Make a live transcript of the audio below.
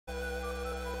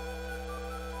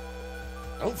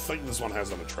I don't think this one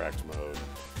has an attract mode.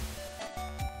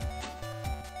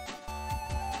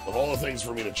 Of all the things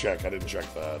for me to check, I didn't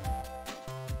check that.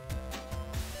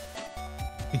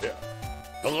 Yeah.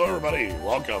 Hello, everybody.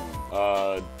 Welcome.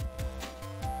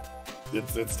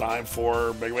 It's time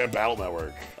for Megaman Battle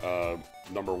Network.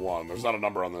 Number 1. There's not a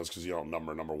number on this because you don't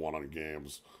number 1 on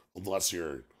games. Unless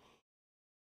you're...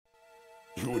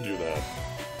 Who would do that?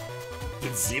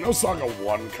 Did Xenosaga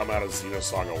 1 come out as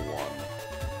Xenosaga 1?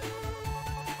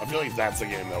 I feel like that's a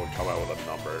game that would come out with a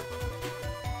number.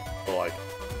 But like...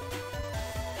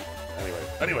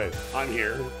 Anyway, I'm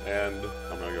here, and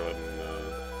I'm gonna go ahead and...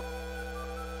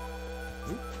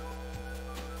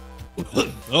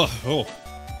 Oh.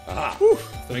 Aha. Whew,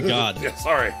 thank God. Yeah,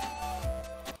 sorry.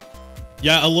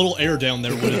 Yeah, a little air down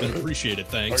there would have been appreciated,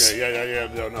 thanks. Okay,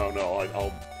 yeah.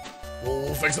 No.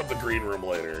 We'll fix up the green room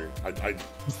later. It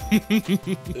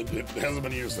hasn't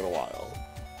been used in a while.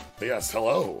 But yes,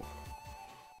 hello.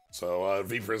 So,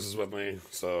 Vprisoner is with me,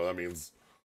 so that means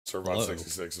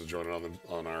Serbot66 is joining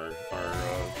on our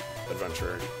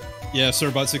adventure. Yeah,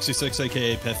 Serbot66,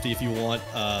 aka Pefty, if you want.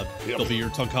 Yep. He'll be your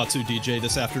Tonkatsu DJ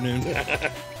this afternoon.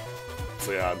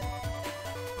 So yeah.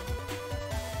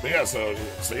 But yeah, so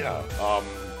yeah.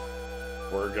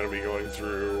 We're gonna be going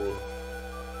through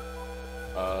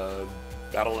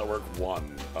Battle Network 1,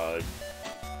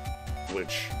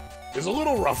 which is a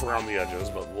little rough around the edges,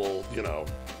 but we'll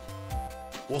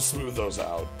smooth those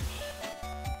out.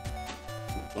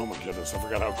 Oh my goodness, I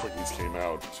forgot how quick these came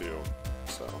out too.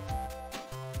 So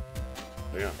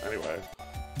yeah, anyway.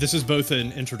 This is both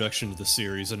an introduction to the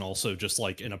series and also just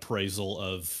like an appraisal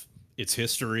of its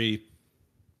history.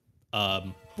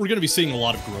 We're going to be seeing a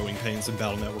lot of growing pains in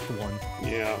Battle Network 1.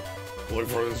 Yeah. Looking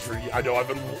for this I know I've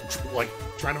been like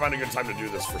trying to find a good time to do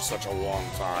this for such a long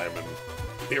time, and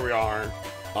here we are.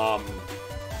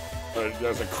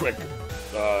 As a quick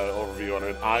overview on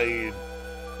it, I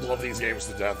love these games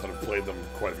to death and have played them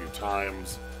quite a few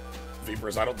times.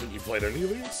 Vprisoner, I don't think you've played any of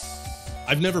these?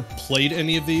 I've never played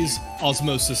any of these.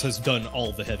 Osmosis has done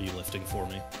all the heavy lifting for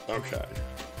me. Okay.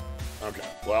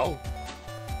 Well,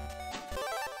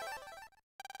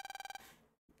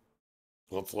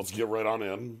 let's get right on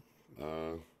in.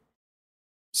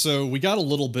 So we got a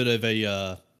little bit of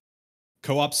a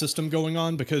co-op system going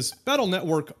on because Battle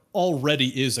Network already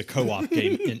is a co-op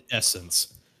game in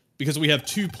essence. Because we have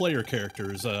 2 player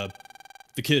characters, the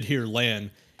kid here,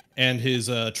 Lan, and his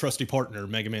trusty partner,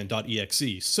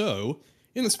 Megaman.exe. So,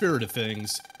 in the spirit of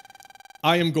things,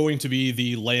 I am going to be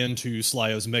the Lan to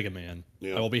Slyo's Megaman.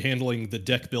 Yep. I will be handling the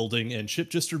deck building and ship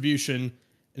distribution,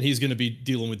 and he's going to be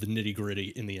dealing with the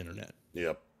nitty-gritty in the internet.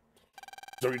 Yep.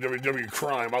 WWW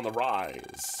crime on the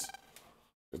rise.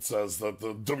 It says that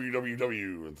the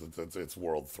WWW, it's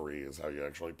World 3 is how you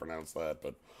actually pronounce that,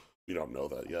 but we don't know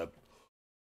that yet.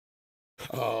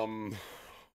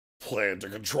 Plan to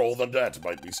control the net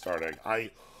might be starting.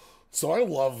 So I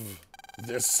love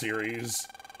this series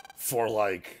for,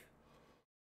 like,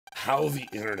 how the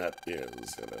internet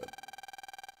is in it.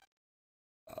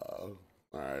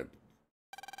 Alright.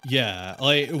 Yeah,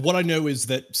 like, what I know is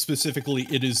that specifically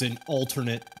it is an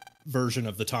alternate version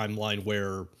of the timeline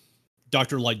where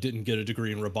Dr. Light didn't get a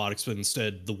degree in robotics, but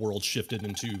instead the world shifted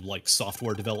into, like,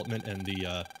 software development and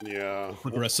the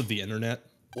progress of the internet.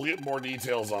 We'll get more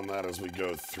details on that as we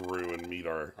go through and meet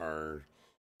our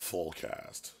full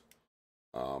cast.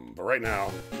 But right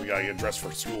now, we gotta get dressed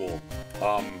for school.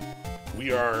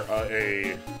 We are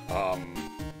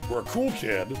we're a cool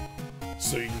kid,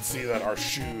 so you can see that our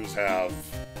shoes have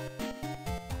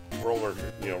roller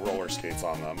skates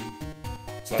on them.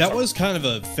 So that was kind of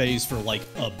a phase for like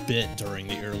a bit during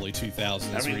the early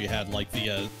 2000s, where you had like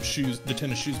the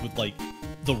tennis shoes with like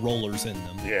the rollers in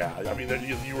them. Yeah, I mean,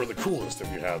 you were the coolest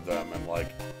if you had them, and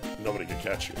like nobody could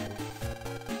catch you.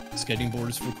 Skating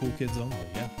boards for cool kids only.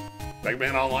 Yeah.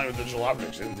 Megaman Online with digital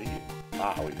objects, indeed. We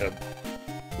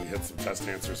had some test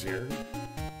answers here.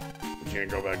 We can't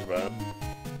go back to bed.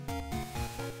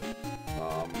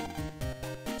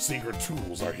 Secret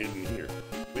tools are hidden here.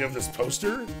 We have this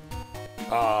poster.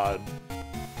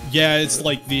 Yeah, it's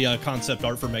like the concept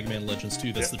art for Mega Man Legends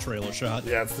 2. That's the trailer shot.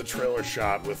 Yeah, it's the trailer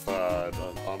shot with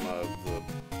on the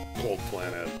cold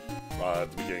planet at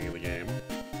the beginning of the game.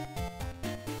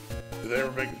 Did they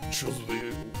ever make shows with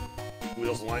the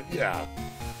wheels and line? Yeah.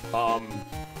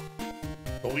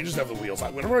 But we just have the wheels.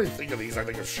 Whenever I think of these, I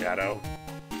think of Shadow.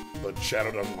 But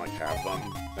Shadow doesn't like have them.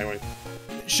 Anyway.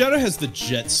 Shadow has the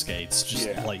jet skates, just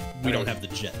like we don't have the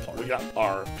jet part. We got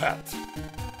our pet.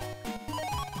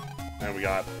 And we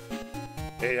got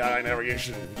AI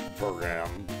navigation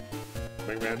program.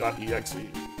 Megaman.exe.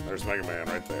 There's Megaman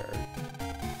right there.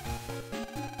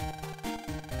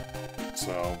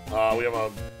 So, we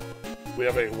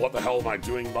have a what the hell am I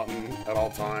doing button at all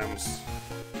times.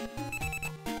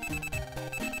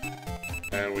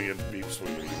 And we get beeps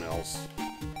when we get emails.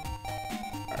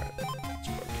 Alright, let's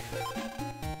quick.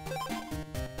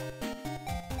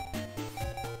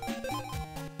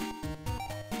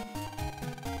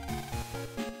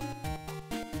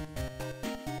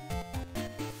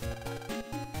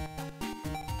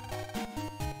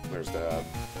 There's Dad.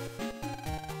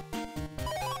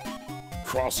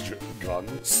 Cross gun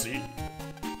C.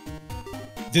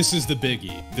 This is the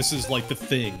biggie. This is like the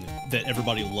thing that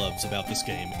everybody loves about this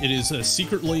game. It is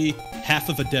secretly half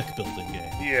of a deck building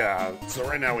game. Yeah, so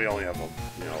right now we only have a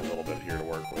little bit here to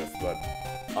work with, but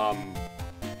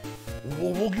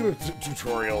we'll get a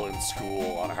tutorial in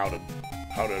school on how to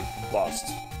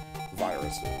bust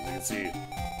viruses. You can see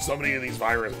so many of these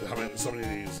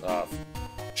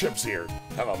chips here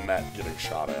have a Met getting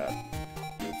shot at.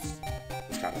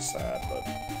 It's kind of sad, but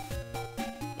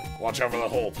watch out for the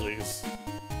hole, please.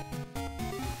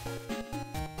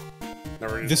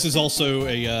 This is also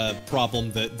a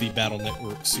problem that the Battle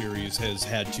Network series has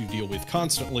had to deal with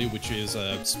constantly, which is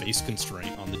a space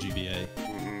constraint on the GBA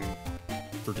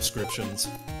for descriptions.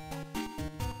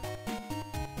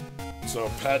 So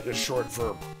PET is short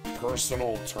for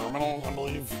Personal Terminal, I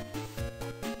believe.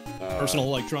 Personal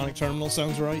Electronic Terminal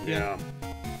sounds right, yeah.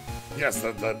 Yes,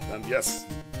 and yes,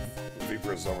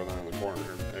 Vprisoner over there in the corner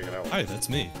hanging out. Hi, that's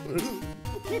me.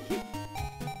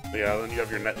 Yeah, then you have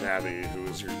your Net Navi, who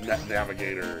is your Net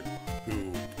Navigator,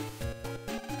 who...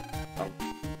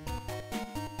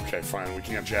 okay, fine, we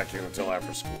can't jack in until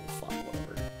after school. Fine,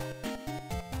 whatever.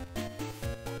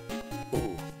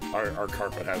 Ooh, our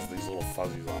carpet has these little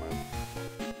fuzzies on it.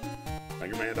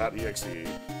 Megaman.exe. Okay.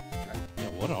 Yeah,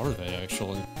 what are they,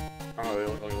 actually? Oh, they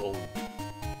look like little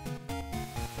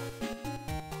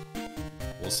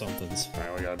somethings.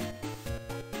 Alright, we got...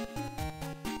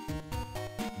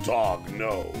 Dog,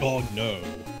 no. Dog, no.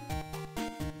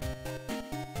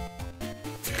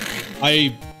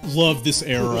 I love this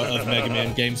era of Mega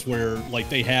Man games where, like,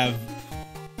 they have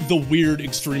the weird,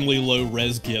 extremely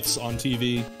low-res GIFs on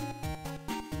TV.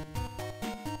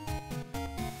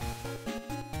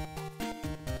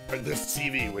 This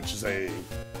TV, which is a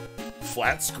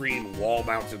flat-screen,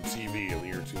 wall-mounted TV in the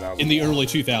year 2000. In the early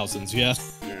 2000s, yeah.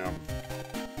 Yeah.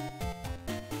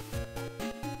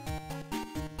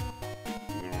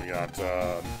 And then we got,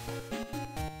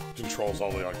 controls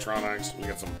all the electronics. We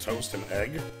got some toast and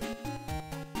egg.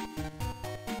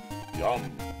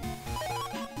 Yum.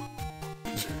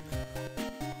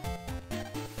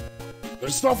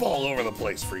 There's stuff all over the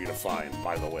place for you to find,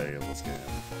 by the way, in this game.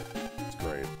 It's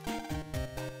great.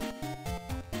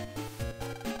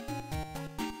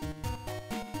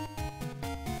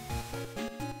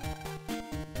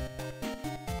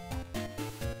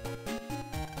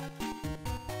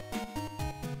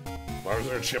 Why was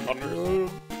there a chip under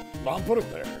the... Mom put it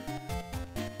there.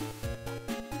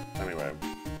 Anyway.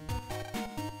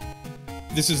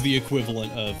 This is the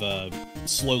equivalent of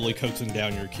slowly coaxing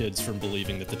down your kids from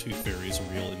believing that the Tooth Fairy is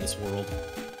real in this world.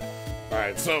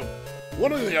 Alright, so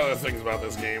one of the other things about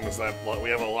this game is that we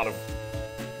have a lot of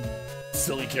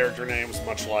silly character names,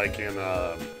 much like in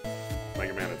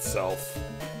Mega Man itself.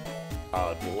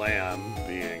 LAN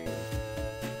being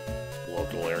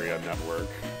local area network.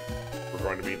 We're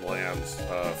going to meet LAN's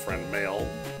friend Mail.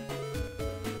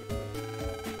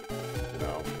 You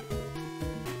know.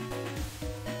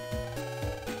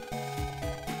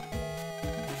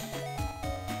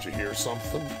 Did you hear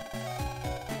something?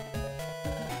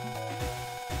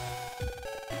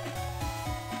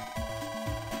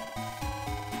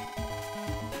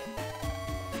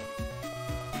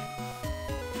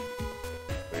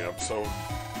 Yep, so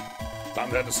time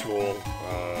to head to school.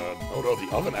 Oh no,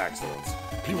 the oven accidents.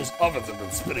 People's ovens have been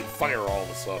spitting fire all of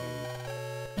a sudden.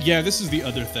 Yeah, this is the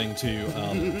other thing, too.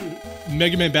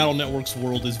 Mega Man Battle Network's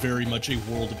world is very much a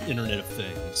world of Internet of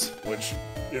Things. Which,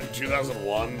 in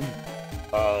 2001,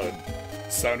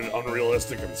 sounded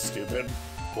unrealistic and stupid.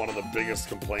 One of the biggest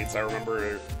complaints I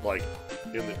remember, like,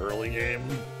 in the early game,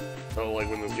 like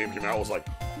when this game came out, was like,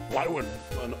 why would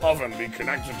an oven be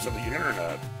connected to the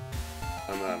Internet?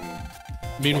 And then...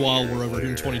 Meanwhile, we're over here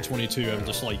in 2022, I'm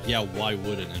just like, yeah, why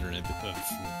would an internet be...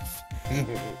 And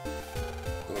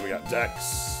then we got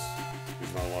Dex,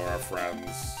 who's not one of our friends.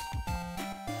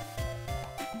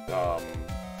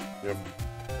 We have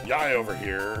Yai over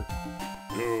here,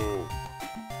 who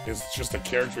is just a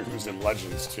character who's in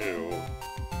Legends 2.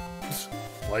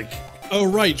 Like... Oh,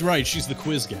 right, she's the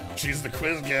quiz gal. She's the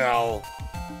quiz gal,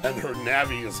 and her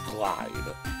Navi is Glide.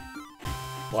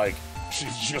 Like,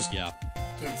 she's just... Yeah.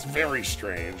 It's very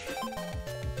strange.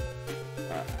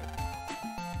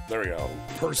 There we go.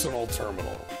 Personal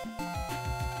terminal.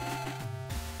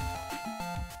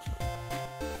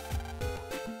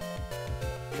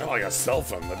 Kind of like a cell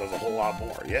phone that does a whole lot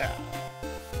more. Yeah.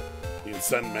 You can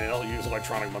send mail, use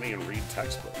electronic money, and read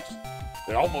textbooks.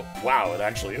 It almost, wow, it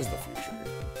actually is the future.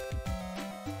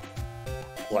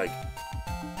 Like,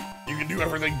 you can do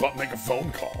everything but make a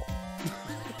phone call.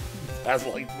 As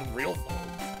like with real phones.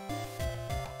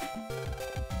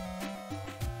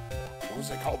 What was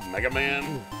it called?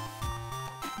 Megaman?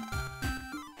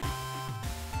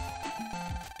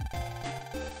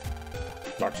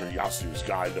 Dr. Yasu's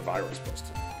Guide to Virus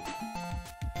Busting.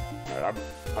 Alright,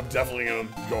 I'm definitely gonna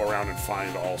go around and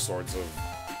find all sorts of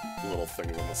little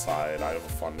things on the side. I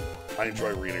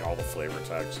enjoy reading all the flavor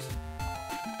text.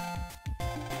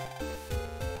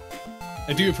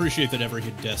 I do appreciate that every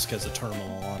desk has a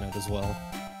terminal on it as well.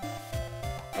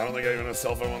 I don't think I even had a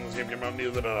cell phone when this game came out,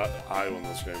 neither did I when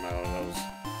this came out. I was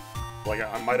like,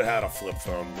 I might have had a flip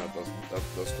phone at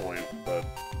this point, but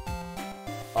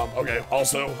okay.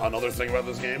 Also, another thing about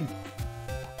this game.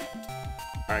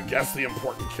 All right, guess the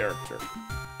important character.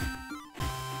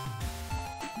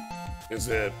 Is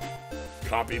it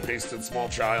copy-pasted small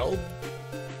child?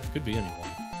 Could be anyone.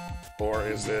 Or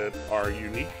is it our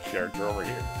unique character over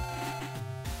here?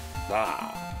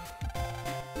 Ah.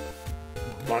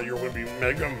 You're going to be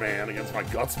Mega Man against my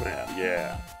Guts Man.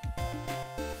 Yeah.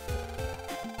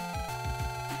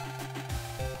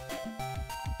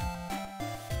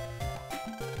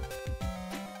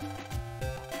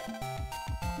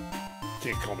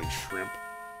 Can't call me Shrimp.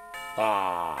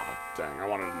 Ah, dang. I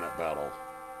wanted a net battle.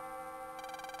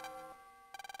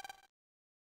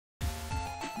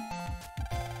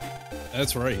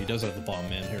 That's right. He does have the Bomb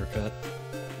Man haircut.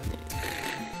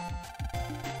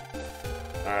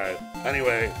 Alright,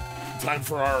 anyway, time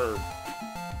for our...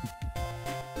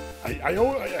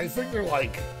 I think they're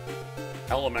like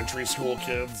elementary school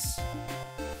kids.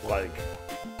 Like,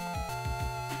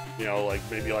 you know, like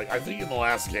maybe like, I think in the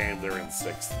last game they're in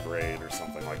 6th grade or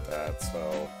something like that,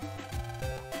 so...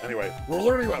 Anyway, we're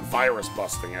learning about virus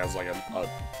busting as like a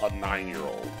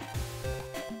 9-year-old.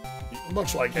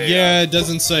 Much like a... Yeah, it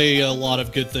doesn't say a lot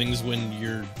of good things when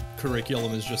your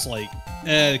curriculum is just like,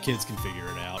 the kids can figure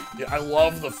it out. Yeah, I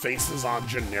love the faces on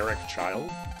generic child.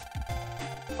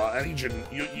 You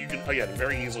can, again,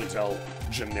 very easily tell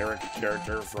generic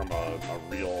character from a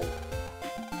real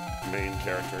main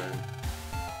character.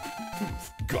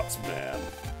 Guts Man.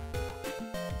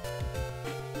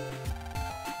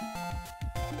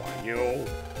 Why, you?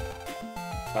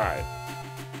 Alright.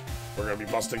 We're gonna be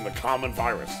busting the common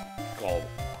virus called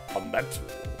a Metul.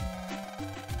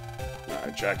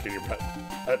 Alright, Jack, can your pet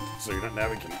so your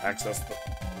Navi can access the...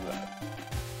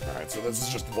 Alright, so this is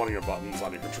just one of your buttons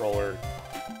on your controller.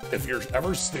 If you're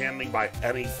ever standing by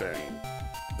anything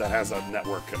that has a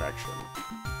network connection,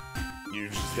 you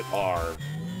just hit R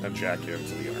and jack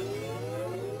into the internet.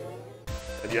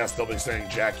 And yes, they'll be saying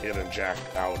jack in and jack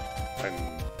out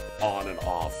and on and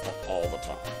off all the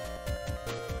time.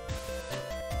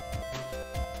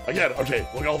 Again, okay,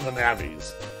 look at all the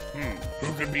navies.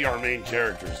 Who could be our main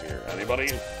characters here?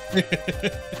 Anybody?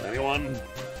 Anyone?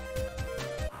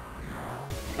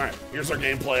 Alright, here's our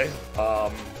gameplay.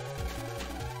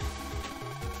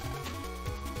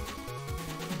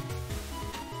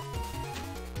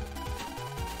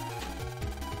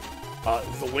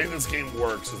 The way this game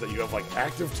works is that you have like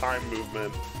active time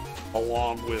movement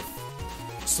along with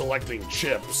selecting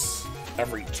chips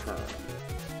every turn.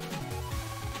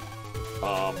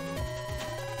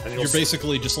 And you're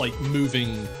basically just like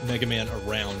moving Mega Man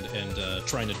around and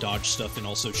trying to dodge stuff and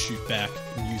also shoot back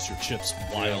and use your chips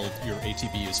while your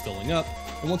ATB is filling up.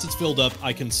 And once it's filled up,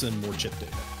 I can send more chip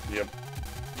data. Yep.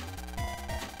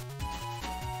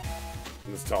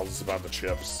 And this tells us about the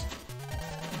chips.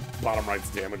 Bottom right's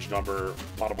damage number.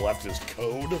 Bottom left is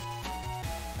code.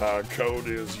 Code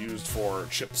is used for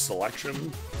chip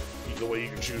selection. The way you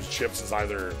can choose chips is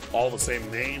either all the same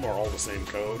name or all the same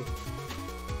code.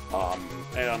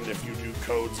 And if you do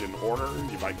codes in order,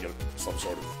 you might get some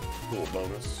sort of cool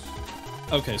bonus.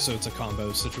 Okay, so it's a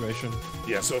combo situation?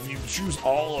 Yeah, so if you choose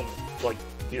all of, like,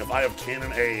 you know, if I have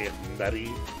Cannon A,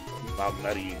 Medi,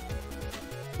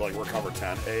 like, Recover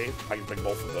 10A, I can pick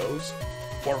both of those.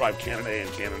 Or if I have Cannon A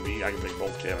and Cannon B, I can pick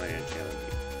both Cannon A and Cannon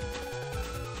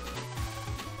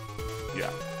B.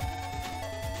 Yeah.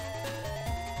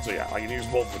 So yeah, I can use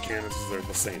both the cannons as they're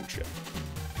the same chip.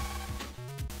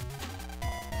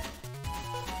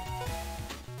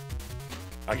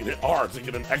 I can hit R to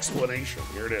get an explanation.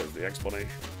 Here it is, the explanation.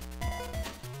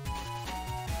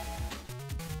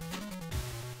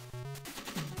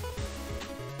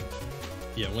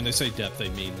 Yeah, when they say depth, they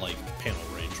mean like panel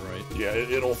range. range, right? Yeah,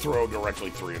 it'll throw directly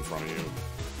 3 in front of you.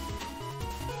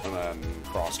 And then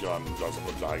cross gun does it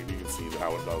with dying. You can see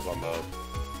how it does on the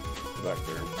back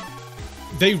there.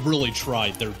 They really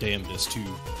tried their damnedest to,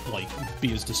 like,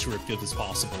 be as descriptive as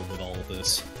possible with all of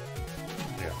this.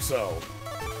 Yeah, so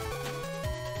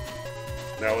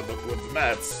now with the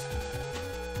Mets,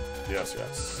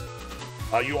 yes.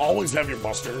 You always have your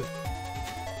Buster.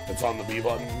 It's on the B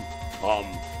button.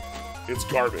 It's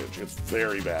garbage. It's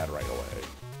very bad right away.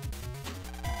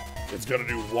 It's gonna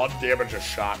do 1 damage a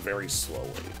shot very slowly.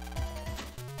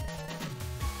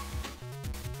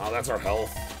 That's our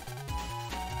health.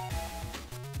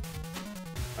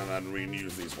 And then we can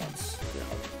use these ones.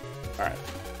 Yeah. Alright.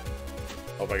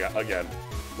 Oh my god, again.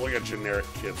 Look at generic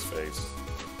kid's face.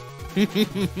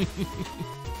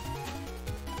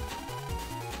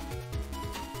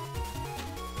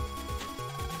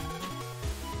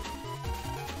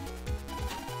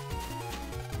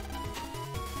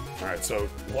 Alright, so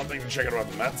one thing to check out about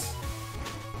the Mets.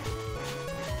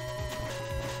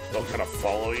 They'll kind of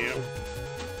follow you.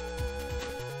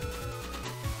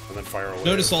 And then fire away.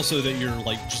 Notice also that you're,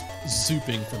 like, just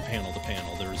zooping from panel to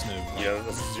panel. There is no... Like, yeah,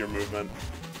 this is your movement.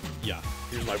 Yeah.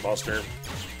 Here's my Buster.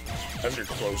 As you're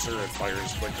closer, it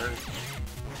fires quicker.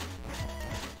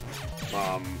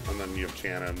 And then you have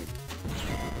cannon.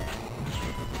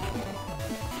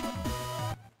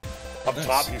 Up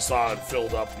top, you saw it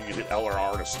filled up. You hit L or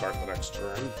R to start the next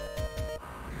turn.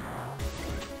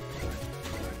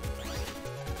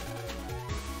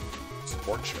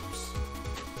 Support chips.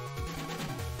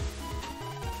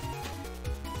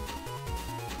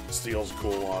 Steel's a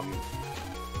cool one.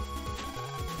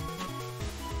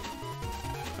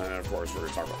 And of course, we're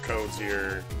gonna talk about codes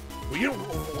here. We get,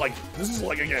 like, this is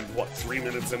like, again, what, 3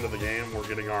 minutes into the game, we're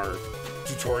getting our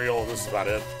tutorial, and this is about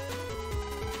it.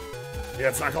 Yeah,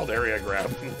 it's not called area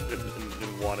grab in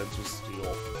 1, it's just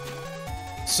steal.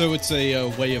 So it's a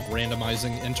way of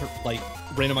randomizing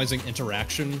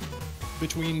interaction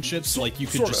between chips. Like you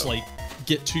could just like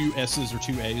get 2 S's or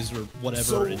 2 A's or whatever,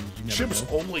 so and you never chips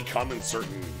know. only come in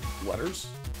certain letters.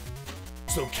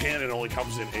 So cannon only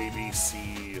comes in A, B,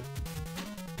 C.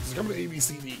 Does it come in A, B,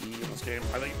 C, D, E in this game?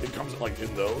 I think it comes like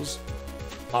in those.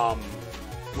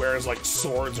 Whereas like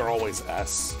swords are always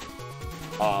S.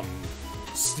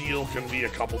 Steel can be a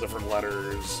couple different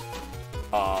letters.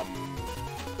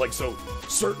 Like, so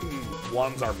certain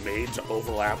ones are made to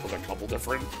overlap with a couple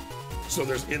different. So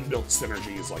there's inbuilt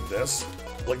synergies like this.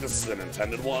 Like, this is an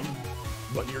intended one.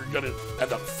 But you're gonna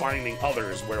end up finding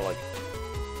others where, like,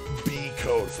 B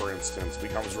code, for instance,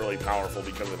 becomes really powerful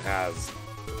because it has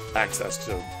access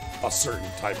to a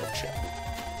certain type of chip.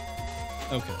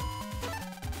 Okay.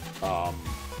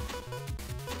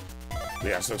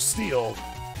 Yeah, so steel...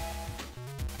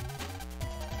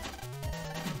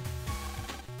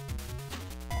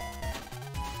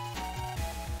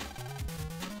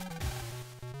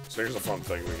 So here's a fun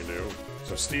thing we can do.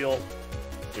 So steel,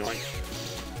 yoink.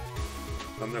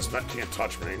 Then this Met can't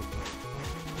touch me.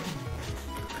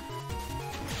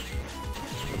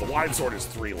 But the wide sword is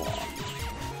 3 long.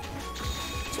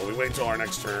 So we wait till our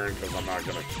next turn, because I'm not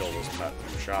going to kill this Met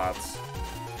in shots.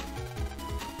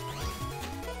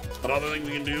 Another thing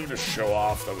we can do to show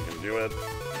off that we can do it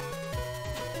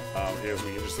is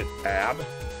we can just hit add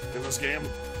in this game.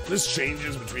 This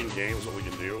changes between games what we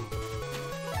can do.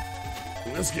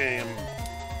 In this game,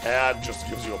 add just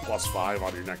gives you a +5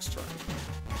 on your next turn.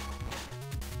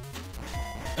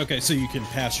 Okay, so you can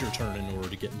pass your turn in order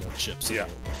to get more chips. Yeah.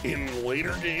 In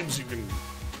later games, you can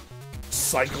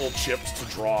cycle chips to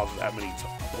draw that many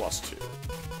 +2.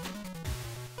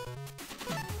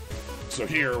 So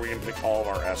here, we can pick all of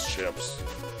our S chips.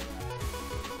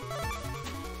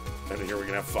 And here we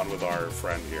can have fun with our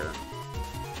friend here.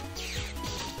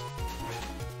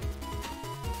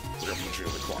 We're going to put you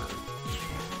in the corner.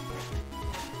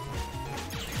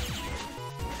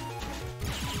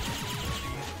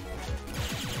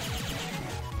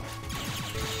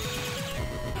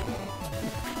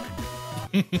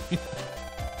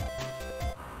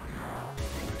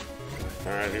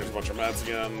 Alright, here's a bunch of mats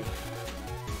again.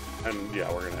 And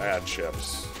yeah, we're gonna add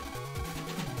chips.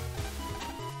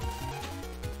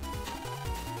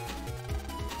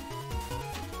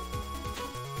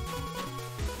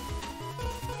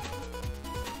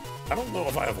 I don't know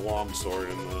if I have longsword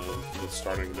in the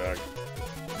starting deck.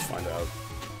 Let's find out.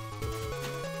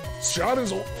 Shot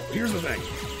is... Here's the thing.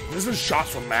 This is shot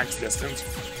from max distance.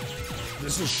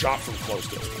 This is shot from close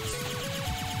distance.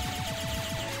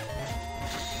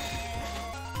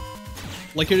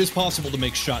 Like, it is possible to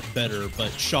make shot better,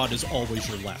 but shot is always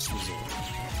your last resort.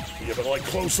 Yeah, but like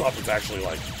close up, it's actually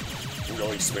like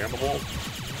really spammable,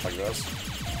 like this.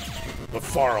 But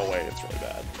far away, it's really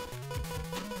bad.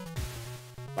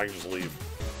 I can just leave.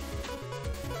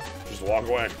 Just walk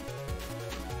away.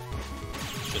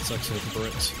 It sucks to hit the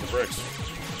bricks. The bricks.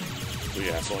 But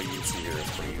yeah, so like you can see here,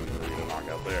 it's pretty easy for you to knock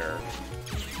out there.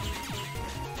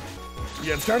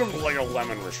 Yeah, it's kind of like a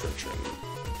lemon restriction.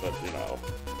 But, you know.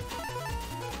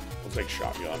 We'll take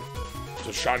shotgun.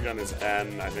 So shotgun is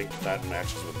N. I think that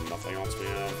matches with nothing else we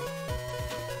have.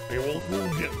 I mean,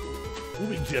 we'll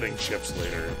be getting chips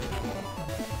later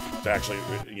to actually,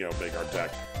 you know, make our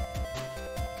deck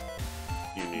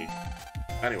unique.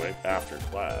 Anyway, after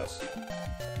class.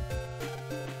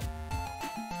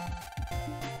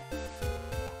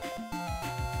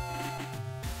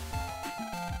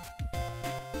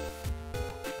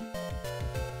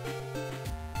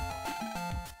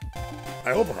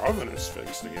 I hope our oven is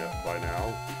fixed again by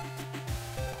now.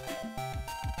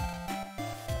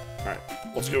 Alright,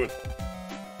 let's do it.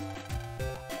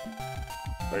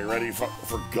 Are you ready for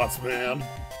Guts, man?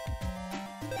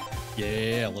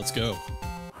 Yeah, let's go.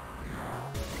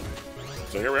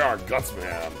 So here we are, Guts,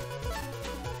 man.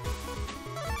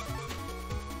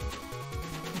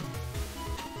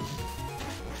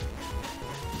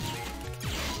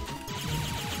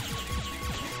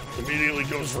 Immediately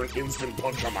goes for an instant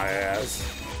punch on my ass.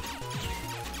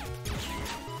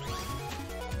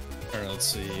 Alright, let's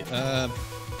see.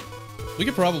 We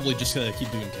could probably just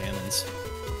keep doing cannons.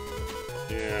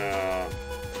 Yeah.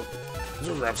 Let's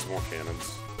go grab some more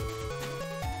cannons.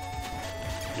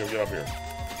 Yo, get up here.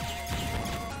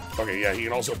 Okay, yeah, he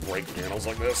can also break panels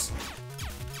like this.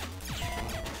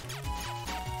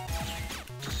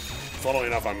 Funnily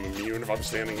enough, I'm immune if I'm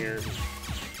standing here.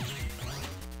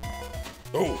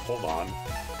 Oh, hold on.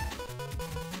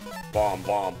 Bomb,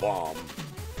 bomb, bomb.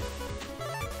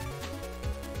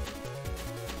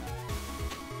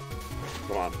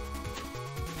 Come on.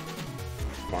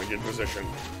 Come on, get in position.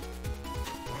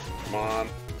 Come on.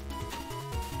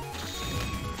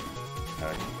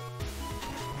 Heck.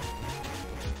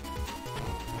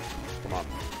 Come on.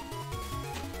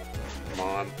 Come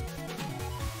on.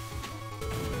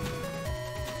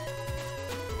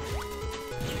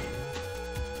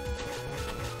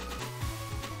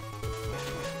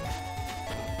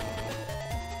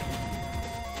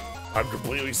 I'm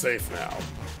completely safe now.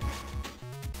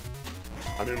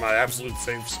 I'm in my absolute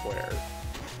safe square.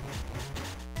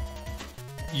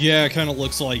 Yeah, it kind of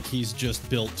looks like he's just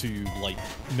built to, like,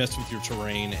 mess with your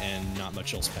terrain and not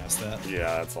much else past that.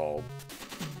 Yeah, that's all.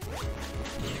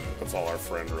 That's all our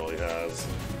friend really has.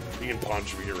 He can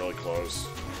punch if we get really close.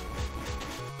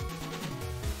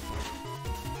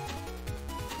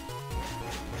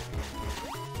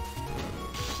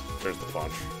 There's the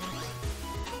punch.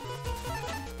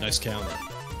 Nice counter.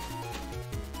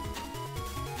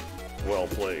 Well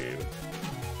played.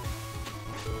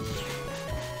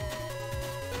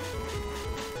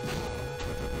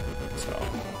 So.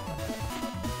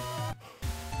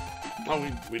 Oh,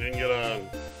 we didn't get a...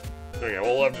 Okay,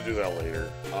 we'll have to do that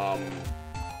later.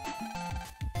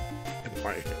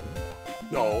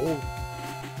 No.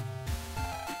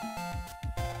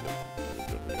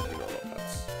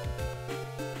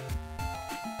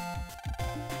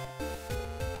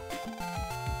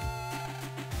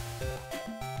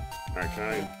 Alright, can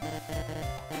I...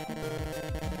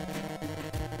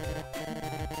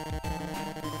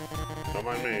 Don't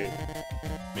mind me.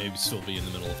 Maybe still be in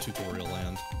the middle of tutorial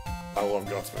land. I love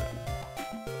Guts, man.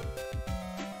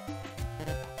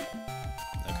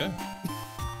 Okay.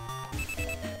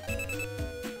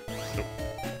 Nope.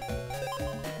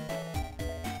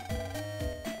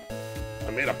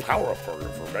 I made a power-up burger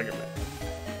for Megaman.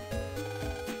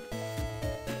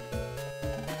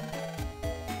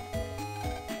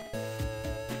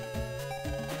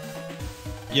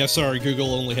 Yeah, sorry,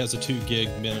 Google only has a 2 gig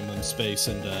minimum space,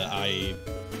 and I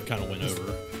kind of went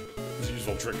over. There's a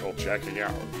useful trick called jacking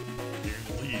out. You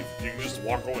can leave. You can just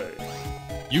walk away.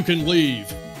 You can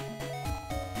leave.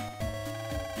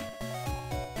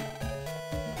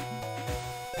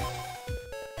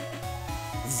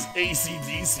 This is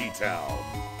AC/DC town.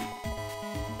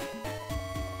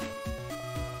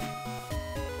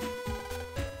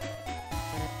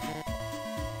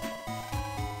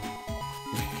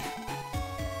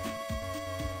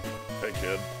 Hey,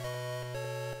 kid.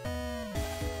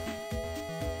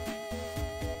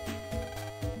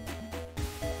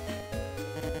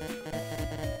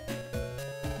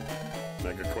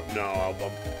 Mega coin. No,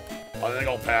 I think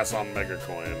I'll pass on Mega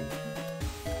Coin.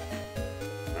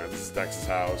 Alright, this is Dex's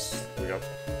house.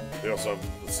 We also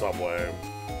have the subway.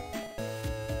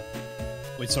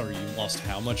 Wait, sorry, you lost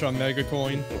how much on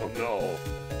Megacoin? Oh no.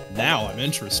 Now I'm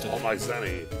interested. All my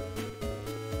Zenny.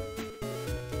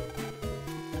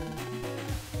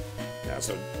 Yeah,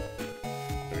 so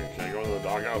can I go into the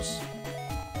doghouse?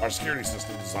 Our security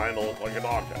system is designed to look like a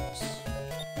doghouse.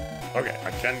 Okay,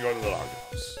 I can go to the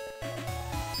doghouse.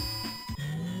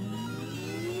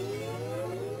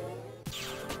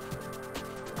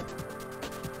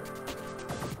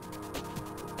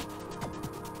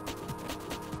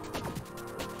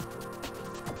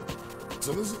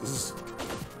 So this is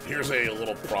here's a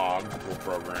little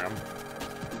program.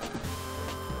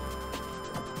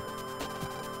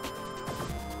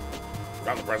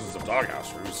 Found the presence of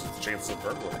doghouse reduces the chances of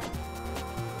burglary.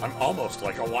 I'm almost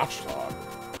like a watchdog.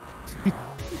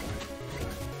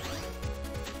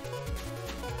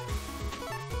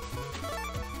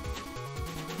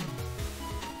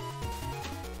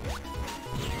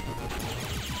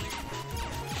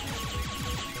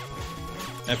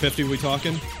 At 50 we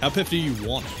talking? How 50 you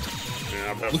want it?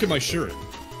 Yeah, look at my shirt.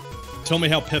 Tell me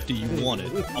how 50 you want it.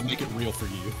 I'll make it real for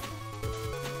you.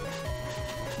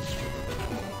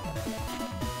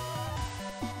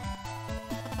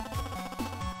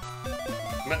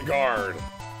 Met guard.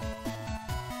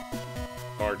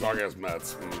 Our dog has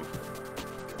Mets.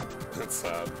 That's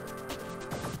sad.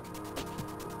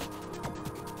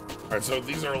 Alright, so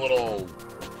these are little,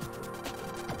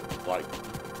 like,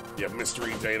 yeah,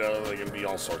 mystery data. They can be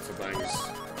all sorts of things.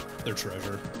 They're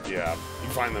treasure. Yeah, you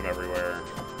find them everywhere.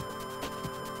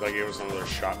 They gave us another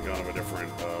shotgun of a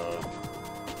different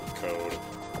code.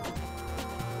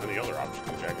 Any other object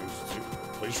in Jackers too?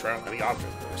 Please try out any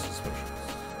object that is suspicious.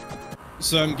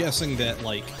 So I'm guessing that,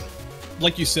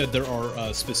 like you said, there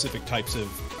are specific types of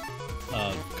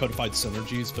codified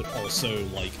synergies, but also,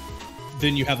 like,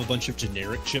 then you have a bunch of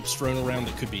generic chips thrown around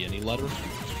that could be any letter.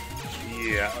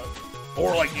 Yeah.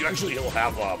 Or, like, you actually will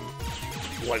have,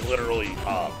 like, literally,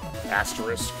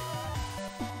 asterisk.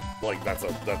 Like, that's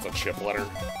a chip letter.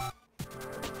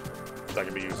 That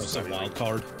can be used as anything. Wild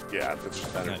card? Yeah, it's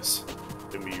just better. Nice.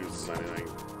 Can be used as anything.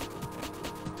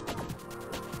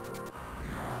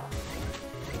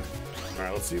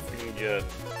 Alright, let's see if we can get...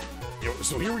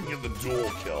 so here we can get the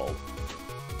dual kill.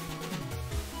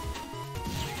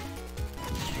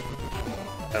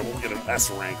 And we'll get an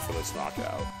S rank for this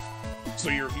knockout. So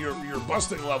your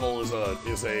busting level is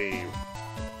a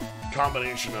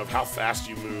combination of how fast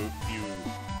you move,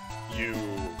 you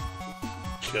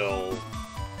kill,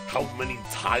 how many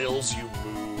tiles you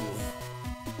move,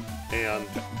 and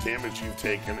damage you've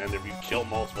taken, and if you kill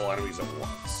multiple enemies at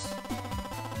once.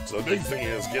 So the big thing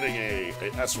is getting a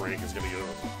S rank is going to get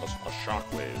a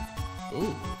shockwave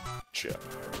chip.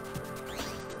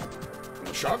 And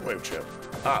the shockwave chip.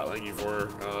 Thank you for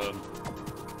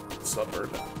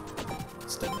Subbird.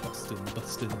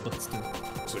 Bustin'.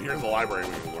 So here's the library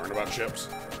we can learn about chips.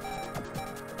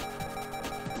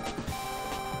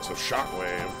 So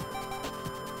shockwave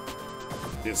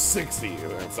is 60,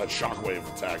 and it's that shockwave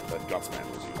attack that Gutsman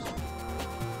was using.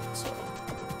 So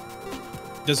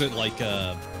does it like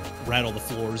rattle the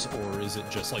floors, or is it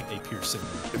just like a piercing?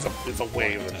 It's a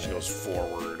wave that just goes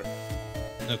forward.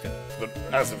 Okay. But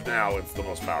as of now, it's the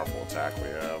most powerful attack we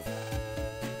have.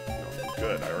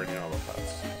 Good, I already know about that.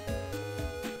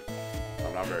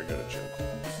 I'm not very good at gym clothes.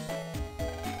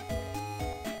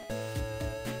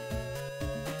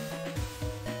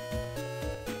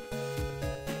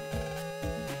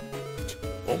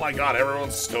 Oh my god,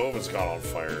 everyone's stove has got on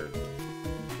fire.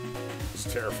 It's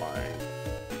terrifying.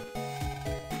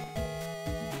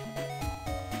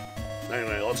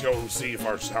 Anyway, let's go see if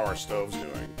how our stove's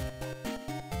doing.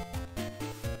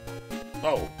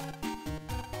 Oh,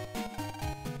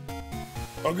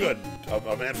 good.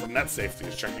 A man from Net Safety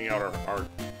is checking out our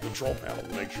control panel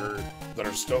to make sure that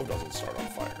our stove doesn't start on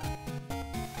fire.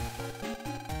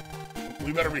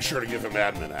 We better be sure to give him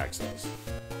admin access.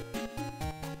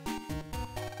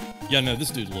 Yeah, no, this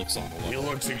dude looks on the level. He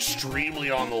looks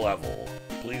extremely on the level.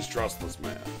 Please trust this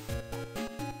man.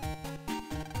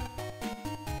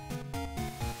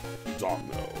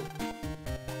 Dongo.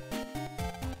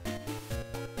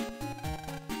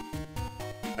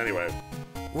 Anyway,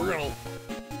 we're gonna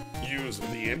use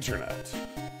the internet.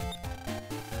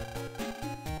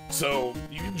 So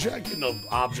you can check into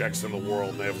objects in the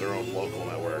world, and they have their own local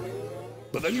network.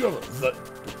 But then you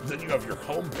have your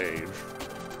home page,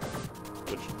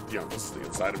 which, this is the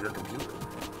inside of your computer.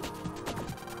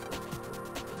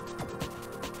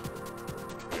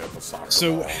 We have the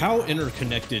soccer ball. How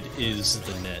interconnected is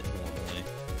the net normally?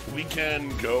 We can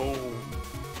go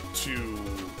to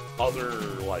other,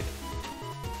 like,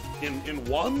 in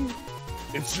one,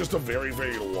 it's just a very,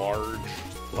 very large,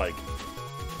 like,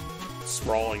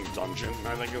 sprawling dungeon,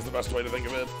 I think is the best way to think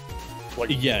of it. Like,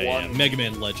 yeah. Mega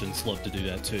Man Legends love to do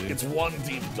that too. It's one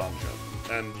deep dungeon,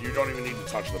 and you don't even need to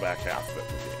touch the back half of it.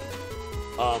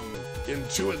 In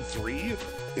 2 and 3,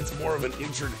 it's more of an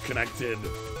interconnected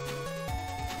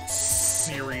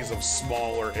series of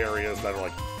smaller areas that are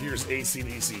like, here's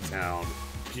AC/DC Town,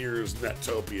 here's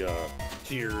Nettopia,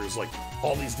 here's like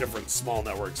all these different small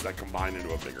networks that combine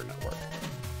into a bigger network.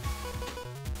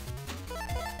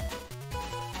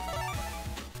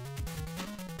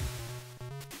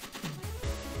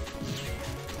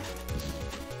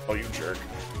 Oh, you jerk.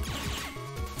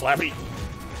 Flappy.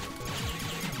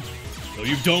 No,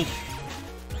 you don't.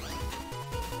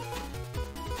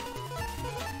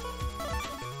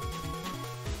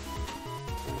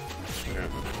 Yeah.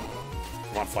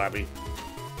 Come on, Flappy.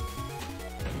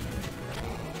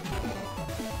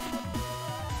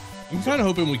 I'm kind of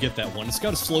hoping we get that one. It's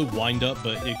got a slow wind up,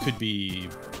 but it could be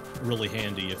really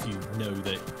handy if you know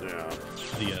that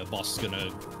the boss is going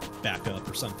to back up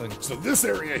or something. So this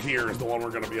area here is the one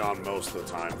we're going to be on most of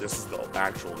the time. This is the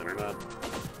actual internet.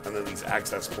 And then these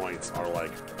access points are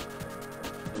like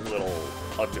little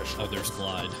additional. Oh, there's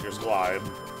Glide. Here's Glide.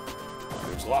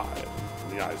 There's Glide.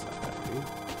 And the eyes not happy.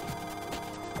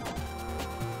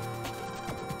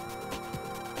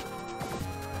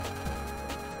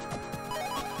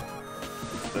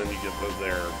 Then you get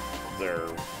their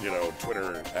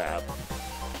Twitter app,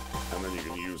 and then you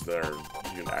can use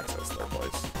you can access their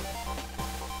place.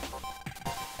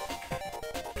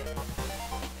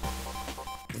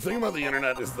 The thing about the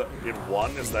internet is that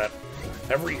is that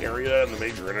every area in the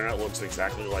major internet looks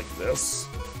exactly like this,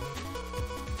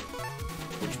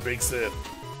 which makes it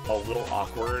a little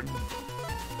awkward.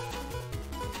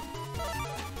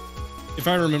 If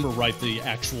I remember right, the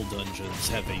actual dungeons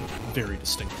have a very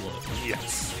distinct look.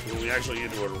 Yes, when we actually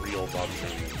get into a real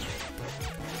dungeon.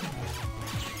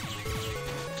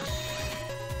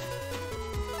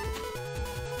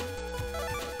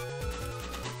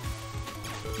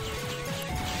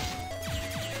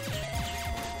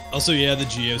 Also, yeah, the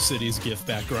GeoCities GIF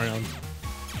background.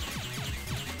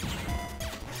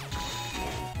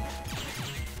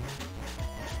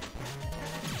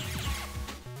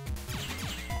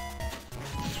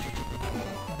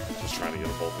 Just trying to get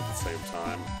them both at the same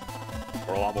time.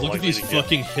 Or a lot more Look at likely these to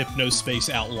fucking Hypnospace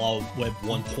Outlaw Web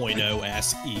 1.0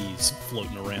 ass E's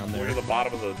floating around there. Look at the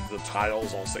bottom of the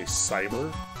tiles, all say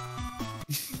cyber.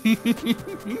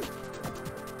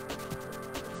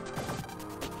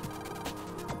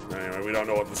 Anyway, we don't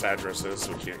know what this address is,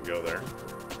 so we can't go there.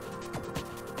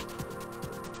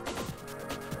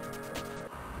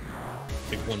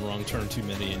 Take one wrong turn too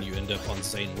many and you end up on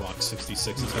Zane Rock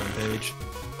 66's homepage.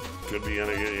 Could be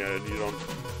any, you don't...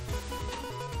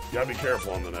 You gotta be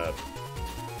careful on the net.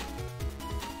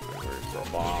 There's a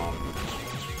bomb.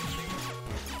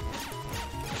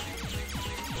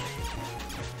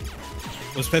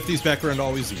 Was Pethy's background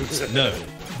always used? No.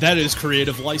 That is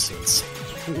creative license.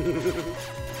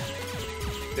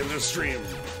 In the stream,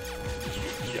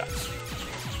 yes.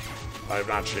 I have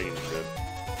not changed it.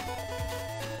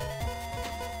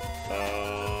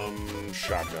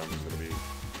 Shotgun is gonna be...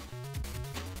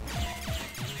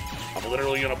 I'm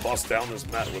literally gonna bust down this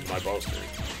net with my bowstring.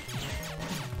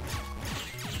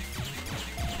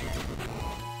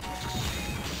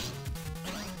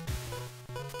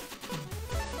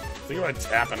 Think if I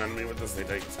tap an enemy with this, they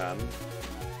take 10.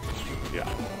 Yeah.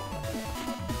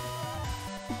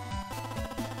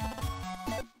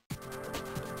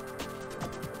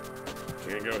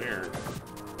 Can't go here.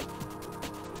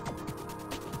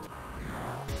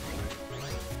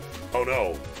 Oh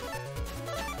no.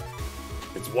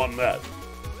 It's one net.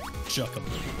 Chuck 'em.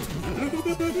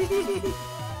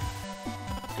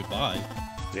 Goodbye.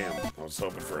 Damn, I was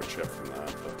hoping for a chip from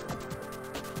that, but...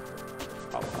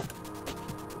 Oh well.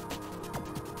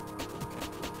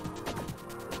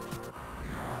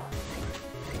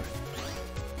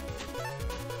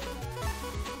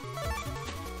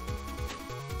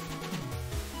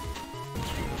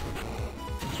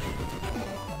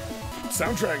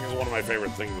 Soundtrack is one of my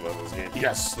favorite things about this game.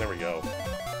 Yes, there we go.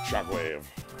 Shockwave.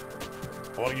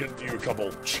 I want to get you a couple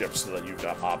chips so that you've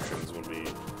got options when we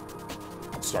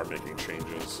start making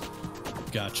changes.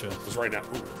 Gotcha. Because right now,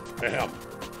 ooh, bam.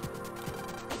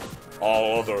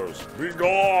 All others, be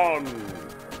gone!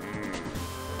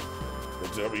 The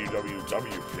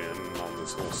WWW pin on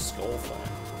this little skull thing.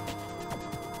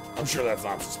 I'm sure that's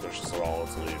not suspicious at all.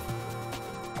 Let's leave.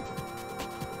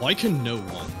 Why can no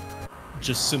one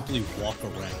just simply walk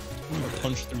around or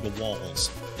punch through the walls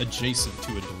adjacent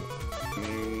to a door?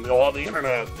 Well, on the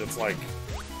internet, it's like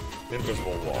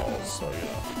invisible walls, so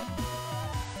yeah.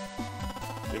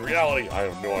 In reality, I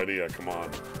have no idea. Come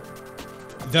on.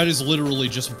 That is literally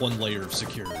just one layer of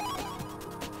security.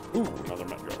 Ooh, another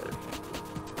Met Guard.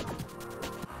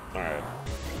 Alright.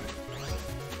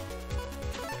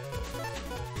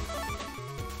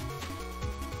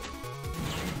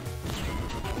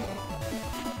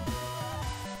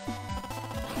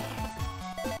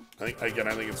 I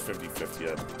think it's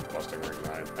 50-50 at busting rank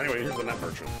 9. Anyway, here's the net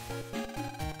merchant.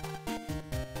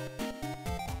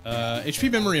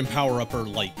 HP memory and power-up are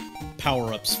like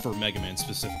power-ups for Mega Man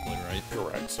specifically, right?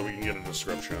 Correct. So we can get a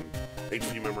description.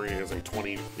 HP memory has a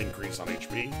 20 increase on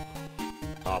HP.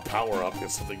 Power-up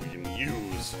is something we can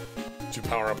use to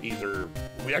power up either...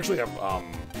 We actually have...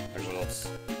 Actually, let's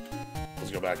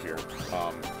go back here.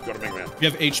 Go to Mega Man.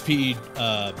 You have HP,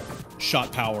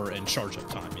 shot power, and charge-up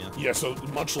time, yeah? Yeah, so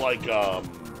much like, you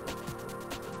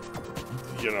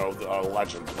know, the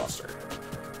Legend Buster.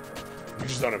 We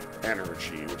just don't have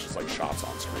energy, which is like shots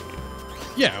on screen.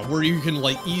 Yeah, where you can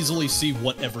like easily see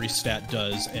what every stat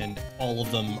does, and all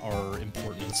of them are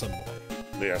important in some way.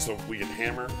 Yeah, so we get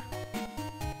hammer,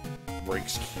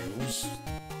 breaks cubes.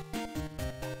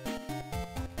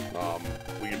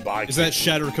 We can buy. Is that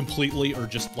shatter completely or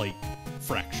just like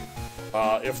fracture?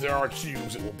 If there are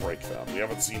cubes, it will break them. We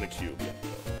haven't seen a cube yet,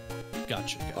 though.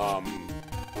 Gotcha.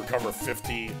 Recover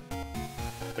 50.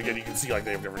 Again, you can see like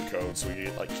they have different codes, so we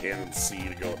get like cannon C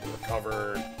to go with the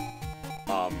recover.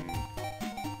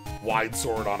 Wide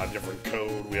sword on a different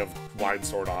code. We have wide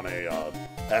sword on a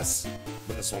S,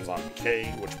 but this one's on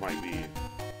K, which might be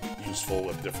useful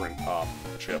with different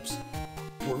chips.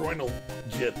 We're going to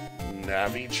get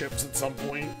Navi chips at some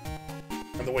point,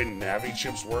 and the way Navi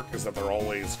chips work is that they're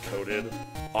always coded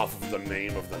off of the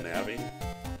name of the Navi.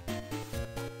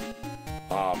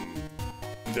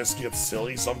 This gets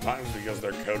silly sometimes because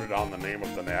they're coded on the name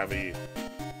of the Navi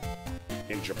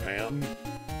in Japan.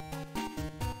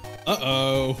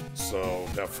 Uh-oh. So,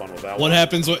 have fun with that What one.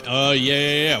 happens when...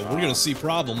 yeah. We're gonna see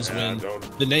problems when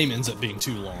don't... the name ends up being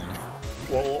too long.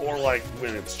 Well, or like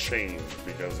when it's changed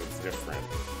because it's different.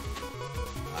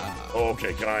 Oh,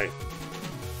 okay, can I...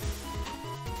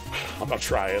 I'm gonna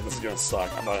try it. This is gonna suck.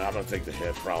 I'm gonna take the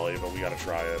hit, probably, but we gotta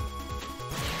try it.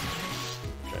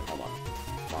 Okay, hold on.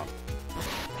 Come on.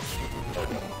 There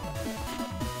we go.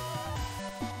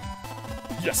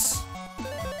 Yes!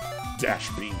 Dash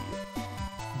B.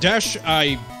 Dash,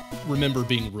 I remember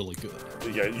being really good.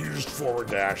 Yeah, you just forward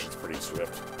dash, it's pretty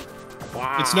swift.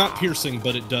 Wow. It's not piercing,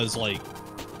 but it does, like,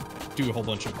 do a whole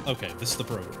bunch of... Okay, this is the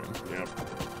program. Yep.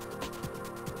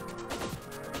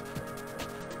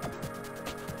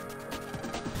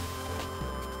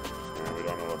 And we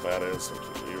don't know what that is, so we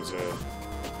can't use it.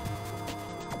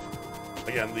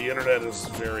 Again, the internet is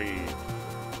very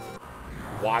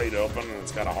wide open, and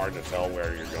it's kind of hard to tell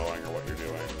where you're going or what you're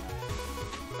doing.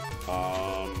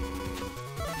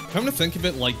 Come to think of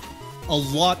it, like, a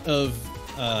lot of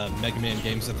Mega Man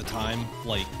games at the time,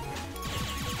 like,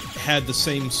 had the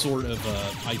same sort of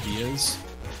ideas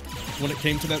when it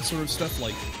came to that sort of stuff.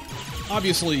 Like,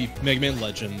 obviously, Mega Man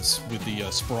Legends with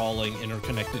the sprawling,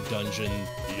 interconnected dungeon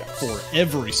for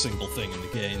every single thing in the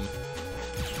game.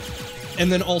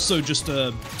 And then also just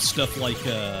stuff like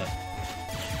the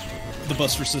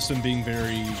Buster system being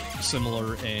very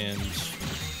similar, and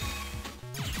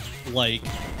like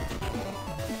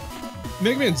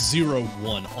Mega Man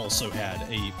 0-1 also had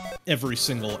every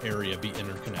single area be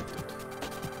interconnected.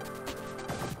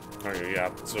 Okay,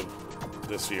 yeah, so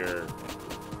this year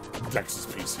Dex's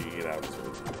PC get out,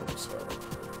 so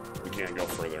we can't go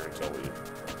further until we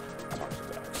talk to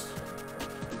Dex.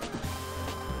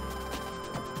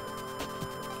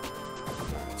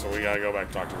 So we gotta go back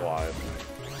and talk to Live.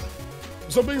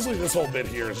 So basically this whole bit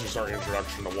here is just our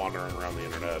introduction to wandering around the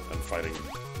internet and fighting.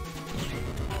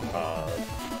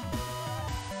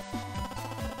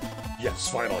 Yes,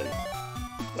 finally.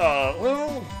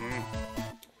 Well,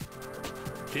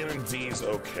 Cannon D's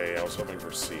okay. I was hoping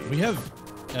for C. We have,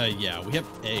 yeah, we have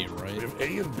A, right? We have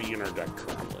A and B in our deck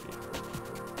currently.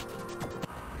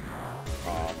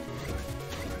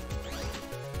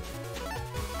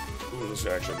 Ooh, this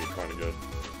would actually be kind of good.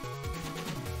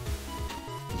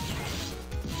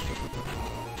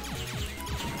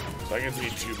 So I get to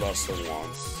eat 2 busts at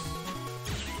once.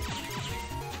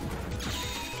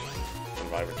 And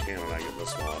if I have a cannon, I get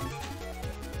this one.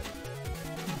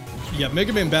 Yeah,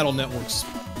 Mega Man Battle Network's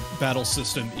battle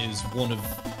system is one of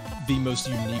the most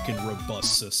unique and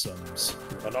robust systems.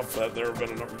 Enough that there have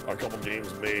been a couple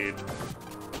games made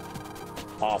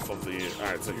off of the...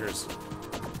 Alright, so here's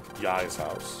Yai's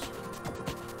house.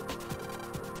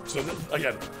 So,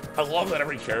 again, I love that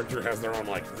every character has their own,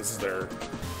 like, this is their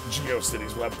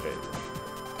GeoCities webpage.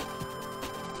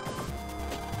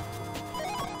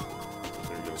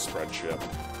 There you go, spread chip.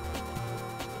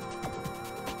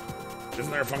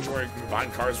 Isn't there a function where you can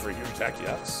combine cards for a huge attack?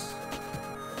 Yes.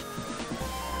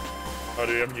 Oh,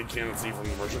 do we have to get Cannon C from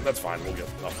the merchant? That's fine. We'll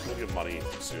get money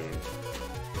soon.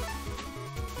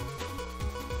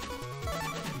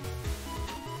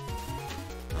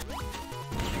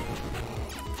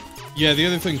 Yeah, the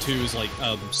other thing too is like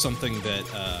something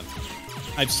that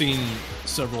I've seen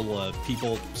several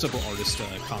artists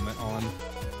comment on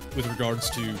with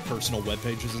regards to personal web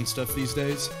pages and stuff these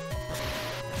days.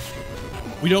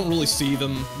 We don't really see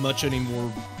them much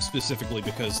anymore, specifically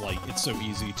because like it's so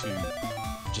easy to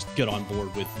just get on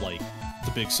board with like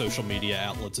the big social media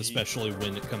outlets, especially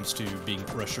when it comes to being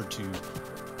pressured to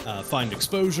find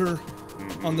exposure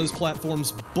on those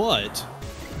platforms. But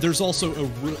there's also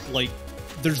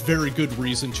there's very good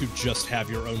reason to just have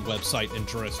your own website and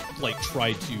just like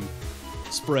try to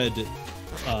spread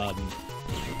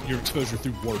your exposure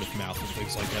through word of mouth and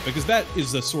things like that, because that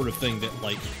is the sort of thing that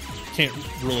like can't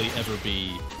really ever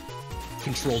be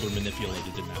controlled or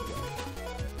manipulated in that way.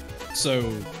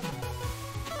 So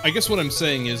I guess what I'm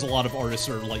saying is a lot of artists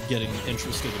are like getting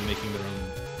interested in making their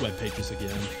own web pages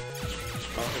again.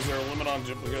 Is there a limit on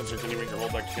duplicates, or can you make your whole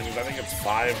deck candies? I think it's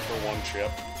 5 for one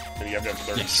chip, and you have to have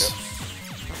 30 chips.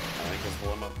 I think is the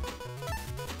limit.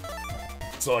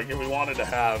 So like if we wanted to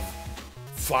have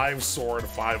 5 sword,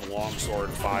 5 long sword,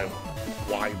 5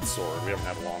 wide sword. We haven't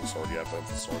had a long sword yet, but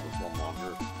it's a sword that's one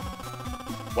longer.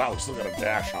 Wow, we still got a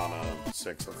dash on a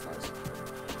 6. That's nice.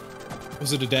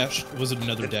 Was it a dash? Was it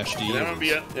another dash D? In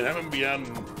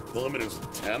MMBN, the limit is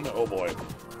 10. Oh boy.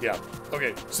 Yeah.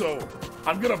 Okay, so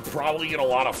I'm gonna probably get a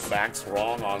lot of facts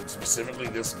wrong on specifically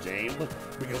this game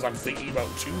because I'm thinking about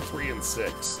 2, 3, and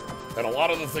 6. And a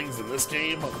lot of the things in this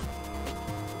game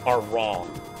are wrong.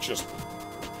 Just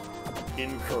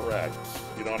incorrect.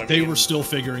 You know what I mean? They were still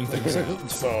figuring things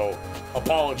out. So,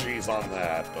 apologies on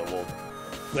that, but well,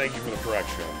 thank you for the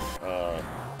correction.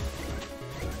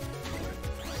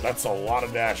 That's a lot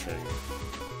of dashing.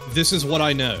 This is what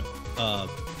I know.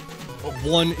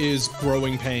 One is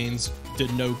Growing Pains.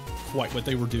 Didn't know quite what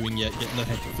they were doing yet, getting the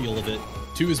feel of it.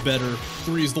 2 is better.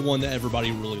 3 is the one that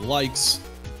everybody really likes.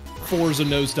 4 is a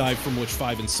nosedive from which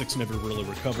 5 and 6 never really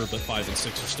recover, but 5 and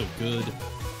 6 are still good.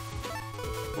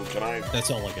 Well, can I... That's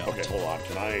all I got. Okay, hold on.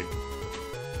 Can I...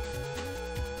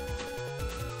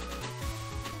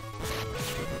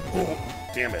 Oh,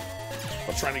 damn it. I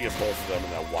was trying to get both of them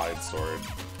in that wide sword.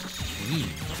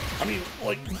 I mean,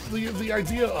 like, the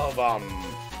idea of,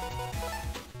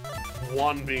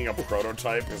 one being a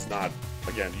prototype is not,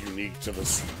 again, unique to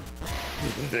this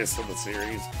of the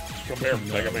series. Compare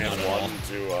Mega Man 1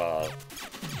 to,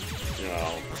 you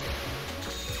know,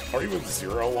 or even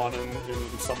 0-1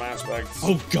 in some aspects.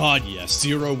 Oh god, yes.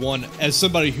 0-1. As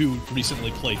somebody who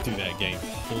recently played through that game,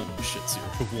 holy shit,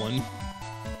 0-1.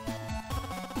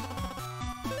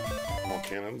 Well,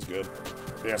 Cannon's good.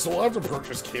 Yeah, so we'll have to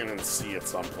purchase Cannon C at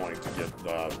some point to get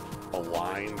a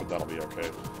line, but that'll be okay.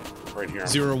 Right here.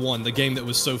 0-1, the game that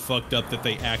was so fucked up that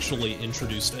they actually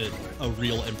introduced a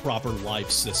real and proper life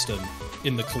system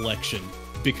in the collection,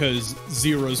 because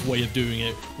Zero's way of doing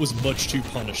it was much too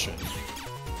punishing.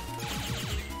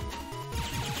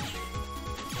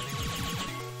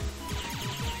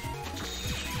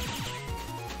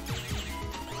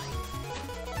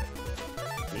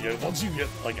 Yeah, once you get,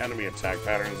 like, enemy attack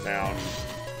patterns down...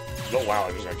 Oh, wow,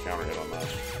 I just got counter hit on that.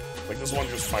 Like, this one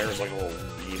just fires, like, a little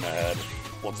beam ahead.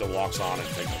 Once it locks on, it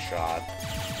takes a shot.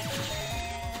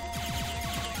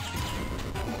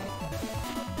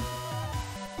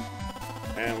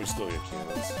 And we still get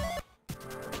cannons.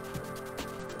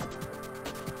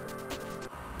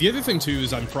 The other thing, too,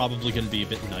 is I'm probably going to be a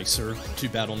bit nicer to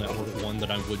Battle Network 1 than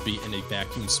I would be in a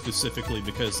vacuum, specifically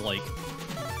because, like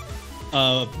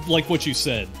what you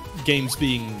said, games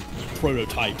being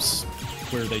prototypes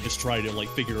where they just try to, like,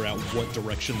 figure out what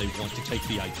direction they want to take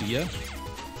the idea.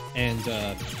 And,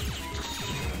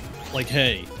 like,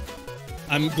 hey,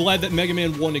 I'm glad that Mega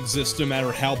Man 1 exists no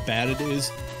matter how bad it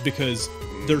is, because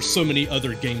there's so many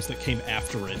other games that came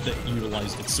after it that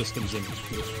utilized its systems in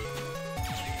complete.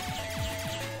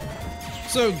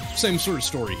 So, same sort of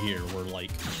story here, where,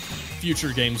 like,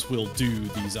 future games will do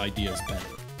these ideas better.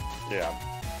 Yeah.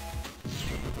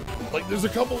 Like, there's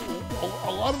a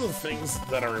lot of the things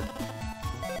that are,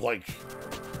 like,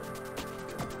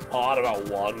 odd about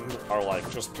 1 are, like,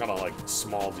 just kind of, like,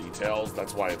 small details.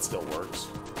 That's why it still works.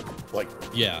 Like,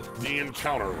 yeah, the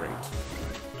encounter rate.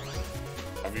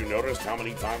 Have you noticed how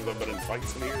many times I've been in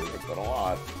fights in here? It's been a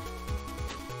lot.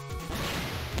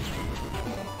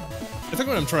 I think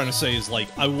what I'm trying to say is, like,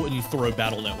 I wouldn't throw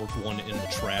Battle Network 1 in the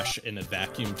trash in a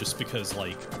vacuum just because,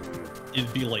 like,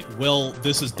 it'd be like, well,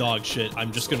 this is dog shit,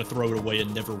 I'm just gonna throw it away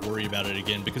and never worry about it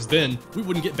again, because then we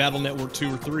wouldn't get Battle Network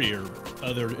 2 or 3 or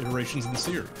other iterations in the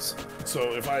series.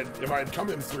 So if I'd come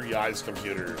in through Yai's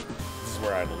computer, this is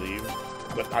where I'd leave,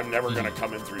 but I'm never gonna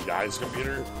come in through Yai's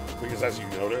computer, because as you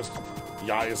noticed,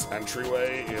 Yai's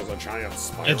entryway is a giant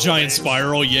spiral. A giant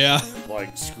spiral, yeah.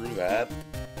 Like, screw that.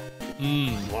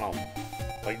 Wow.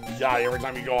 Like, yeah, every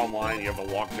time you go online, you have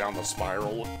to walk down the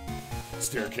spiral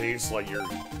staircase. Like, you're...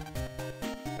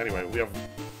 Anyway, we have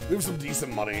some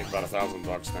decent money, about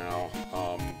 $1,000 now.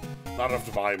 Not enough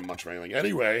to buy much of anything.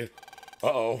 Anyway,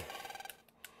 uh-oh.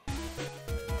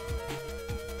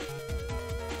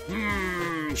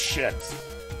 Shit.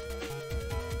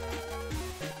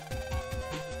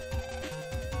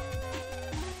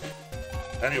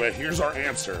 Anyway, here's our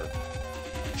answer.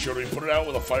 Should we put it out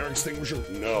with a fire extinguisher?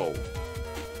 No.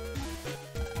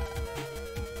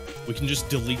 We can just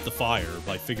delete the fire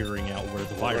by figuring out where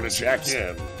the We're virus gonna jack is.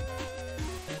 in.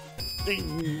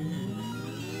 Ding.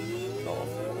 Oh,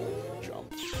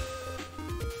 jump.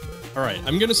 Alright,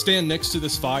 I'm gonna stand next to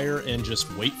this fire and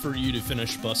just wait for you to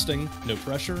finish busting. No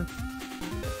pressure.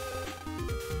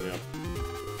 Yep.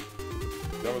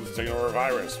 Government's taking over a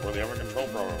virus. We're the other control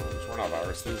programs. We're not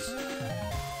viruses.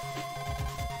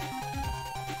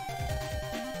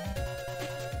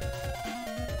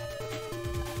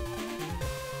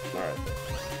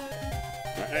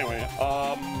 Anyway,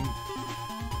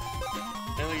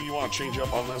 anything you want to change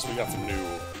up on this? We got some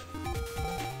new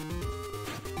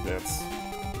bits.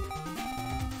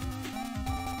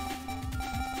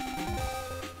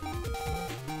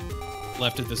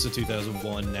 Left it this in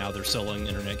 2001, now they're selling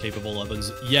internet-capable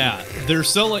ovens. Yeah, they're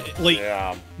selling, like,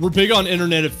 Yeah. we're big on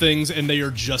Internet of Things, and they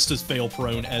are just as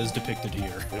fail-prone as depicted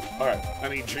here. Yep. Alright,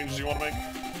 any changes you want to make?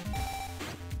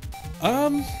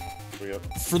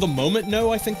 For the moment,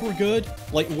 no, I think we're good.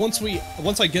 Like, once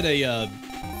I get a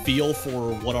feel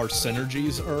for what our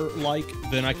synergies are like,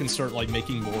 then I can start, like,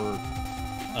 making more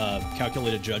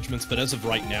calculated judgments. But as of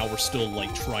right now, we're still,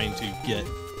 like, trying to get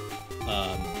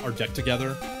our deck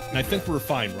together. And I think we're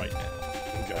fine right now.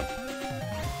 Okay.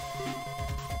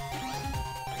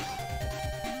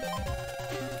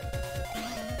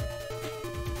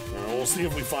 We'll see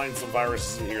if we find some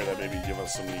viruses in here that maybe give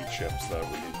us some neat chips that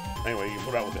we can... Anyway, you can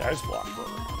put out with the ice block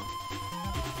program.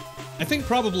 I think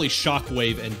probably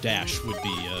Shockwave and Dash would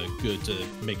be good to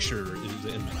make sure is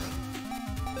in there.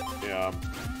 Yeah.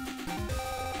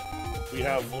 We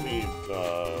have... Let me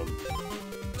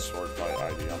sort by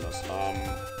ID on this.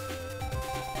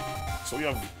 So we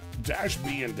have Dash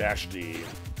B and Dash D.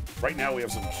 Right now we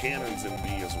have some cannons in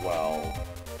B as well.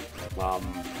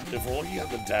 If we're looking at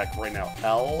the deck right now,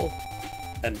 L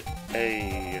and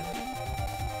A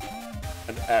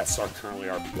and S are currently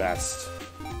our best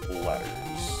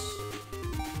letters.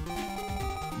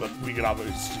 But we could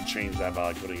obviously change that by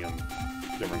like, putting in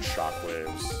different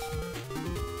shockwaves.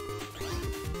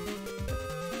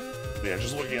 Yeah,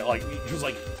 just looking at like, because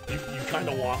like, you kind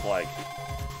of want like,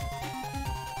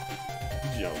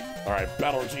 you know, alright,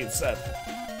 battle routine set.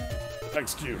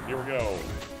 Execute, here we go.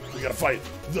 We gotta fight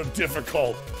the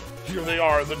difficult. Here they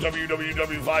are, the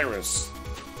www virus.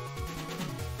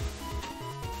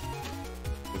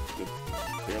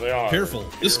 Here they are. Careful,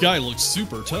 this guy looks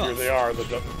super tough. Here they are,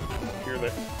 here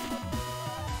they...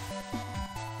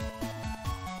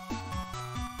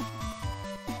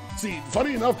 See,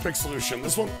 funny enough, Pixolution,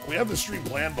 this one, we had the stream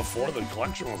planned before the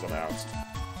collection was announced.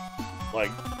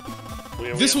 Like,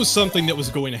 this was something that was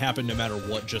going to happen no matter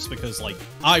what, just because, like,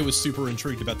 I was super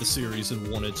intrigued about the series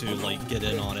and wanted to, like, get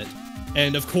in on it.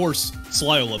 And, of course,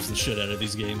 Slyo loves the shit out of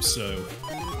these games, so...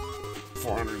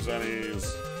 400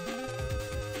 zennies.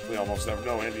 We almost have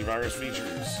no antivirus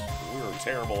features. We're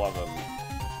terrible at them.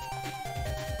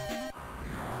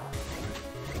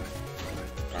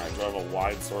 Alright, do I have a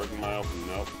wide sword in my open?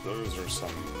 Nope. Those are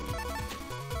some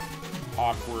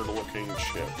awkward-looking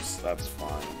chips. That's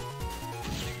fine.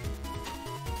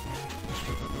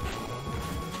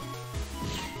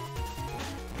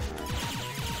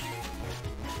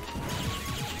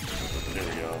 There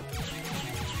we go.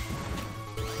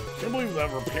 Can't believe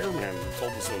that repairman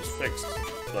told us it was fixed.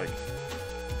 Like,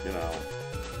 you know,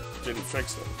 didn't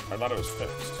fix it. I thought it was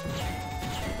fixed.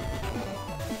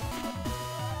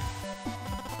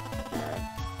 Alright.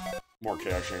 More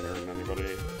cash ain't hurting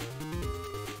anybody.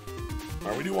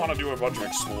 Alright, we do want to do a bunch of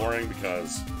exploring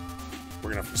because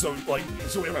we're gonna... So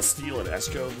we have a steal and S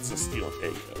code. This is a steal and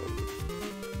A code.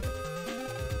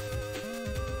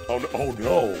 Oh no. Oh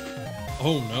no.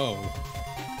 Oh no.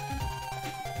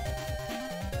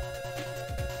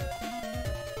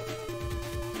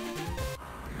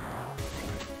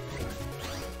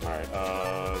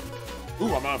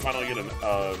 Ooh, I'm gonna finally get an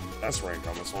S rank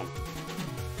on this one.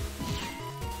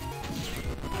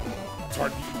 It's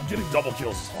hard. Getting double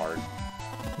kills is hard.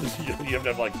 You have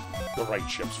to have, like, the right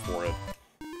chips for it.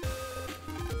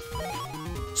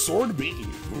 Sword B.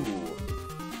 Ooh.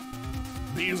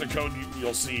 B is a code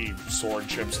you'll see sword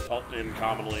chips in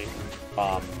commonly.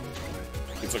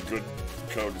 It's a good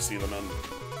code to see them in.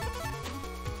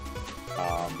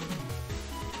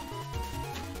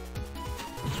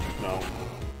 No.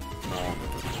 No.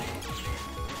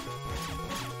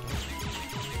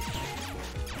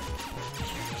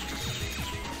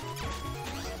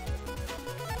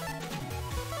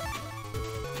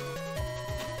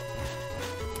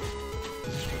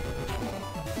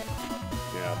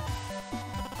 Yeah.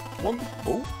 One.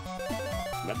 Oh.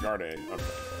 Medgarde. Okay.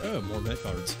 Oh, more Met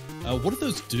cards. What do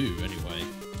those do, anyway?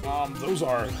 Those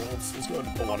are. Let's go ahead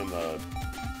and put one in the.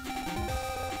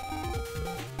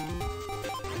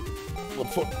 We'll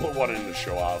put one in to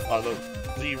show off.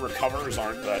 The recovers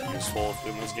aren't that useful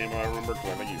in this game, I remember,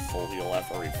 because I think you full heal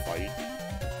after every fight.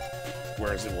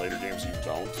 Whereas in later games, you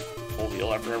don't full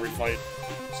heal after every fight.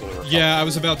 So yeah, I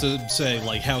was about to say,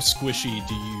 like, how squishy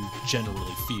do you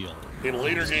generally feel? In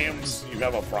later games, you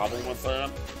have a problem with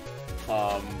that.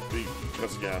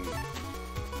 Because again...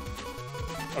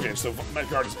 Okay, so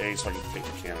Medguard is A, so I can take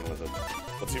the cannon with it.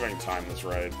 Let's see if I can time this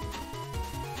right.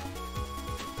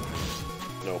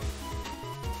 Nope.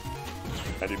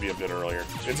 I did be a bit earlier.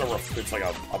 It's like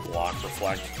a block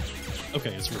reflect.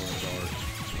 Okay, it's really dark.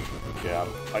 Yeah,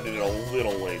 I did it a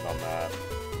little late on that.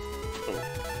 Oh,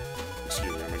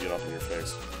 excuse me, I'm gonna get up in your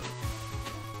face.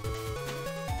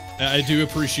 I do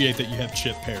appreciate that you have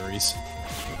chip parries.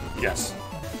 Yes.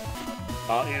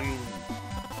 How you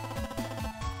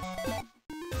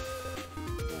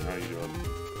doing?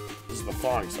 This is the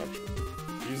thawing section.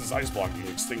 Use this ice block, you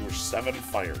can extinguish 7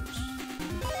 fires.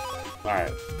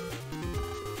 Alright.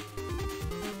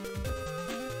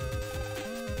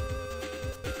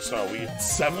 So we had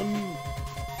 7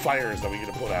 fires that we get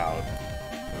to put out.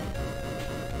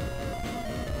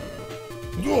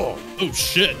 Ugh. Oh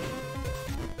shit!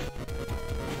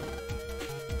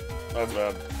 That's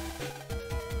bad.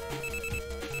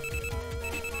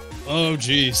 Oh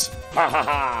jeez. Ha ha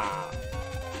ha!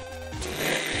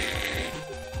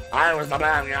 I was the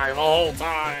bad guy the whole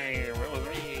time! It was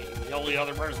me, the only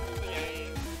other person in the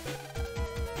game.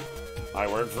 I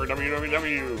work for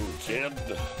WWW, kid.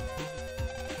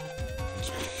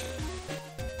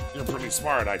 You're pretty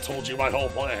smart. I told you my whole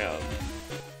plan.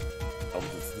 Oh,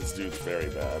 this dude's very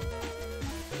bad.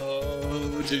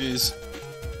 Oh, jeez.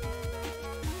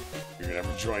 You're gonna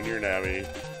have to join your navvy.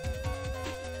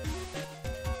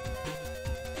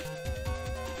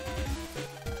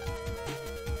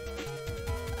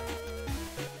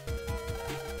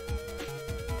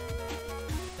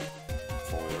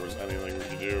 If only there was anything we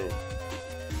could do.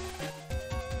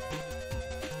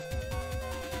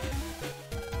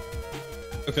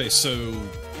 Okay, so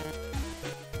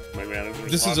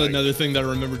this is spotting. another thing that I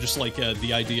remember, just like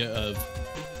the idea of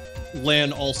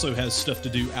LAN also has stuff to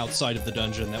do outside of the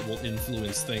dungeon that will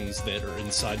influence things that are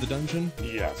inside the dungeon.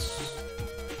 Yes.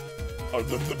 Oh,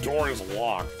 the door is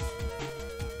locked.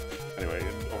 Anyway,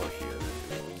 over here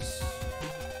is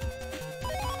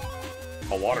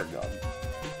a water gun.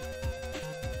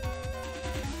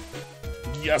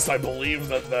 Yes, I believe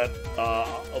that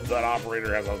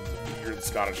operator has a weird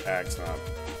Scottish accent.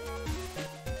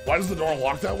 Why is the door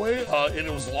locked that way?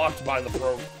 It was locked by the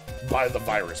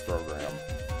virus program.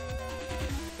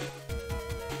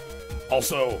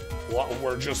 Also,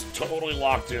 we're just totally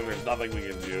locked in. There's nothing we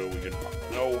can do.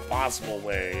 No possible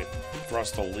way for us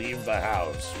to leave the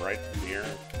house. Right here?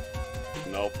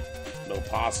 Nope. No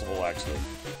possible exit.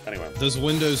 Anyway. Those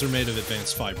windows are made of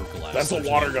advanced fiberglass. That's a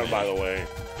water gun, by the way.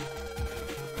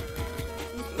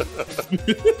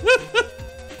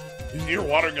 You hear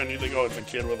water gun, you think, oh, it's a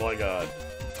kid with like a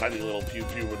tiny little pew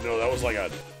pew. But no, that was like a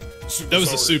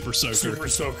super soaker. Super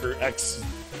soaker XL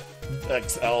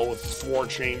with 4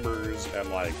 chambers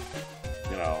and like,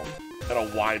 you know, and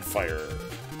a wide fire.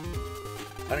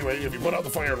 Anyway, if you put out the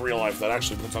fire in real life, that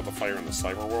actually puts out the fire in the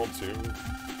cyber world too.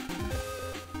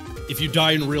 If you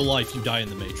die in real life, you die in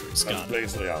the Matrix. That's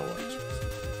basically how it works.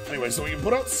 Anyway, so we can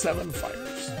put out 7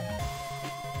 fires.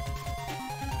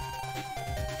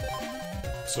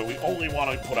 So we only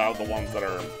want to put out the ones that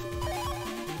are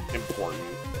important.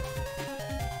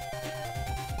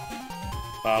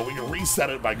 We can reset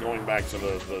it by going back to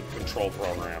the control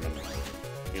program and,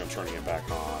 you know, turning it back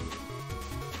on.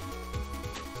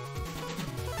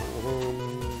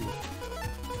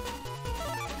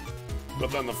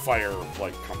 But then the fire,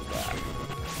 like, comes back.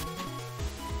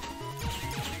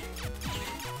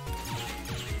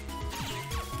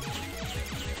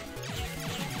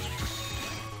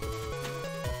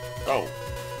 Oh,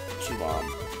 2 bomb.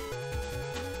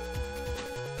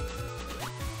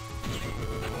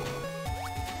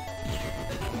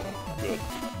 Good.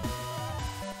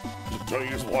 Don't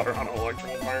use water on an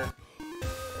electrical fire?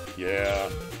 Yeah.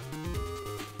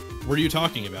 What are you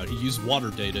talking about? He used water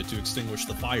data to extinguish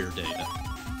the fire data.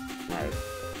 Alright.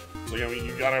 So, I mean,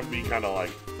 you gotta be kind of,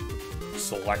 like,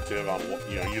 selective on what,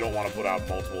 you know, you don't want to put out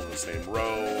multiple in the same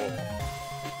row,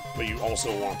 but you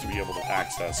also want to be able to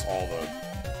access all the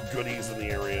goodies in the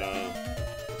area.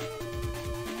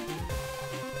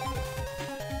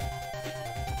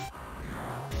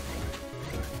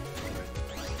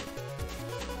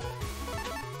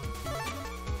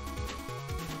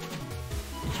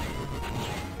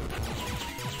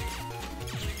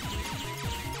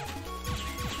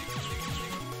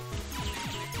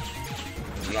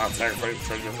 Do not sacrifice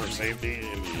treasure for safety,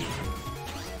 indeed.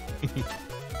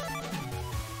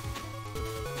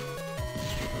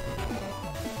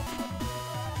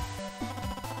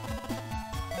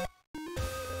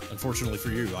 Unfortunately for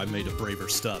you, I made a braver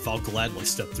stuff. I'll gladly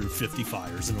step through 50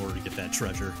 fires in order to get that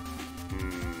treasure.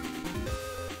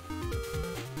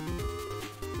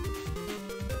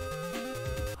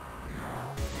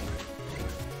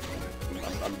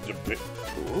 I'm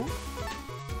Ooh?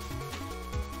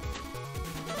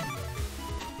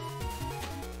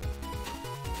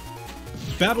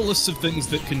 Battle lists of things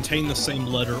that contain the same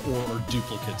letter or are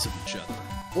duplicates of each other.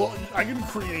 Well, I can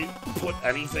put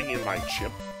anything in my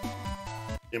chip,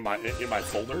 in my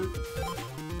folder.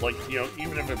 Like, you know,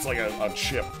 even if it's like a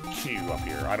chip Q up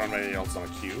here. I don't have anything else on a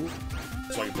Q,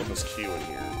 so I can put this Q in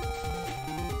here.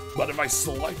 But if I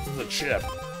select the chip,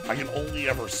 I can only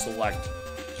ever select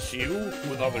Q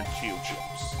with other Q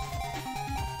chips.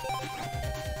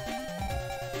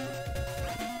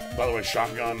 By the way,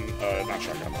 shotgun, not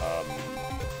shotgun,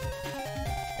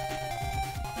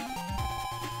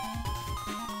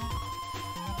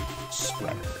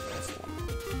 spreader, that's the one.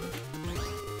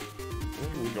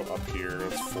 We go up here,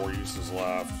 that's 4 uses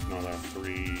left, no, that's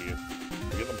 3.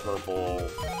 We get the purple,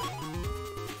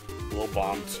 little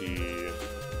bomb tea.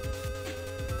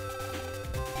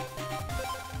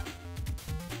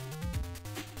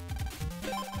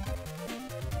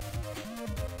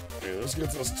 Okay, this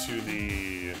gets us to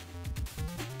the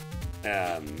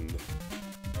end.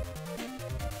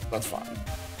 That's fine.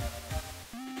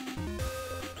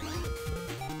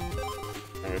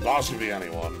 I mean, boss could be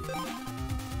anyone.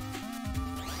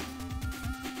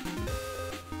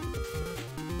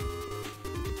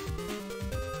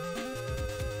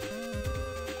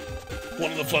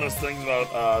 One of the funnest things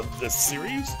about this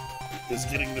series is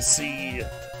getting to see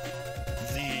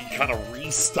the kind of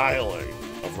restyling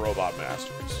of Robot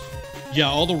Masters. Yeah,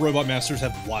 all the Robot Masters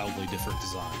have wildly different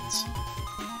designs.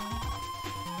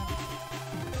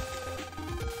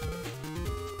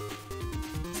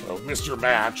 So, Mr.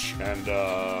 Match, and,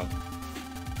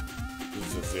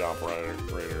 this is the operator,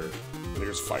 and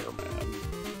here's Fireman.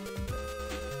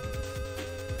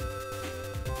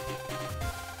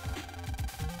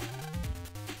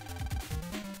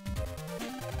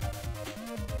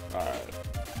 Alright.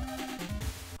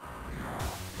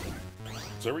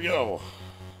 So there we go.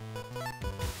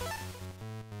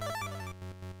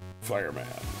 Fireman.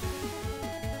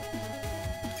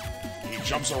 He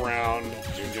jumps around.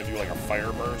 He's gonna do like a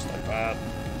fire burst like that.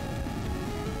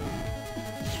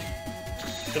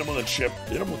 Hit him with a chip.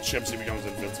 Hit him with chips. He becomes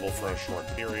invincible for a short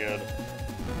period.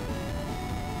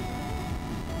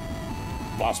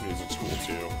 Boss music's cool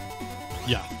too.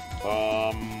 Yeah.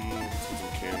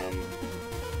 Some cannon.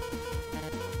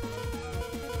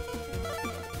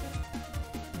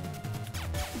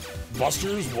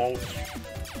 Busters won't.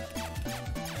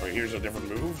 Wait, here's a different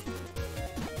move.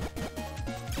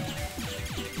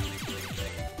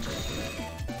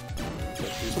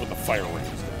 Here's what the fire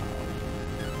rings down.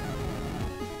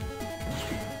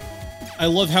 I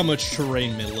love how much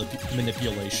terrain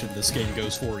manipulation this game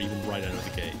goes for, even right out of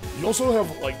the gate. You also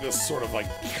have like this sort of like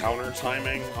counter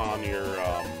timing on your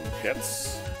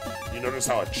hits. You notice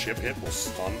how a chip hit will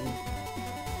stun?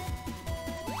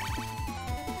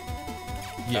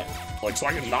 Yeah. Like, so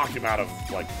I can knock him out of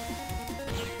like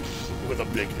with a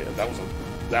big hit. That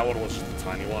one was just a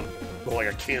tiny one. But like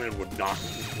a cannon would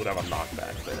have a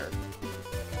knockback there.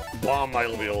 Bomb might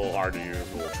be a little hard to use,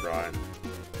 but we'll try.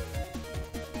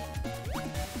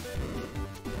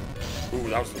 Ooh,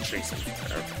 that was the chasing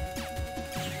fire.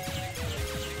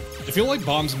 I feel like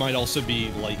bombs might also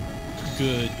be like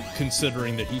good,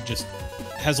 considering that he just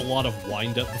has a lot of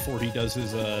wind up before he does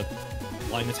his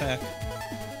line attack.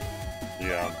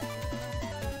 Yeah.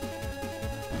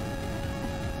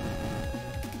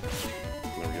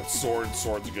 There we go. Sword.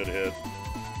 Sword's a good hit.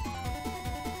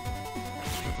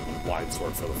 Wide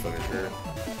sword for the finisher.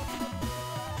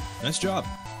 Nice job.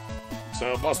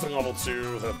 So, busting level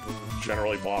 2, that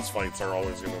generally boss fights are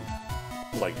always gonna,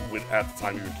 like, at the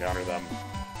time you encounter them,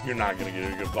 you're not gonna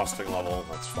get a good busting level.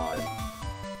 That's fine.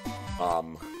 I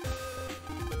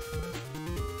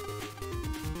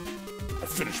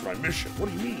finished my mission. What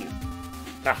do you mean?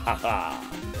 Ha ha ha.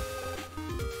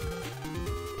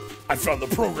 I found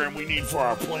the program we need for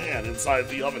our plan inside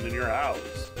the oven in your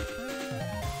house.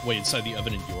 Wait, inside the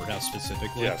oven in your house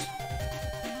specifically? Yes.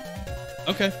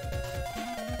 Okay.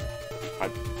 I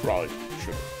probably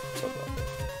should have said that.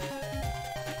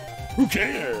 Who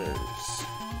cares?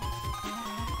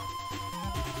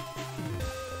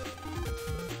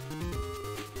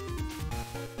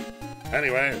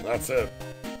 Anyway, that's it.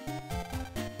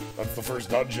 That's the first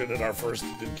dungeon in our first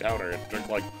encounter. It took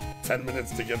like 10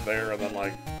 minutes to get there, and then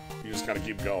like, you just kind of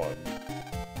keep going.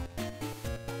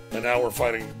 And now we're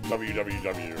fighting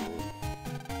WWW.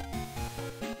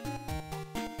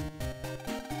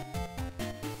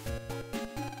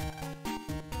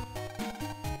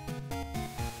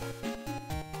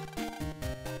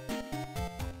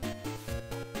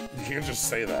 You can't just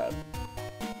say that.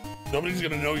 Nobody's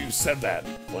gonna know you said that,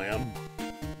 Lamb.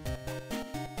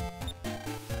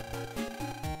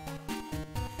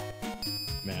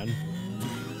 Man.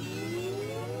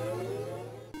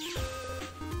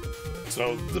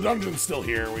 So the dungeon's still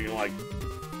here. We can like,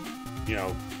 you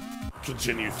know,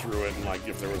 continue through it, and like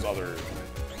if there was other,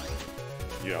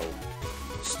 you know,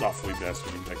 stuff we missed,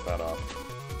 we can pick that up.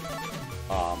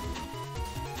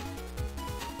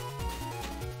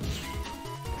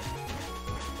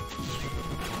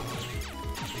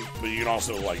 But you can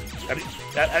also like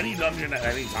at any dungeon at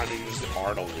any time you can just hit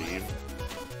R to leave.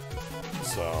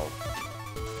 So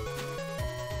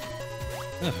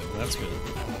Oh, that's good.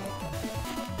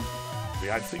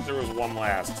 yeah, I think there was one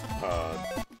last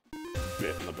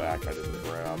bit in the back I didn't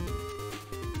grab.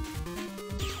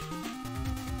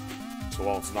 So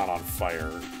while it's not on fire,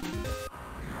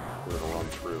 we're gonna run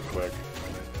through quick.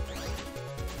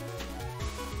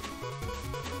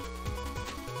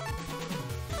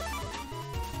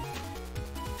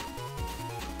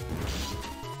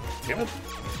 Damn it.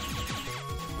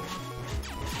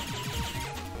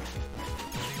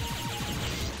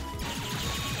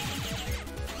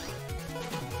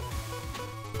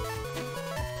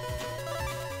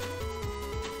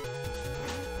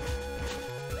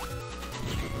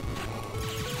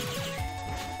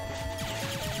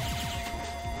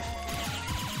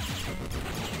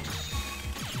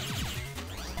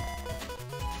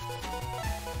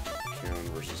 Cannon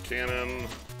versus cannon.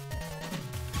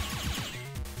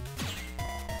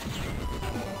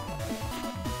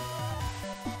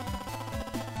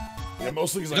 Yeah,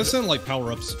 mostly because It does sound like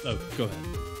power-ups. Oh, go ahead.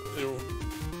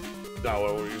 No,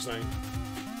 what were you saying?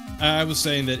 I was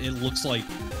saying that it looks like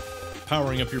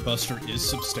powering up your Buster is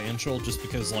substantial, just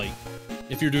because, like,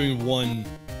 if you're doing one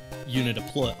unit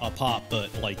a pop,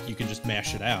 but, like, you can just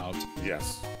mash it out,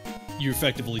 Yes. you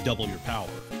effectively double your power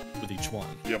with each one.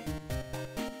 Yep.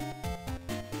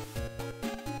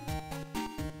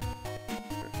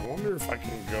 I wonder if I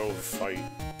can go fight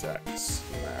Dex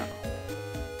now.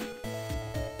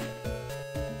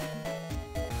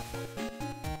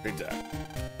 Hey, Dex.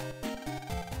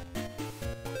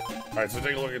 Alright, so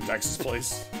take a look at Dex's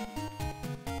place.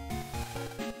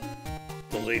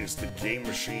 The latest in game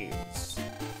machines.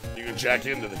 You can jack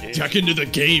into the game. Jack into the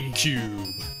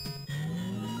GameCube!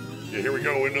 Yeah, here we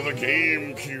go, into the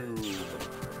GameCube.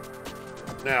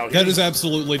 Now, That is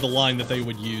absolutely the line that they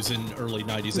would use in early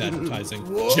 90s advertising.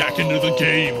 Jack into the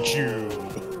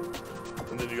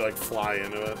GameCube! And then you, like, fly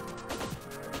into it.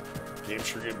 Games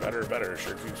sure get better and better. It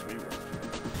sure keeps me warm.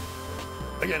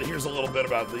 Again, here's a little bit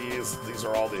about these. These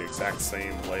are all the exact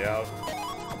same layout.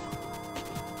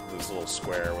 This little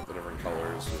square with the different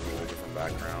colors with a really different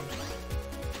background.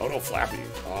 Oh no, Flappy.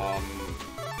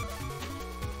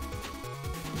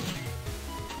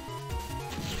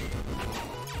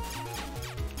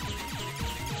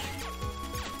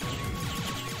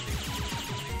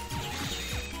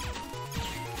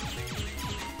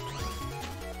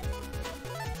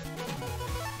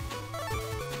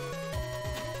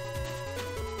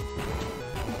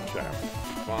 Okay.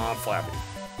 Come on, Flappy.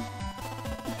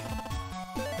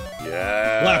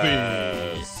 Yes. Flappy!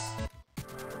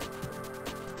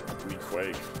 Give me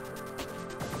Quake.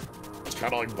 It's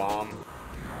kind of like Bomb.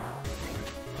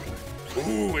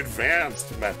 Ooh,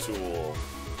 advanced Met Tool.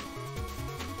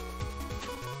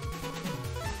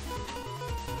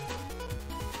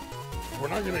 We're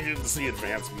not gonna get to see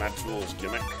advanced Met Tool's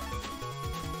gimmick.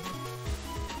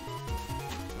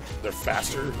 They're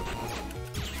faster.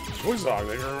 Boys Dog,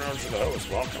 thank you very much for the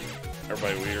host. Welcome.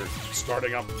 Everybody, we are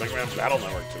starting up Megaman Battle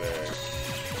Network today.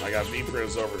 I got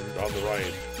Vprisoner over on the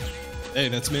right. Hey,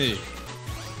 that's me.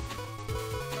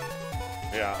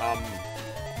 Yeah,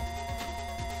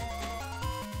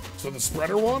 so the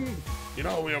spreader one, you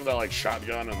know, we have that, like,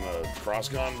 shotgun and the cross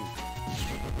gun.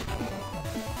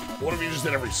 What if you just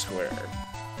did every square?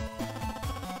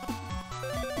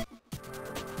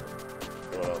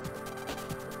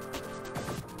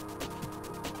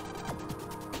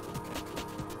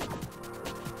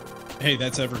 Hey,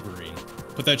 that's evergreen.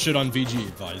 Put that shit on VG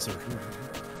Advisor.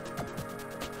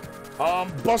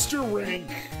 Buster rank.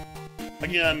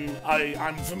 Again,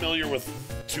 I'm familiar with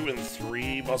 2 and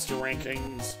 3 Buster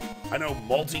rankings. I know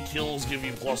multi-kills give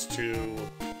you +2.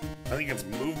 I think it's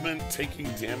movement,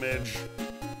 taking damage,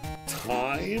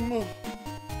 time,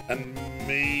 and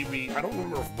maybe... I don't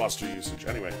remember if Buster usage.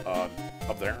 Anyway,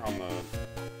 up there on the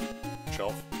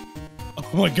shelf.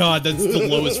 Oh my god, that's the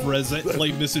lowest res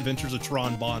late Misadventures of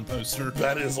Tron Bond poster.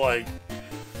 That is like,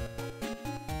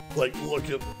 look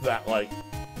at that, like,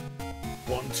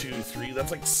 1, 2, 3,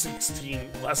 that's like 16,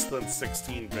 less than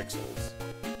 16 pixels.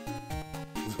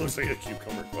 It looks like a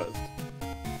cucumber quest.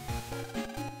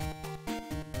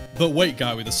 But wait,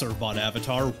 guy with the Servbot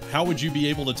avatar, how would you be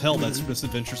able to tell that's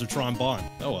Misadventures of Tron Bond?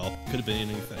 Oh well, could have been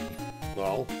anything.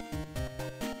 Well.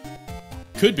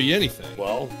 Could be anything.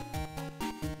 Well.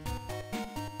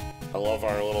 I love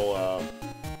our little,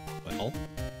 Well.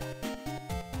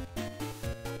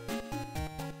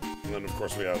 And then, of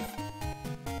course, we have...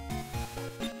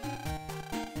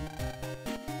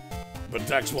 But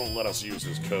Dex won't let us use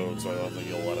his code, so I don't think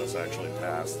he'll let us actually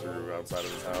pass through outside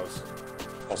of his house.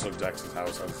 Also, Dex's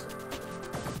house has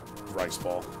rice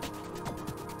ball.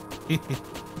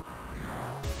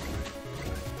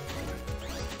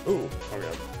 Ooh,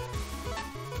 okay.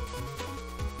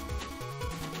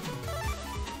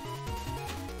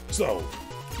 So,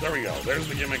 there we go. There's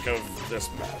the gimmick of this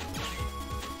map.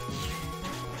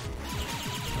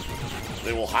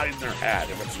 They will hide in their hat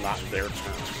if it's not their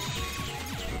turn.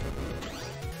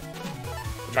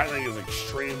 Which I think is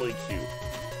extremely cute.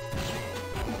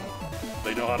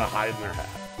 They know how to hide in their hat.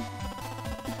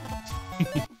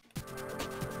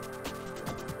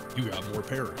 You got more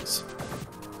parries.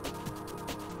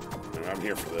 And I'm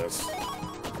here for this.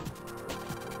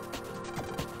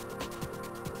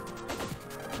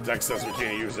 Dex says we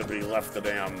can't use it, but he left the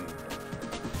damn...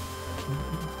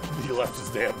 He left his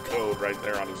damn code right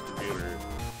there on his computer.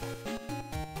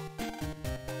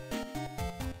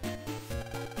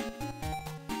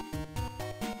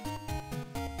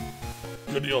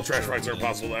 Good deal, trash fights are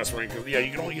impossible to S rank. Yeah,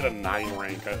 you can only get a 9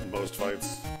 rank at most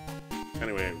fights.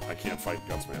 Anyway, I can't fight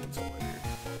Gutsman until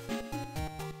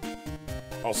later.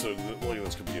 Also, look at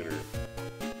this computer.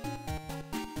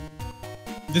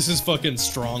 This is fucking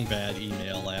strong bad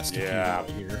email ass computer right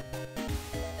here.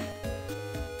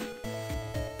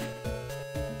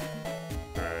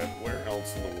 Alright, where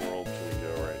else in the world can we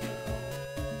go right now?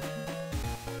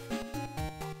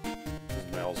 This is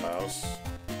Mel's house.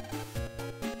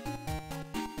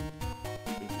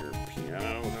 I think your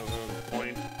piano has a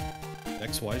point.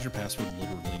 Dex, why is your password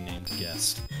literally named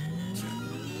guest?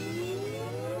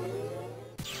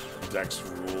 Dex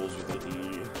rules with an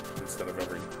E instead of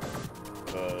every...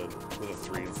 with a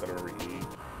 3 instead of every E.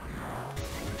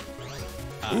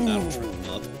 That'll trip him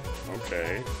up.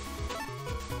 Okay.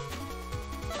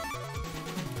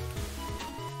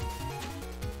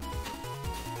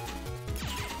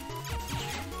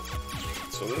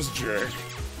 So this jerk...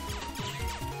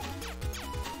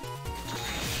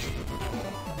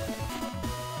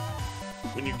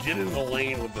 When you get in the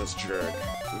lane with this jerk...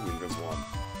 Ooh, Invis one.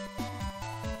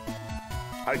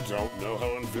 I don't know how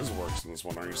Invis works in this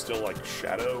one. Are you still like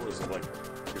Shadow? Is it like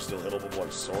you're still hittable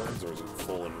like swords, or is it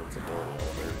full invincibility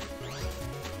over there?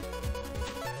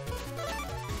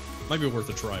 Might be worth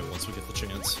a try once we get the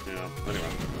chance. Yeah,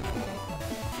 anyway.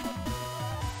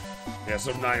 Yeah,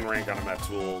 so 9 rank on a Met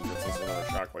Tool gets us another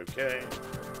Shockwave K.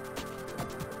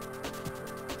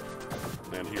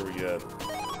 And here we get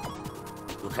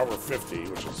Recover 50,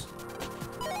 which is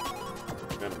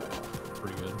minimal.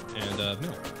 Pretty good. And,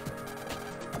 no.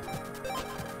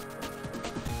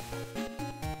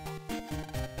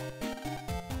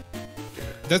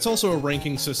 That's also a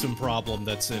ranking system problem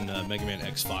that's in Mega Man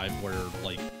X5, where,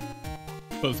 like,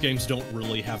 both games don't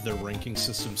really have their ranking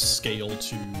system scale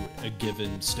to a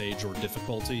given stage or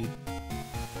difficulty.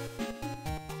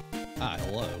 Ah,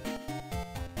 hello.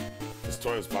 This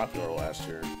toy was popular last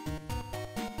year.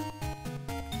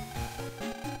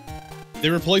 They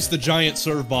replaced the giant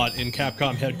Servbot in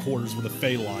Capcom headquarters with a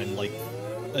Phaline, like,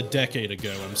 a decade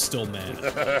ago. I'm still mad.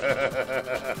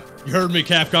 You heard me,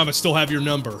 Capcom. I still have your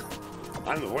number.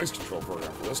 I'm the voice control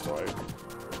program for this toy.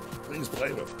 Please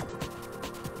play with it.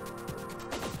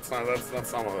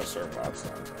 That's not what a Servbot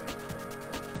sounds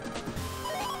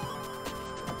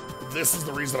like. This is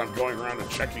the reason I'm going around and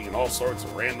checking in all sorts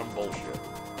of random bullshit.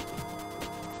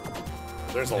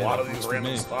 There's a lot of these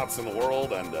random spots in the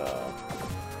world, and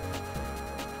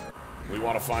We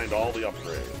want to find all the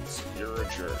upgrades. You're a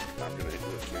jerk. I'm gonna hit you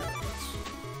with cannons.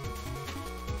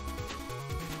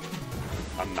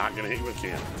 I'm not gonna hit you with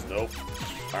cannons. Nope.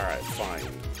 Alright, fine.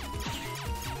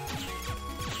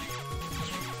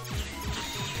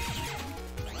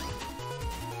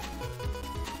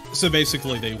 So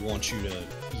basically, they want you to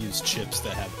use chips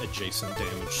that have adjacent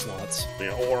damage slots.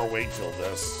 Yeah, or wait till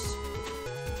this.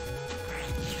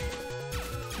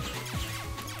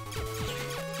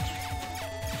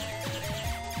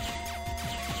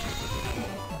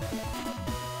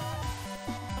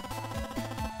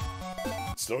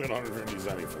 Still get 150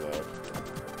 zenny for that.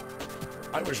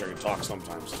 I wish I could talk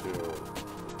sometimes too.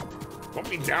 Put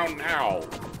me down now!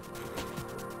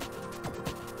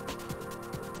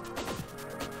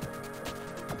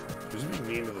 Who's being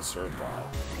mean to the serve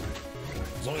bot?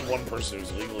 There's only one person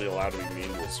who's legally allowed to be mean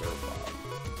to the serve bot.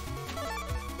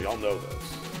 We all know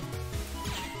this.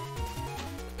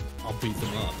 I'll beat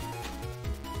them up.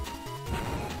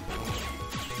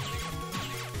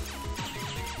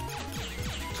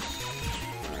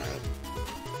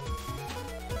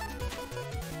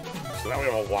 So now we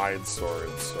have a wide sword,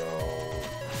 so...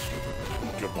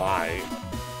 Goodbye.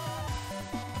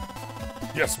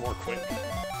 Yes, more quick.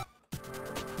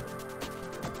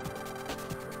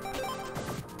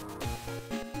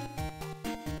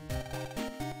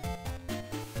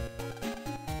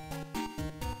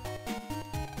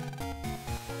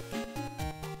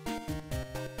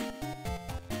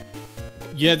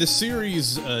 Yeah, the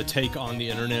series' take on the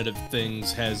Internet of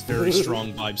Things has very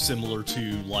strong vibes similar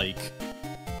to, like...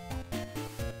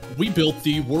 We built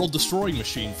the world-destroying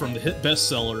machine from the hit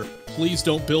bestseller, Please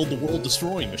Don't Build the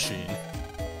World-Destroying Machine.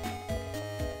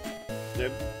 They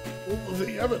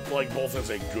have it, like, both as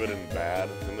a good and bad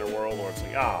in their world, where it's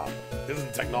like,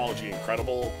 isn't technology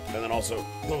incredible? And then also,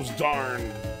 those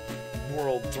darn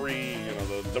World 3, you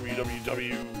know, the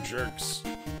WWW jerks.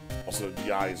 Also, the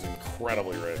guy is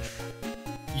incredibly rich.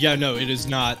 Yeah, no, it is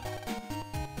not,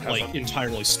 like,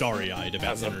 entirely starry-eyed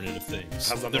about the Internet of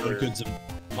Things. There are goods and...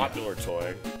 Popular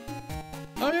toy.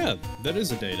 Oh yeah, that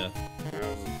is a data.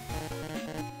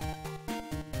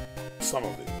 Some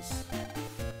of these.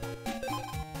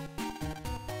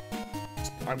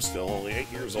 I'm still only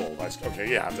 8 years old.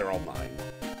 Okay, yeah, they're all 9.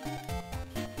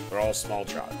 They're all small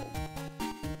child.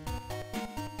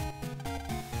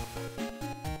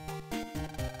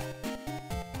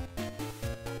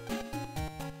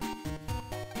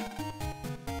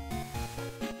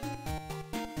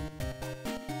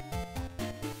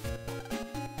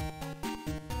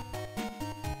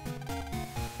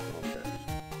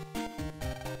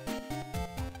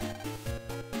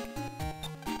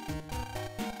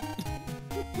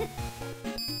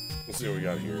 Let's see what we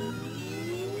got here.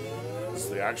 This is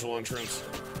the actual entrance.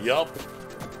 Yup.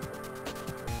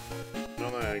 No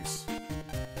thanks.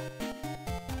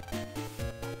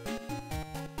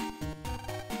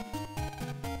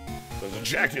 There's a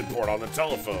jacket port on the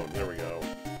telephone. There we go.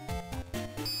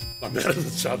 I'm mad at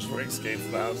the judge who escapes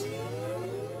the house.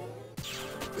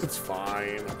 It's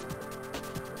fine.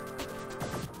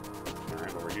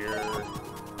 Alright, over here.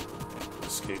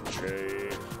 Escape J.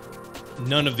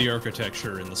 None of the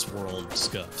architecture in this world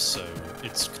scuffs, so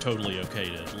it's totally okay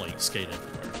to, like, skate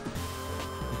everywhere.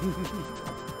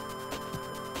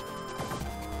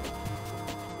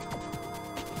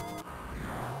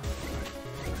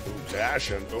 Ooh,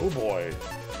 dashing. Oh boy.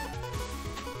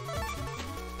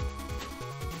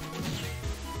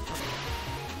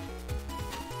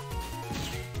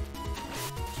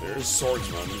 There's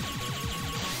Swordsman.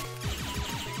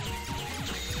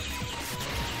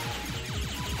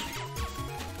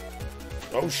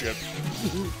 Oh shit.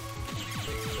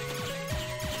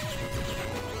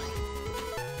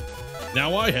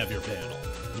 Now I have your panel.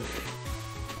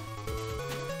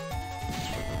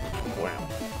 Wham.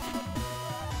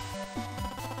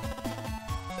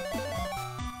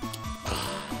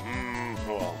 Oh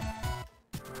well.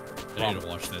 I need to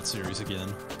watch that series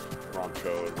again. Wrong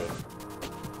code, but...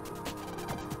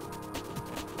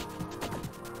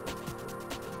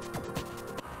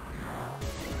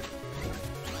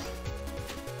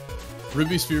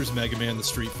 Ruby Sphere's Mega Man the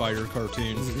Street Fighter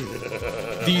cartoon.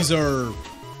 These are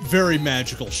very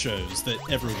magical shows that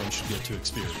everyone should get to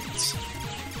experience.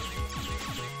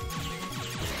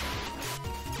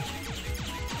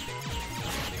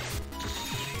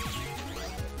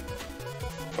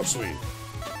 Oh, sweet.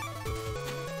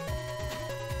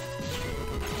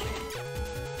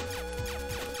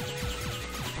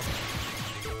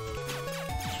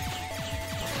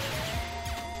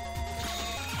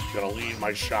 Gotta lead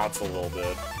my shots a little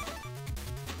bit.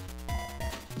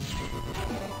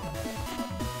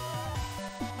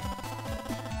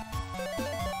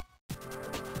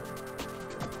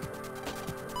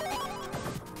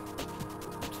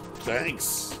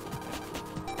 Thanks.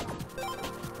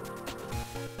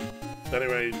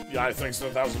 Anyway, yeah, thanks for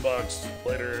 $1,000.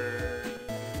 Later.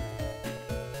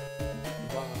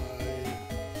 Bye.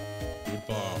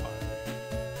 Goodbye.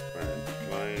 Alright,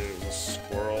 can I use a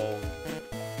squirrel?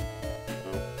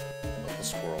 Nope. What the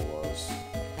squirrel was.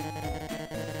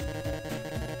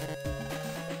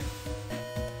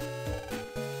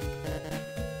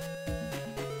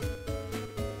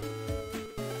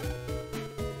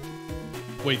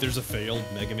 Wait, there's a failed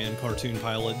Mega Man cartoon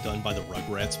pilot done by the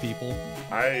Rugrats people?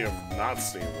 I have not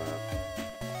seen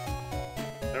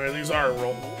that. I mean, these are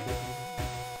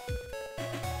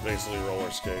basically roller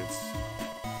skates.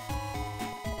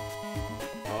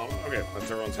 Okay, that's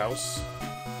everyone's house.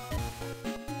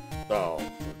 Oh,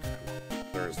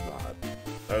 there's not.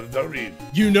 That would be...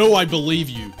 You know I believe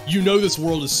you. You know this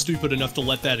world is stupid enough to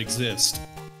let that exist.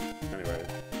 Anyway,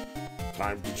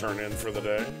 time to turn in for the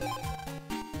day.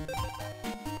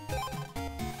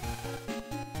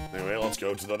 Anyway, let's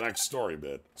go to the next story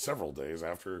bit. Several days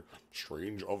after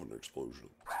strange oven explosion.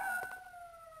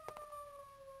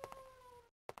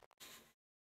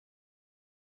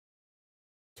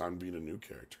 Time to beat a new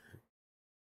character.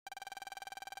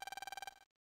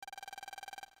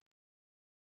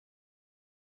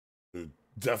 It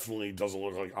definitely doesn't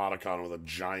look like Otacon with a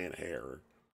giant hair.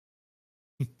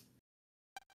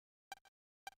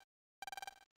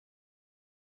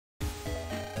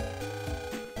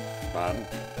 Man.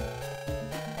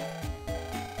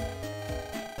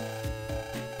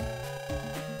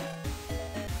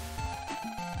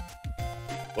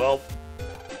 Well,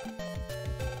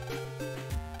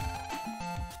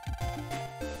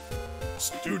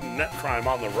 student net crime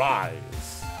on the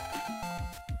rise.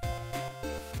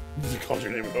 You called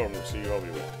your name at home, so you owe me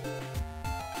one.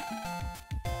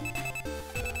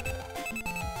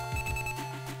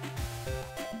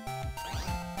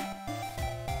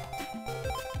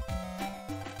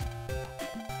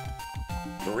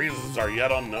 The reasons are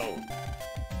yet unknown.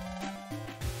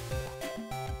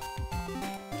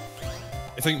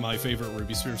 I think my favorite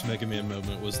Ruby Spears Mega Man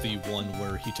moment was the one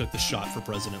where he took the shot for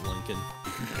President Lincoln.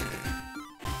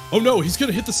 Oh no, he's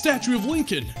gonna hit the statue of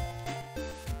Lincoln!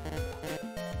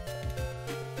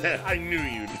 I knew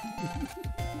you'd.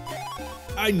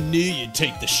 I knew you'd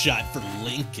take the shot for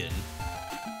Lincoln.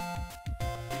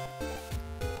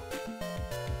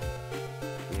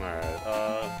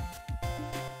 Alright,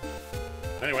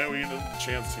 anyway, we get a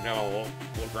chance to kind of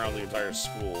look around the entire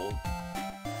school.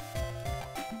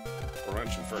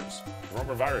 Prevention first. Perform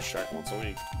a virus check once a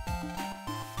week.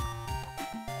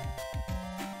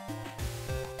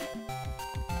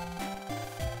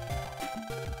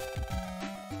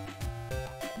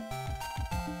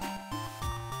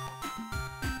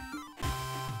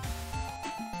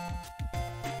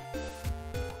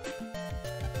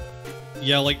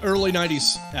 Yeah, like early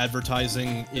 90s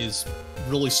advertising is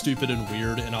really stupid and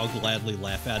weird, and I'll gladly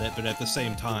laugh at it, but at the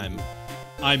same time,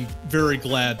 I'm very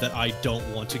glad that I don't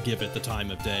want to give it the time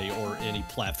of day or any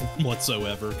platform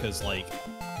whatsoever, because, like,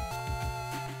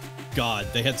 God,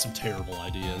 they had some terrible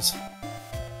ideas.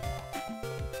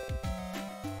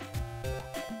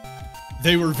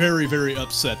 They were very, very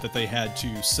upset that they had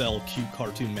to sell cute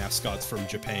cartoon mascots from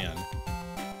Japan.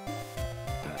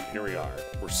 Here we are.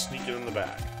 We're sneaking in the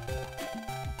back.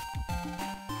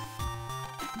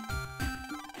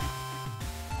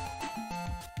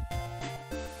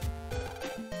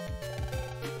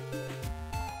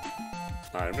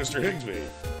 Alright, Mr. Higsby.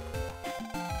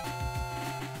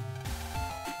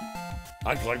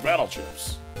 I collect battle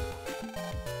chips.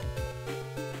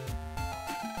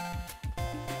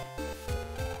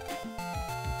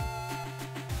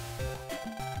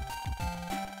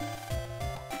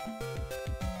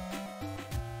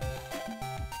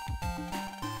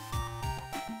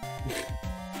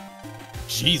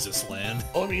 Jesus, Lan.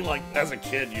 Well, I mean, like, as a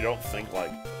kid, you don't think,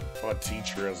 like, a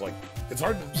teacher is, like, it's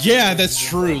hard to... Yeah, that's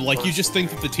true. Like, you just think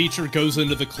that the teacher goes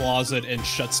into the closet and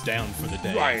shuts down for the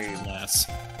day after class.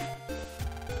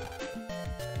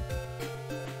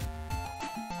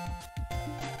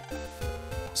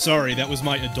 Sorry, that was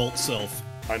my adult self.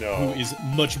 I know. Who is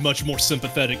much, much more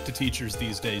sympathetic to teachers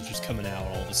these days, just coming out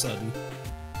all of a sudden.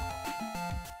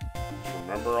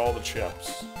 Remember all the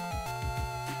chips.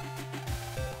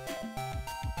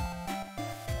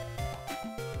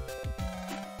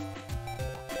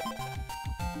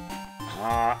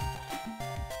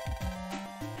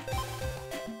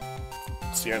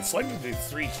 See, I'd selected the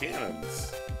 3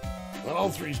 cannons. Then all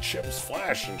 3 chips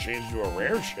flash and change to a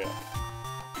rare chip.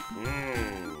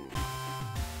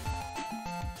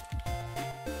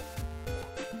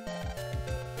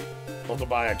 I'll have to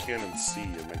buy a Cannon C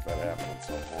and make that happen at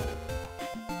some point.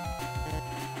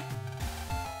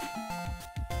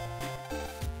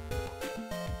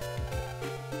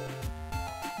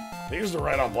 I used to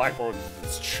write on blackboard with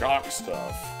this chalk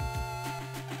stuff.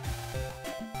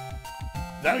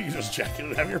 Now you just check it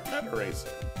and have your pen erase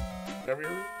it. Have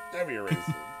your erase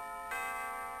it.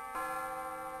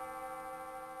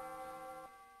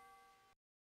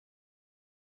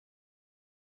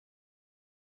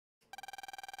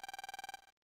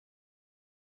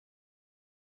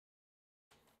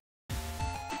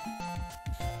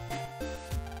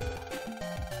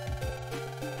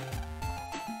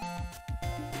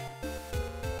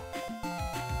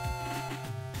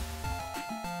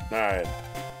 Alright.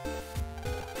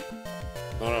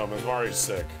 Oh no, Ms. Mari's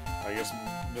sick. I guess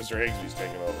Mr. Higgsby's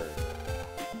taking over.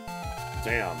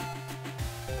 Damn.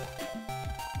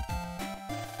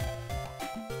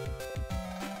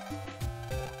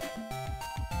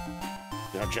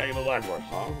 Now checking the blackboard,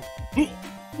 huh?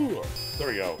 There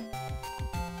we go.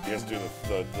 He has to do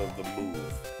the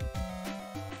move.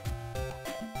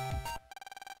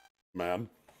 Man.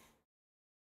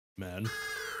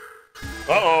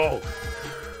 Uh-oh!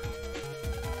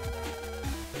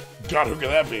 God, who could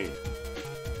that be?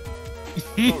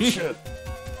 Oh, shit.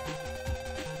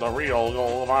 The real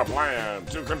goal of our plan,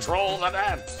 to control the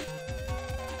net.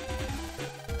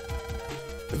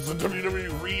 It's the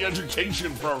WWE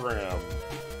re-education program.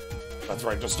 That's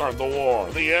right, to start the war,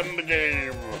 the end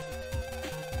game.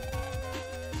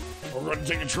 We're going to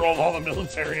take control of all the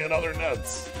military and other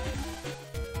nets.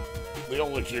 The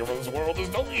only cure for this world is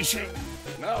deletion.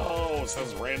 No,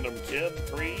 says random kid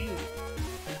 3.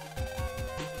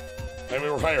 Maybe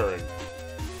we're hiring.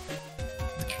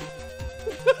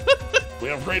 We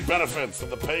have great benefits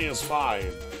and the pay is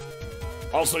fine.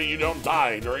 Also, you don't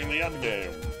die during the end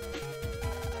game.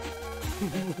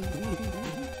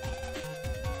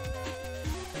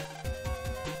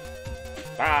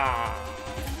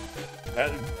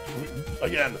 And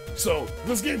again, so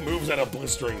this game moves at a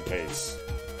blistering pace.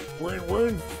 We're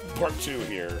in part 2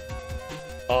 here.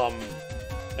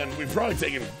 And we've probably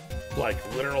taken, like,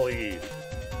 literally,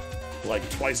 like,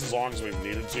 twice as long as we've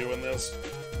needed to in this.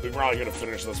 We're probably gonna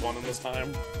finish this one in this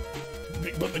time.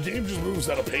 But the game just moves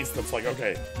at a pace that's like,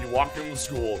 okay, you walk into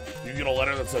school, you get a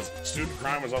letter that says student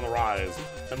crime is on the rise,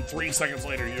 and 3 seconds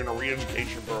later you're in a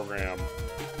re-education program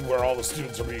where all the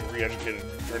students are being re-educated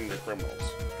and turned into criminals.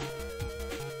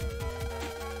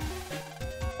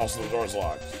 Also, the door's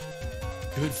locked.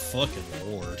 Good fucking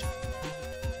lord.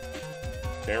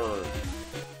 Terror.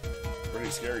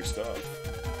 Pretty scary stuff.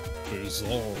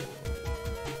 Bizarre.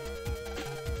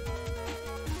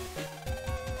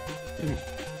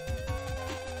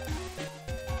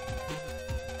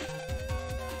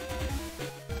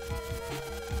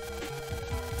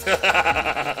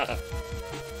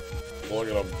 Look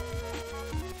at him.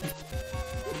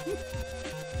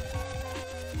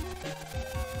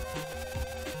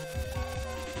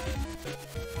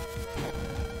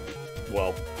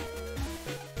 Well.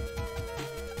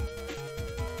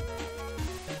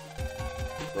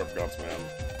 Rip Guts, man.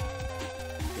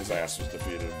 His ass was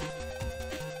defeated.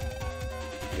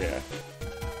 Yeah.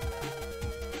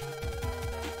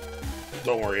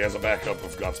 Don't worry, he has a backup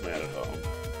of Guts Man at home.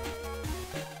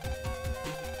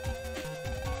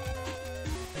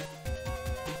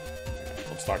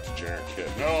 Let's talk to Generic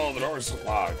Kid. No, the door's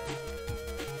locked.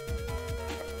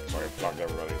 Sorry, I've talked to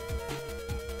everybody.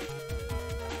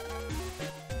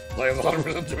 Like,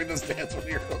 100% doing this dance when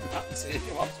you're not seeing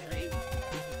him off screen.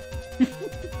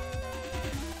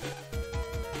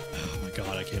 Oh my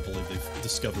god, I can't believe they've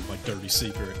discovered my dirty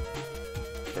secret.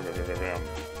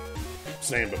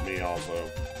 Same but me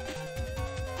also.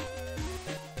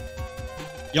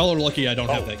 Y'all are lucky I don't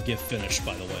have that GIF finished,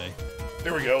 by the way.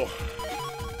 There we go.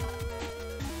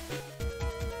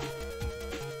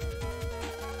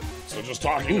 So just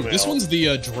talking Ooh, about... this one's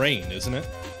the drain, isn't it?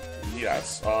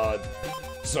 Yes.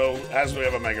 So, as we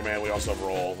have a Mega Man, we also have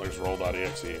Roll. There's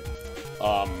Roll.exe.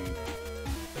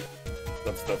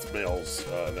 That's Mills,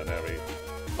 and then Heavy.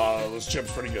 This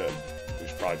chip's pretty good. We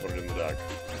should probably put it in the deck.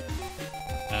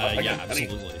 Again, yeah,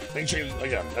 absolutely. Any changes,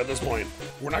 again, at this point,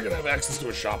 we're not going to have access to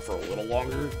a shop for a little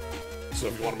longer. So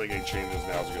if you want to make any changes,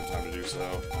 now's a good time to do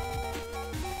so.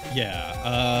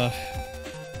 Yeah,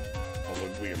 Also,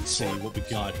 we can see what we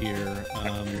got here.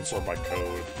 We can sort by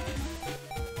code.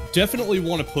 Definitely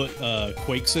want to put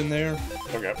Quakes in there.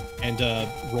 Okay. And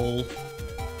Roll.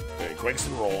 Okay, Quakes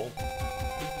and Roll.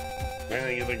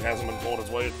 Anything you think hasn't been pulled its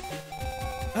weight?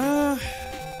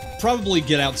 Probably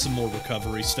get out some more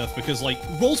recovery stuff, because, like,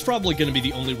 Roll's probably going to be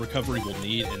the only recovery we'll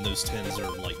need, and those 10s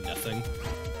are, like, nothing.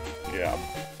 Yeah.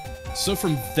 So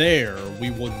from there,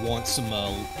 we would want some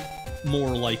more,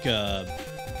 like,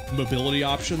 mobility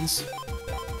options.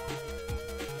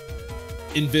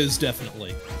 Invis,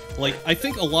 definitely. Like, I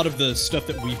think a lot of the stuff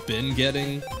that we've been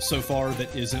getting so far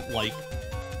that isn't, like,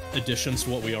 additions to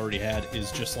what we already had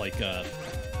is just, like,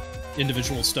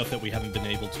 individual stuff that we haven't been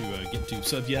able to get to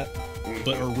sub yet,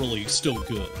 but are really still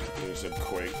good. You said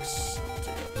Quakes.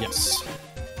 Yes.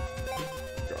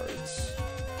 Guards.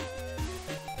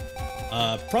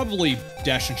 Probably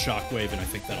Dash and Shockwave, and I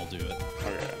think that'll do it.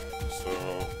 Okay, so...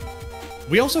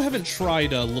 We also haven't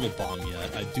tried a Little Bomb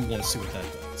yet. I do want to see what that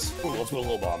does. Ooh, let's put a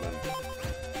Little Bomb in.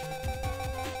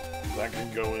 That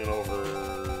can go in over...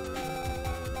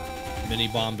 Mini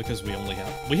Bomb, because we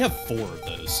have 4 of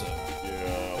those, so...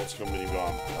 Yeah, let's go Mini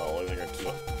Bomb. Hell, I think I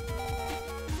took...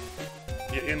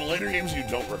 Yeah, in later games, you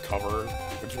don't recover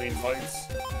between fights.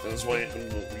 In this way,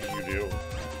 you do.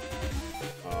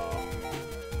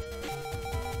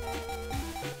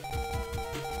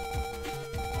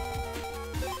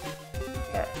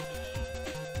 Alright.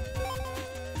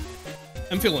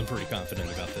 I'm feeling pretty confident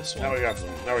about this one. Now we got some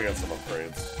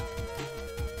upgrades.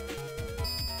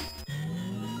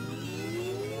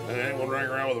 And anyone running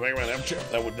around with a Mega Man M chip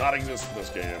that would not exist in this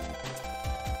game.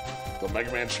 The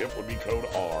Mega Man chip would be code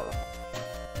R.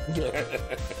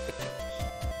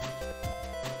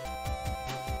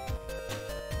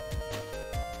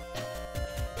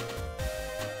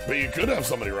 But you could have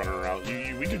somebody running around.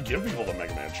 We could give people the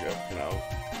Mega Man chip, you know.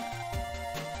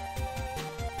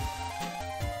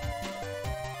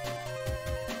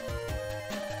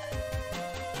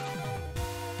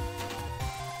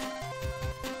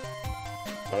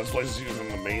 This place is using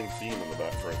the main theme in the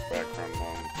back for its background.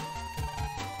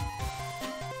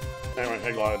 Anyway,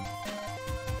 hey Glad.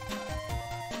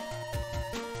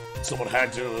 Someone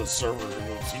hacked into the server in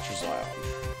the teacher's lounge.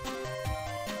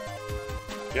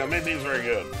 Yeah, the main theme's very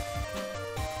good.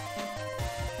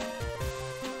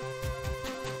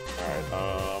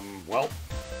 Alright, well,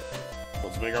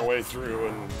 let's make our way through,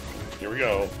 and here we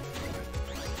go.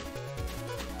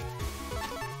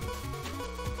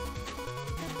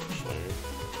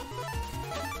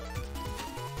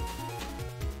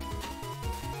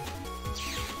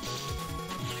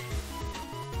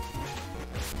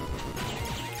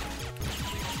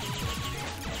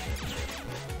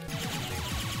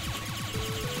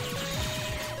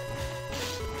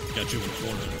 Got you in the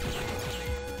corner.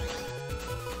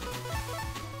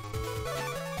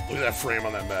 Look at that frame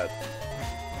on that mat.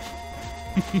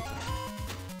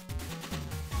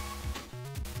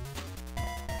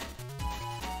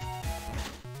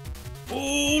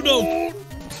 Oh no!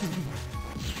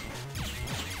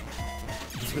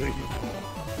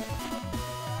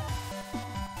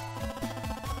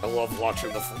 I love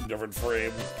watching the different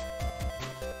frames.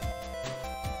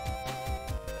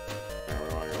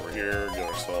 Here, get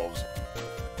ourselves.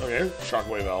 Okay,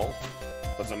 Shockwave L.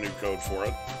 That's a new code for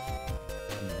it.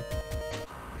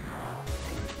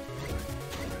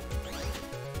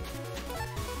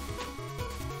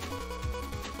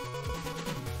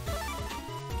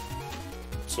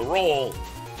 So roll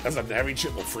has a heavy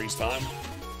chip with freeze time.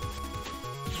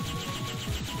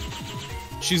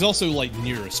 She's also like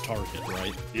nearest target,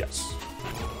 right? Yes.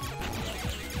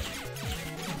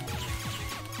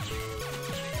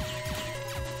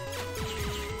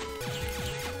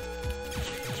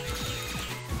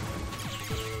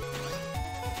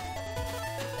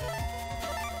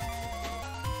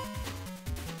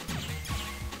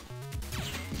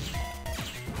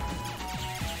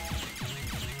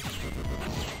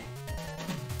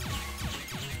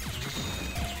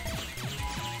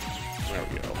 There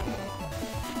we go.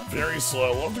 Very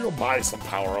slow. We'll have to go buy some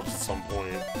power-ups at some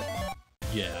point.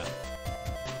 Yeah.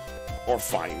 Or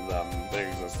find them. They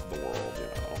exist in the world, you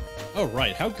know. Oh,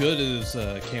 right. How good is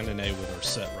Canon A with our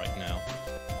set right now?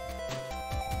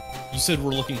 You said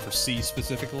we're looking for C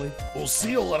specifically? Well,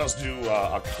 C will let us do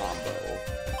a combo.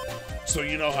 So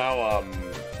you know how,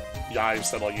 yeah, I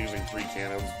said, like, using 3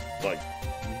 cannons, like,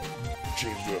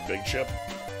 change to a big chip?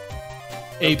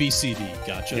 A, B, C, D.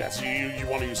 Gotcha. Yes, you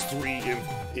want to use 3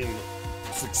 in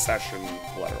succession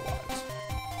letter-wise.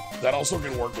 That also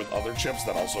can work with other chips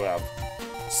that also have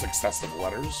successive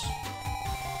letters.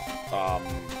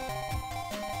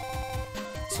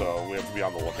 So we have to be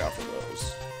on the lookout for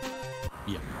those.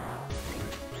 Yeah.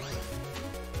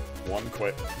 One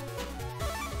quit.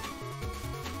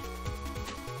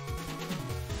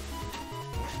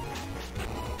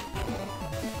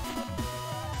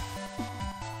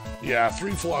 Yeah,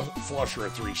 3 flush or a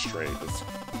 3 straight is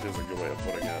a good way of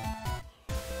putting it.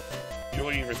 You're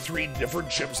looking for 3 different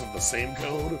chips of the same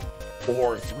code,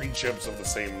 or 3 chips of the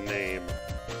same name,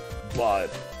 but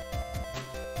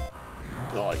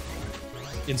like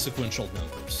in sequential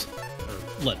numbers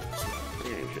or letters. I'm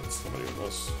gonna hit somebody with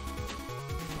this.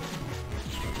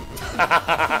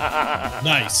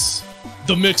 Nice.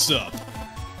 The mix-up.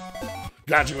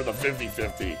 Got you with a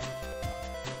 50-50.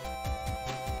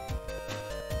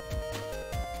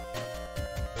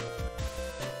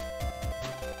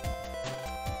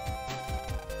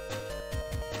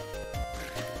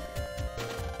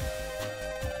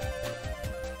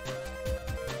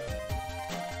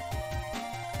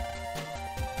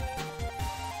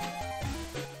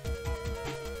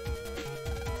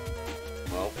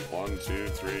 Well, 1, 2,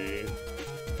 3,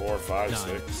 4, 5,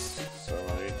 6, 7,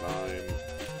 8, 9.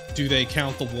 Do they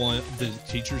count the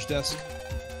teacher's desk?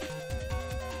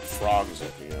 Frog's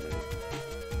looking at me.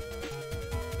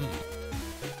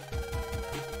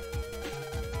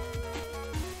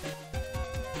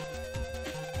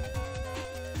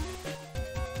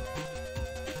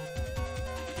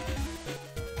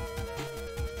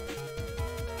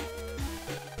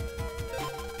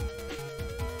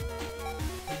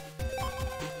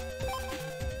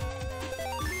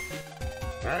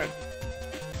 Alright.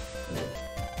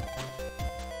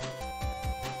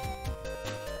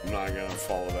 I'm not gonna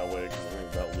follow that way because I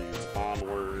think that leads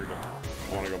onward.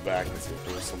 I want to go back and see if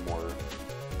there's some more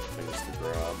things to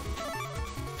grab.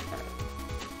 Alright.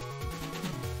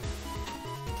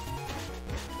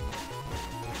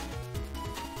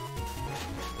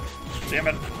 Damn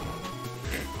it!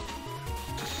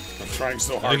 I'm trying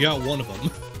so hard. I got one of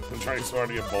them. I'm trying so hard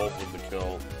to get both with the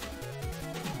kill.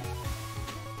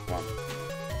 Come on.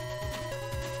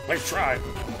 Nice try.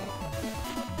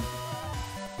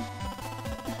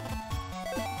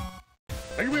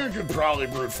 I think we could probably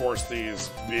brute force these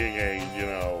being a, you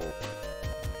know,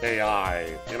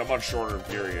 AI in a much shorter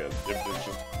period if it's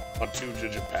just a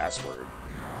 2-digit password.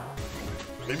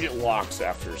 Maybe it locks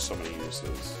after so many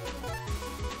uses.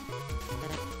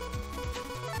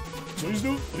 So we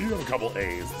do have a couple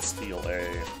A's, the steel A.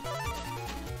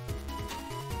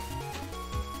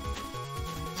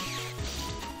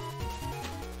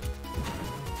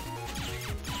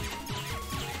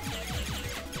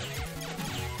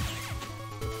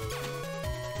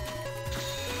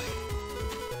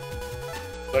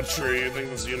 That's true, you think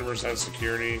this universe has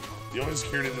security? The only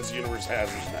security this universe has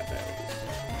is NetNavies.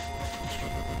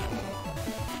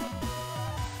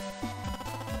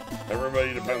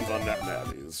 Everybody depends on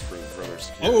NetNavies for their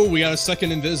security. Oh, we got a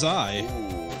second Invis Eye.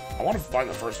 Ooh, I want to find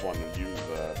the first one and use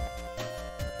that.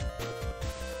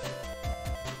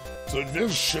 So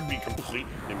Invis should be complete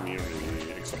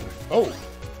immunity, except... Oh!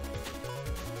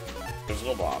 There's a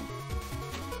little bomb.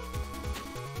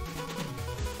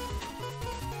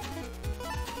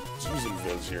 Let's use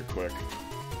Invis here quick.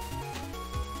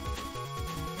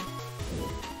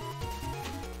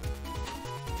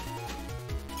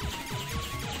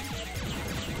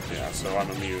 Yeah, so I'm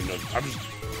immune. I'm just...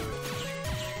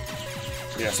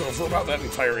 Yeah, so for about that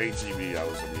entire ATV, I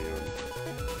was immune.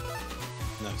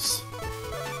 Nice.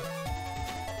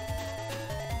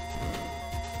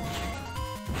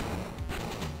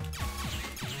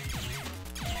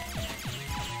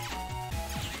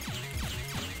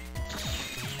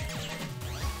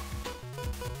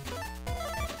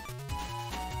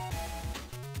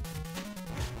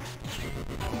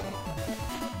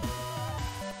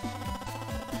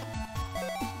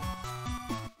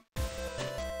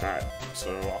 Alright,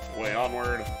 so way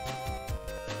onward.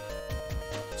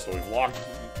 So we've locked...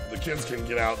 The kids can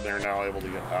get out and they're now able to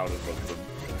get out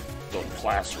of the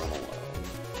classroom alone.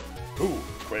 Ooh,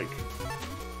 Quake.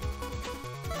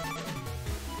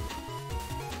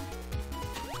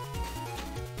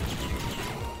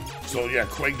 So yeah,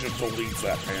 Quake just deletes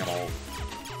that panel.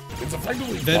 It's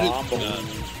effectively bomb, but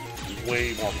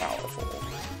way more powerful.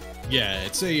 Yeah,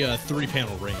 it's a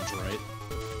 3-panel range, right?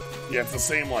 Yeah, it's the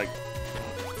same, like,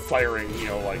 firing, you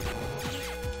know, like...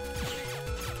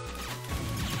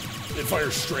 It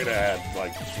fires straight ahead,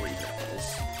 like, 3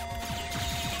 panels.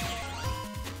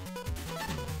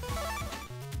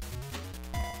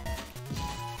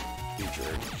 You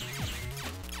jerk.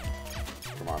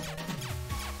 Come on.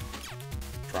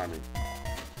 Try me.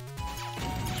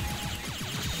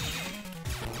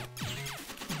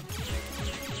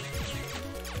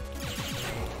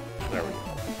 There we go.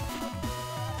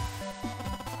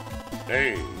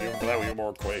 Hey, even for that we get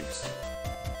more Quakes.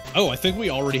 Oh, I think we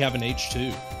already have an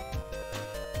H2.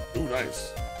 Ooh,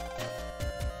 nice.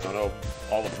 Oh no,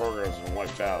 all the programs have been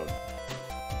wiped out.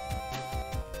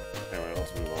 Anyway,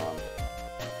 let's move on.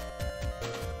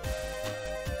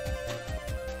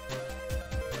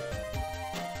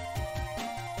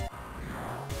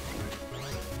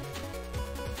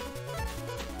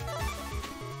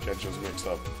 Catches mixed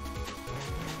up.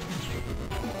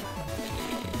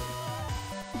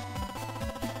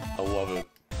 I love it.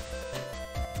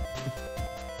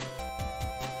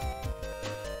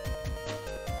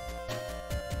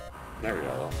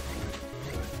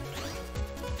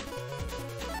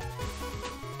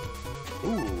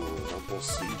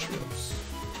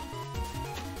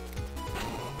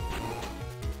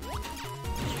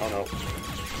 Oh no.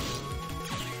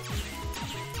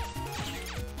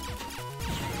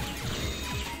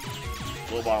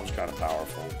 Little bomb's kind of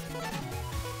powerful.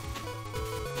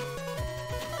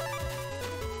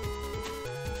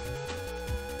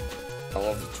 I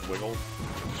love its wiggle.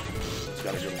 It's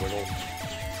got a good wiggle.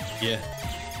 Yeah.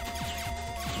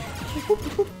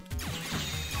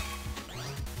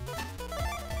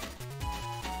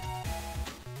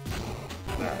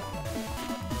 Alright.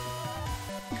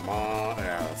 Come on.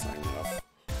 Yeah, that's not enough.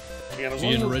 Yeah,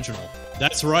 The original.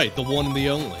 That's right, the one and the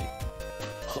only.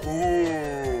 Ooh.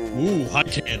 Ooh, high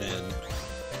cannon.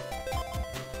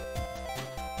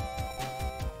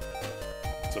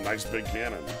 It's a nice big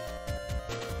cannon.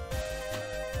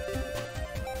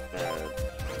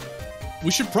 We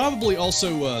should probably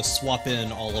also swap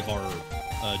in all of our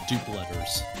dupe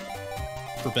letters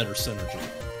for better synergy.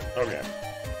 Okay.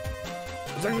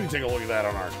 Let's actually take a look at that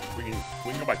on our... We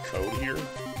can go by code here.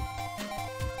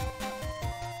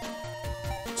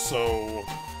 So...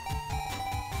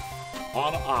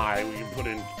 On I, we can put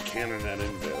in canon and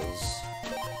invis.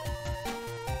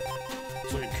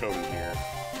 So we can code in here.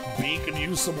 B could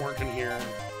use some work in here.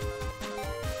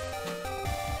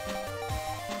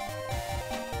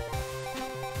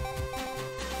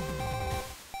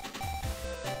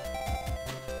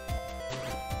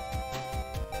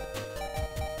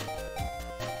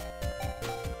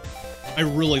 I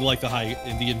really like the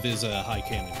invis high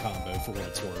cannon combo for what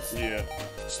it's worth. Yeah.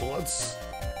 So let's...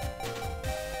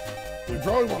 We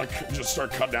probably want to just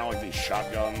start cutting down like these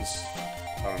shotguns.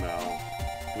 I don't know.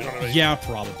 We don't have any... Yeah,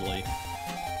 probably.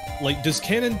 Like, does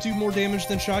cannon do more damage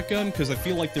than shotgun? Because I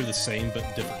feel like they're the same, but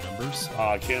different numbers.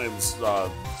 Cannon's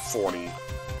 40.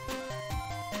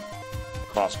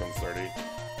 Crossgun's 30.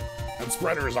 And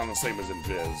spreader is on the same as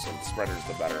invis, and spreader's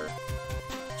the better.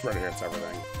 Spreader hits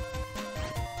everything.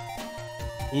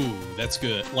 Ooh, that's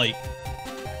good. Like,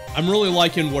 I'm really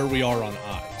liking where we are on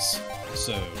eyes.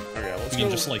 So, okay, let's we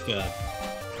can just like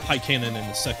high cannon and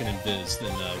the second invis,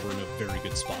 then we're in a very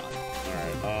good spot.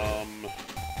 Alright,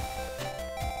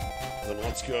 then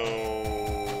let's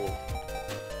go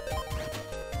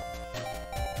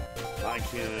high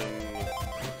cannon,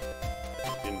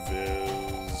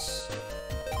 invis,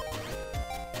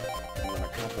 and then a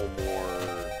couple more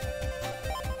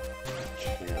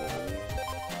cannon.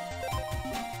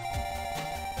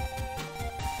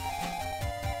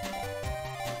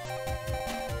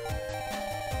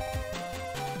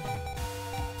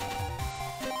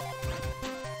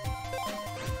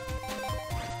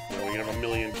 We have a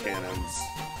million cannons.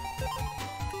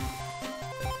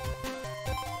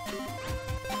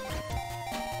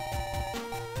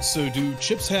 So, do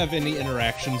chips have any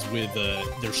interactions with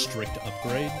their strict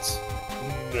upgrades?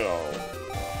 No.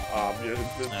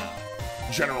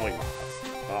 Generally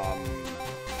not.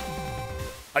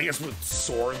 I guess with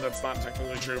sword, that's not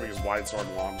technically true because wide sword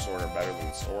and long sword are better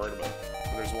than sword, but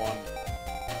there's one.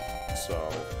 So.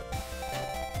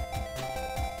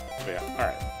 But yeah,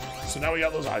 alright. So now we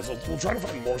got those eyes. We'll try to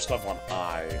find more stuff on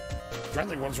I. I'm trying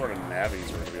to think what sort of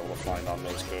navies we're going to be able to find on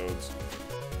those codes.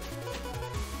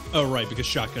 Oh, right, because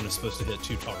shotgun is supposed to hit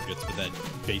 2 targets, but that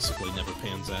basically never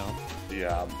pans out.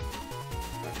 Yeah.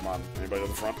 Come on. Anybody to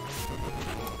the front?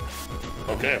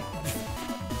 Okay.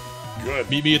 Good.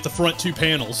 Meet me at the front 2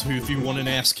 panels if you want an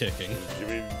ass kicking.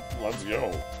 Let's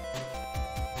go.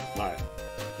 Alright.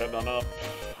 Head on up.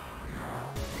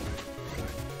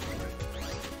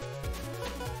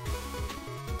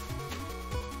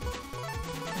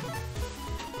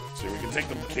 See, we can take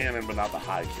the cannon, but not the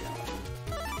high cannon.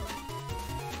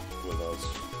 With us.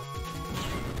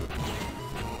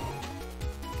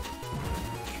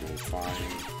 Okay, fine.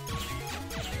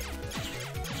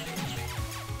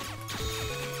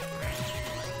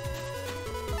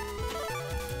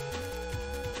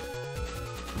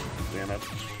 Damn it.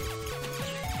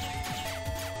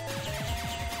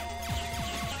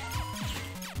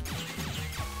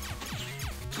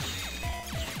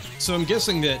 So I'm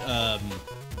guessing that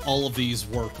all of these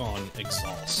work on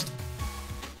exhaust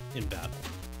in battle.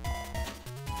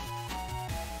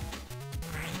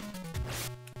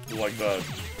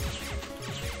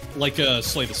 Like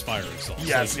Slay the Spire exhaust.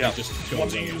 Yes, like, yeah. Just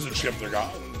once you use a chip, they're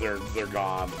gone. They're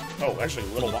gone. Oh, actually,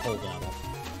 little whole battle.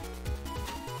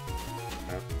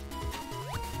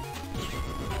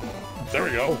 There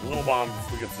we go. Little bomb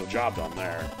gets the job done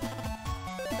there.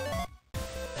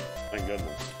 Thank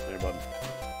goodness. Hey, bud.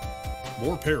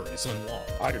 More parries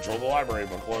unlocked. I control the library,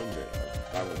 but clone data.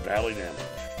 I was badly damaged.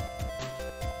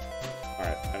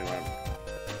 Alright, anyway.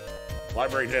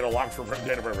 Library data locked for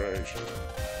data preservation.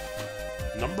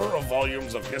 Number of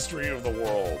volumes of History of the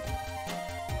World.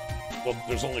 Well,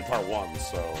 there's only part 1,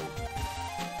 so...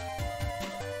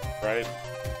 right?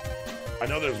 I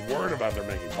know there's word about they're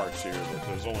making part 2, but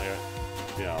there's only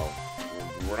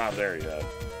we're not there yet.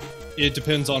 It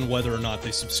depends on whether or not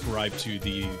they subscribe to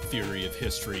the theory of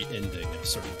history ending at a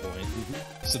certain point.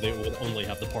 So they will only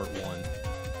have the part 1.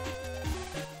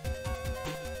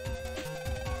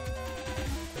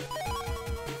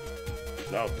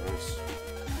 Oh, nice.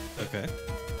 Okay.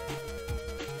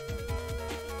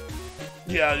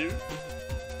 Yeah,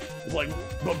 but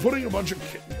putting a bunch of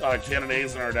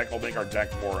cannonades in our deck will make our deck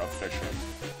more efficient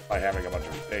by having a bunch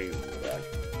of A's in the deck.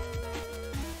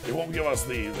 It won't give us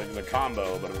the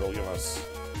combo, but it'll give us...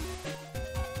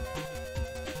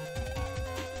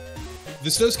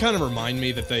 This does kind of remind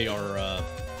me that they are,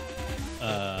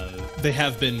 they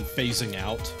have been phasing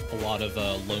out a lot of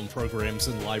loan programs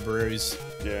and libraries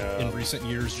in recent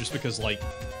years, just because, like,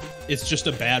 it's just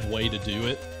a bad way to do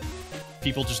it.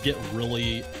 People just get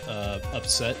really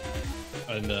upset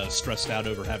and stressed out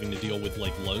over having to deal with,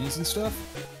 like, loans and stuff.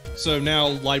 So now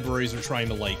libraries are trying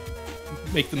to, like,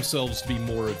 make themselves to be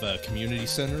more of community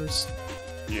centers.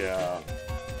 Yeah.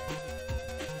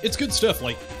 It's good stuff.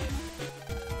 Like,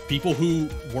 people who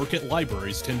work at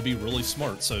libraries tend to be really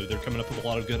smart, so they're coming up with a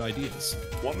lot of good ideas.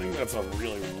 One thing that's a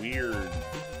really weird...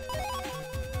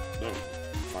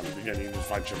 Again, you can just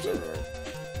find chips everywhere.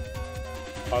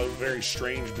 A very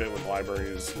strange bit with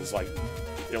libraries is, like,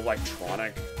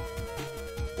 electronic,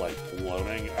 like,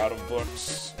 loaning out of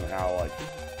books, and how, like,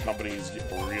 companies get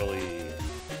really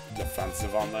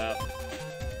defensive on that.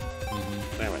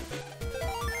 Anyway.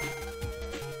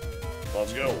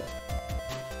 Let's go.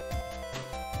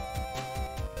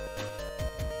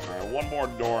 Alright, one more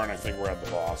door, and I think we're at the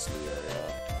boss of the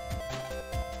area.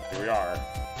 Here we are.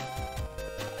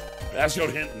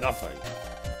 Passcode hint, nothing.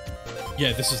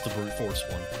 Yeah, this is the brute force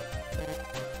one.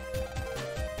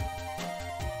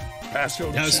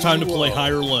 Passcode now it's time to play high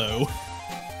or low.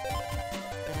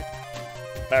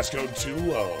 Passcode too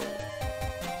low.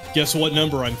 Guess what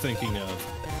number I'm thinking of?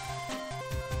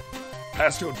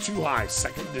 Passcode too high,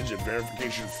 second digit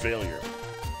verification failure.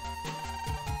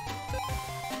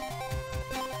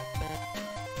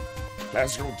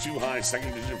 Passcode too high,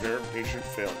 second digit verification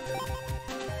failure.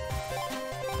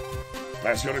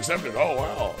 Passcode accepted. Oh,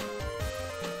 wow.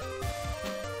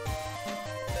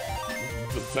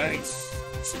 Thanks,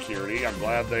 security. I'm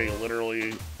glad they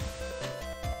literally...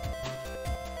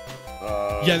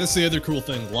 yeah, that's the other cool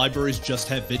thing. Libraries just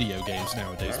have video games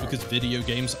nowadays because video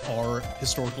games are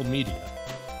historical media.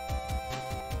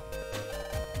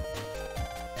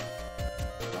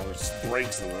 Oh, there's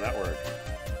breaks in the network.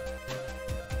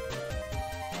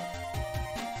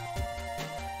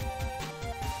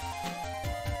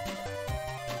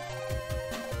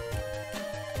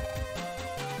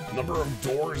 Number of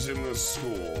doors in this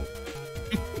school.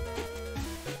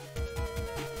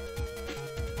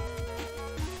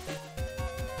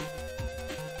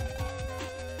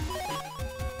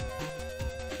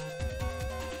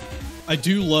 I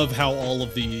do love how all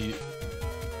of the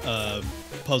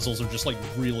puzzles are just like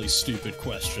really stupid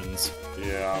questions.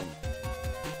 Yeah.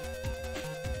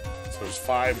 So there's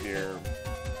 5 here.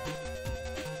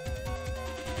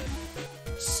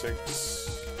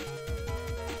 6.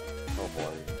 Oh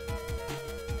boy.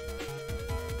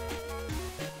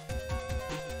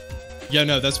 Yeah,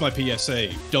 no, that's my PSA.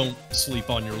 Don't sleep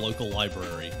on your local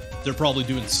library. They're probably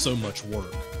doing so much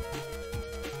work.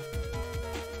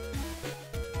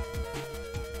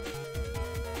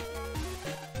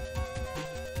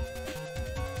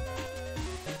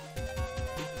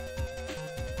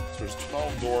 So there's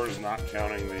 12 doors, not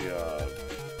counting the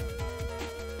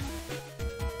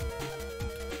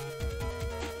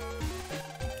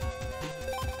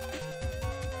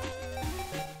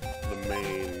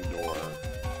main door.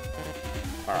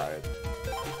 Alright.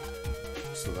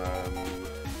 So then...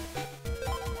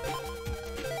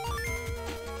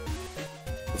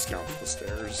 let's count the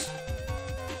stairs.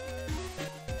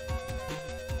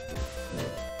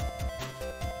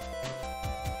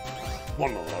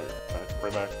 One more longer.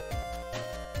 Right back.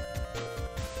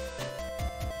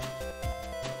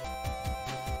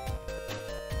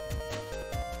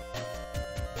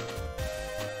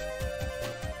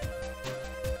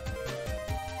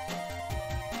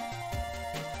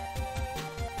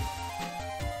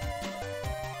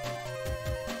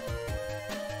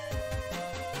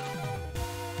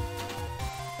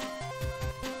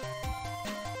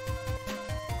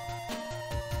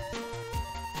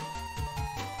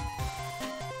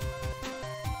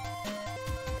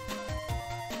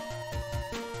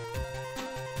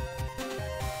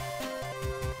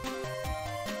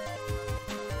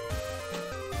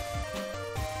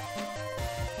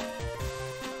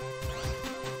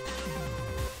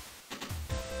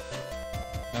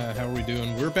 How are we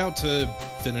doing? We're about to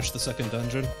finish the second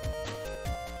dungeon.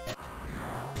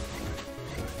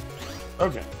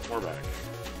 Okay, we're back.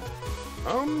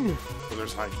 Well,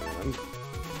 there's High Cannon.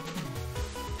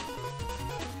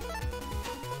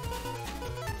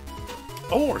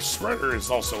 Oh, our Shredder is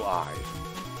also I.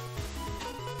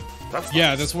 That's yeah,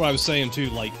 nice. that's what I was saying too.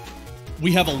 Like,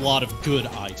 we have a lot of good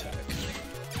eye tech.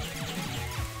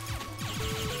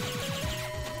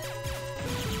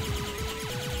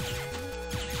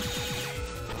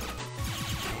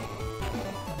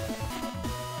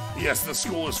 Yes, the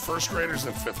school is first graders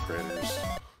and fifth graders.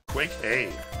 Quake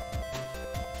A.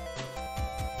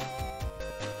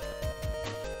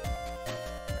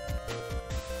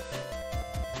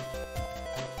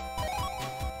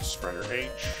 Spreader H.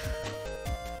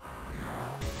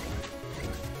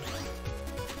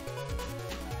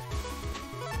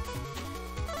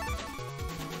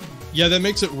 Yeah, that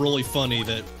makes it really funny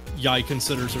that Yai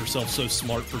considers herself so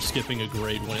smart for skipping a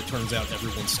grade when it turns out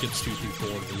everyone skips 2 through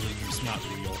 4. It's just not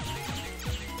real.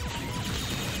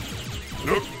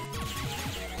 Nope.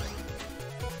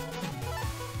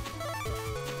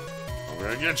 I'm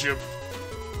gonna get you.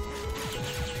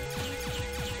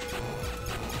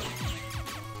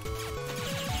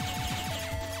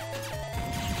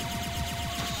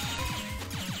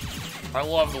 I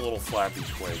love the little flappy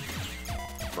Quake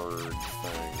bird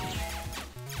thing.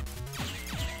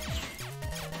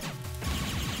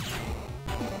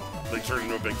 They turn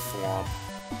into a big thwomp.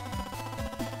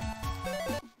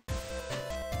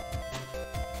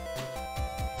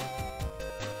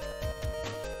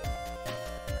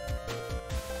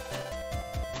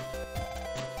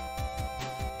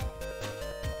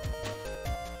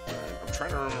 I'm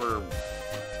trying to remember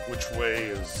which way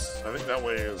is... I think that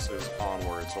way is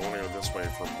onward, so I want to go this way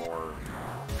for more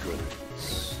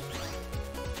goodies.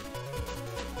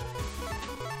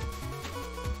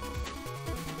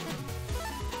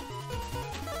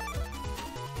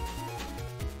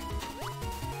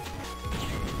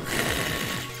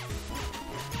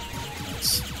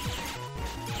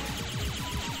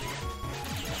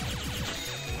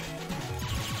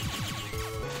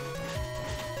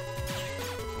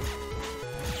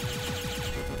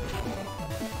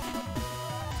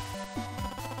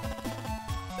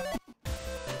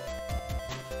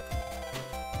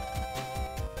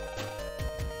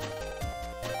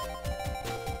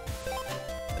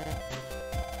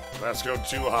 Let's go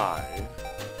too high.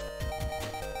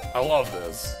 I love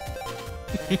this.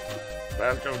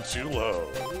 Let's go too low.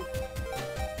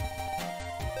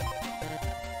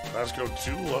 Let's go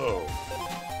too low.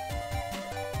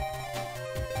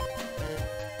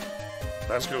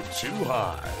 Let's go too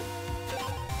high.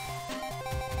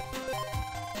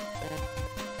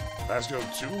 Let's go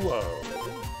too low.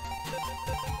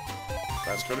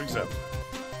 Let's go to exempt.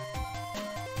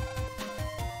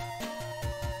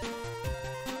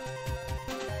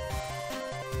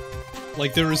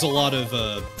 Like, there is a lot of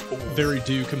very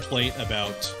due complaint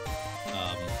about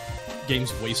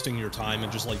games wasting your time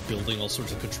and just, like, building all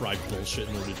sorts of contrived bullshit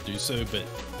in order to do so, but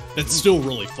it's still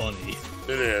really funny.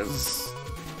 It is.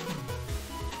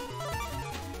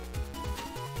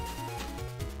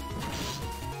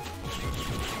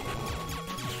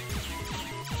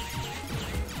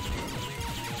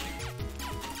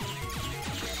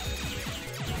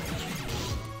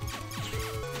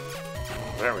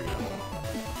 There we go.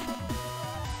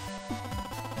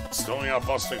 Still only got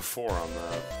busting 4 on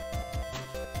that.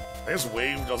 I guess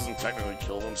Wave doesn't technically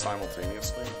kill them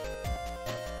simultaneously.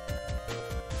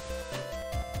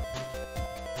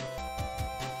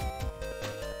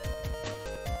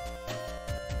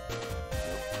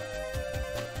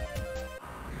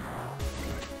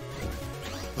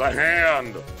 The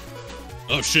hand!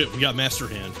 Oh shit, we got Master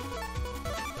Hand.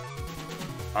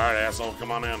 Alright, asshole,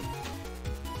 come on in.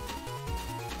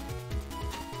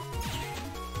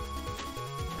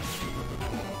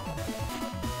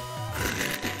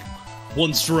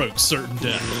 One stroke, certain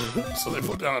death. So they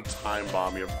put down a time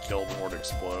bomb you have to kill before it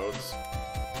explodes.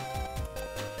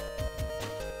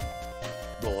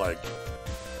 But like...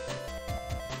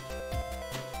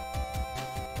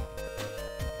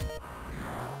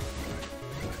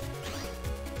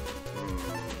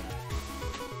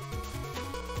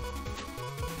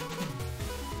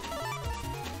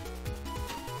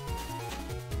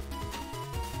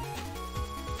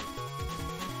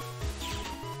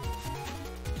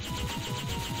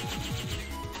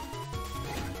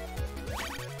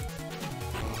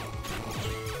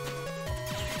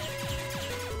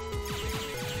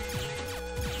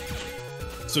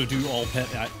 So do all pet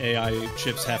AI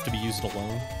chips have to be used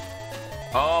alone?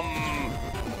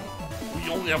 We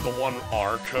only have the one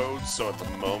R code, so at the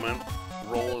moment,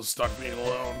 Roll is stuck being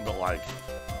alone, but like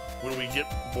when we get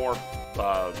more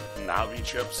Navi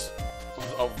chips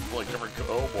of like different,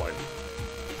 oh boy,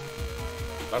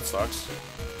 that sucks.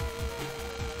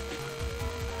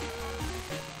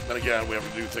 Then again, we have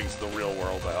to do things in the real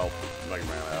world to help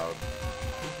Megaman out.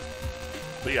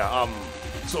 But yeah,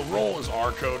 so Roll is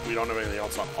R code. We don't have anything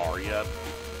else on R yet.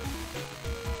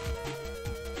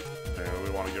 And we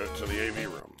want to go to the AV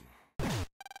room.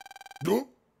 No.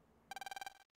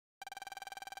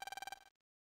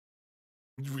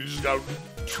 We just got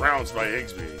trounced by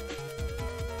Higsby.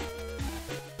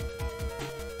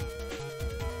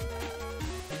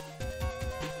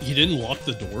 He didn't lock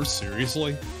the door?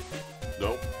 Seriously?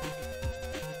 Nope.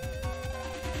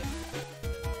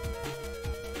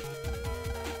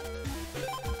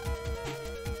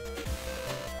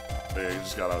 Yeah, you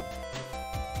just gotta...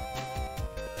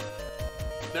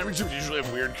 Navi chips usually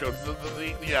have weird codes.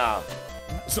 Yeah.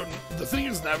 So the thing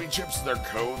is, Navi chips, their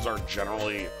codes are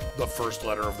generally the first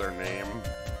letter of their name.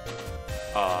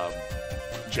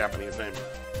 Japanese name.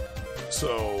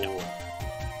 So...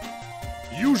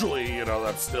 Usually, you know,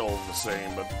 that's still the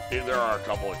same, but there are a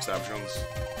couple exceptions.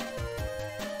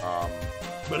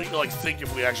 But like, think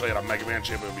if we actually had a Mega Man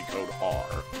chip, it would be code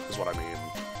R, is what I mean.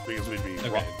 Because we'd be,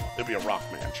 okay. It'd be a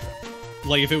Rockman chip.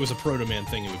 Like if it was a Proto Man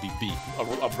thing, it would be B.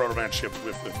 A Proto Man chip,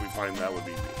 if we find that, would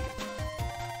be B.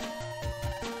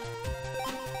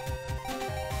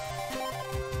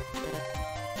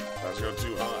 Let's go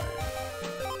too high.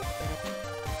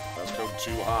 Let's go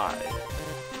too high.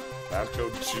 Let's go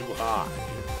too high.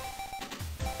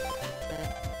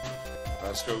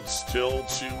 Let's go still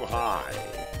too high.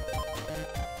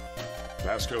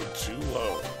 Let's go too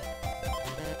low.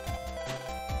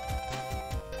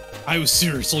 I was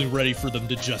seriously ready for them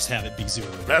to just have it be 0.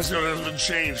 Let's go has been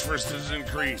changed. First is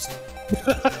increased.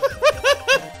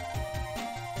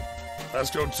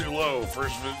 Let's go too low.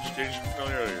 First education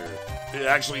failure. It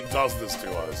actually does this to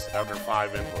us after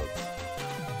 5 inputs.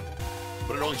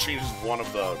 But it only changes one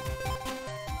of them,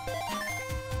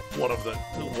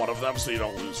 so you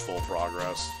don't lose full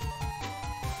progress.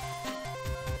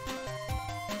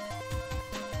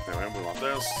 Anyway, we want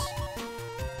this.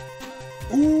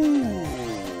 Ooh!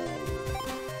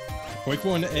 Quake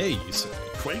 1A, you said.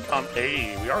 Quake on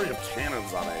A. We already have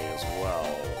cannons on A as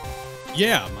well.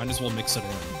 Yeah, might as well mix it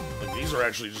in. Like, these are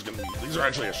actually just gonna be. These are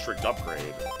actually a strict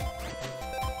upgrade.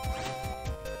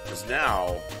 Because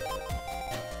now.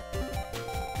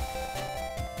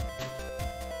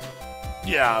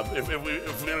 Yeah, if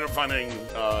we end up finding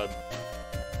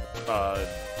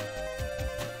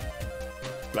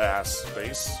bass.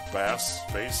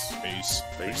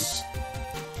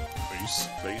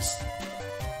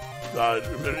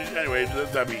 Anyway,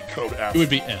 that'd be code F. It would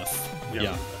be F.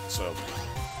 Yeah. So,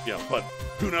 yeah, but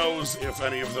who knows if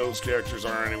any of those characters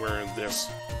are anywhere in this?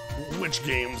 Which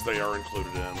games they are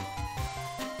included in?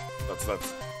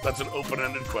 That's an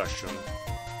open-ended question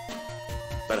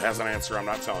that has an answer. I'm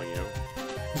not telling you.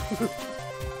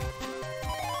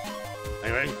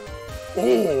 Anyway,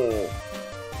 oh,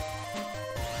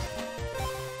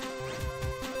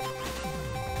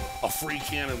 a free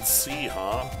cannon C,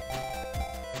 huh?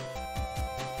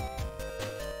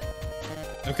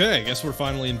 Okay, I guess we're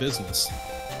finally in business.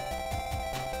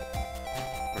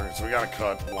 Alright, so we gotta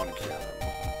cut one cannon.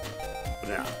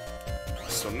 Yeah.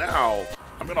 So now,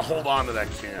 I'm gonna hold on to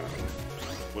that cannon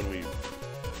when we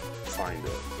find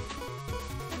it.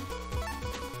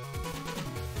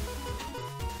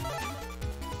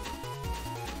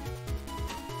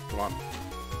 Come on.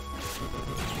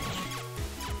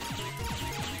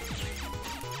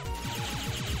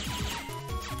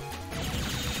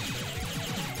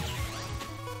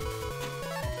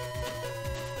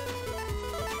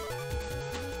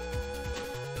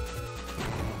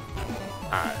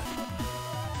 Alright.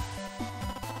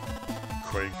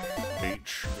 Quake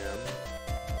H again.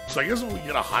 So I guess if we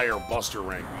get a higher Buster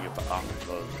rank, we get the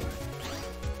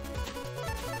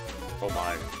oh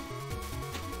my.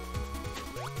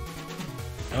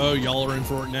 Oh, y'all are in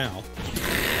for it now.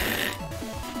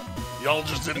 Y'all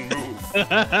just didn't move.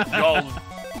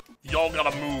 Y'all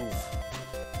gotta move.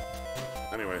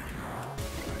 Anyway.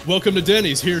 Welcome to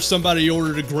Denny's. Here's somebody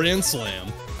ordered a Grand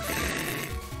Slam.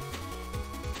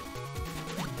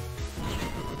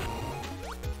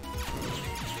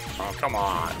 Oh, come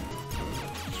on.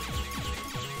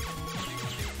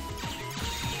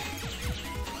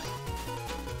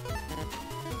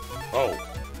 Oh,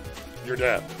 you're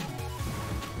dead.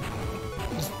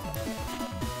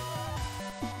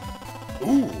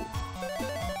 Ooh.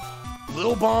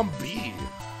 Lil Bomb B.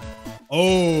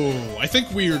 Oh, I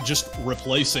think we are just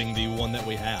replacing the one that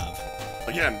we have.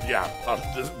 again, yeah,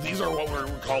 these are what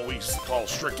we call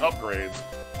strict upgrades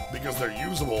because they're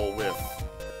usable with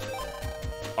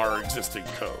our existing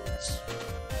codes.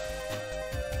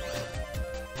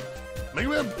 Mega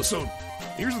Man, so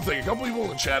here's the thing, a couple people in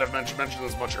the chat have mentioned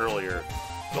this much earlier,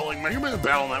 but like Mega Man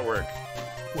Battle Network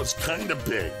was kind of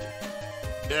big.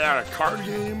 It had a card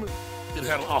game, it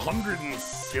had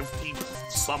 150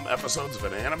 some episodes of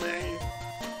an anime,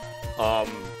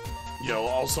 you know,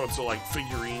 all sorts of like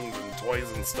figurines and toys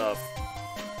and stuff.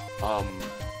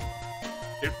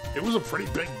 It was a pretty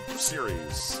big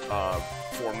series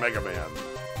for Mega Man.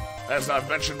 As I've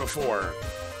mentioned before,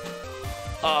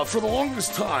 for the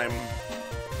longest time,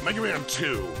 Mega Man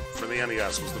 2 for the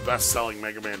NES was the best-selling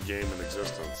Mega Man game in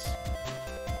existence.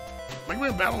 Mega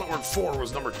Man Battle Network 4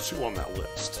 was number 2 on that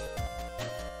list.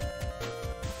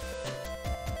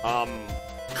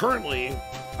 Currently,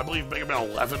 I believe Mega Man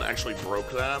 11 actually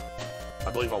broke that. I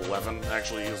believe 11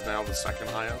 actually is now the second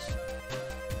highest.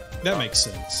 That makes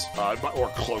sense. Or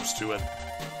close to it.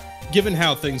 Given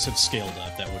how things have scaled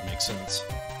up, that would make sense.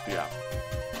 Yeah.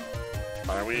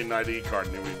 Alright, we need an ID card,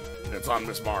 and it's on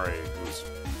Miss Mari, who's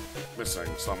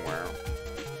missing somewhere.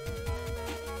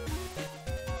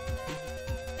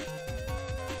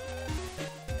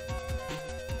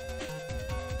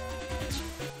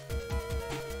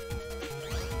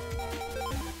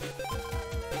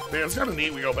 Man, it's kind of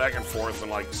neat. We go back and forth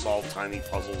and like solve tiny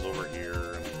puzzles over here.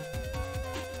 And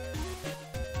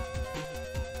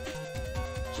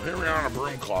so here we are in a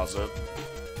broom closet.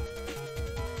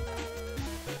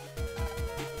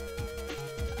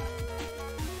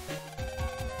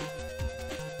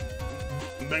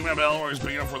 Mega Man Battle Network is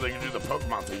big enough where they can do the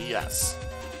Pokemon thing. Yes.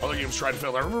 Other games tried to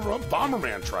fail. I remember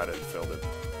Bomberman tried it and failed it.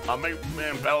 Mega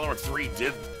Man Battle Network 3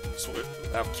 did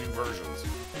have 2 versions.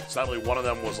 Sadly, one of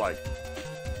them was like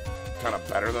kind of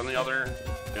better than the other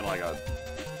in like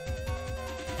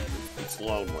it's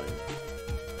lonely.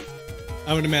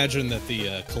 I would imagine that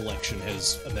the collection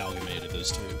has amalgamated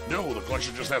those two. No, the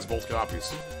collection just has both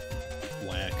copies.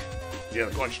 Whack. Yeah,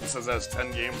 the collection says it has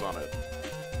 10 games on it.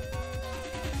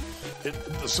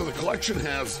 So the collection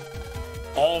has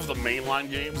all of the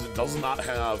mainline games. It does not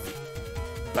have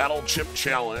Battle Chip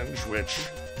Challenge, which,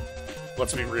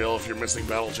 let's be real, if you're missing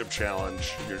Battle Chip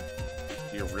Challenge,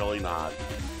 you're really not.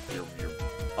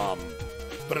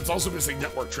 But it's also missing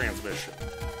Network Transmission.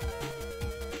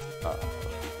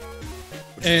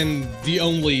 And the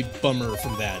only bummer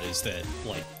from that is that,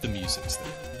 like, the music's there.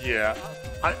 Yeah,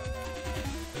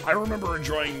 I remember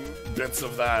enjoying bits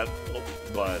of that,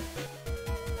 but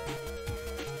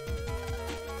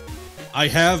I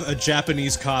have a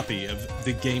Japanese copy of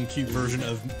the GameCube version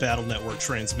of Battle Network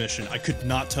Transmission. I could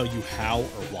not tell you how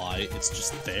or why. It's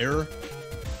just there.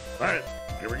 Alright,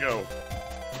 here we go.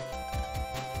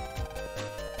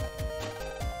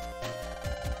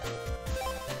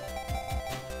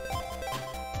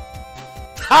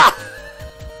 Ha!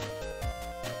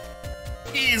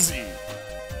 Easy.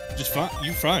 Just fine.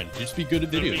 You're fine. Just be good at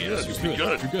video games. Just be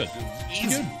good. You're good.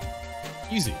 Easy.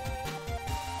 Easy.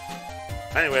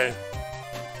 Anyway,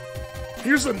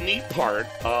 here's a neat part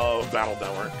of Battle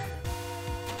Network.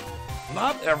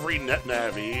 Not every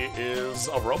NetNavi is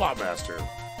a Robot Master.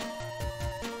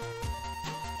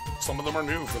 Some of them are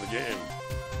new for the game.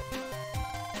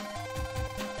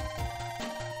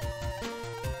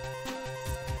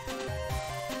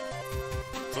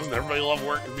 Doesn't everybody love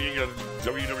being a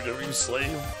WWW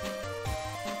slave?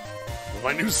 With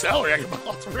my new salary, I can buy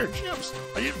lots of rare chips.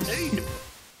 I get paid.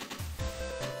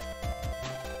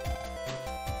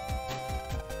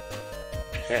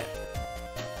 Heh.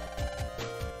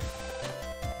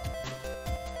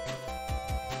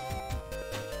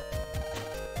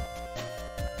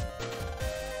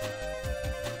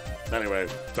 Anyway,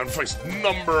 time to face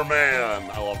Number Man.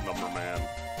 I love Number Man.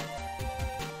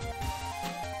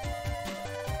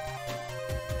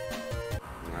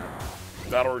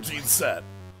 Battle routine set.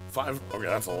 5. Okay,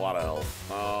 that's a lot of health.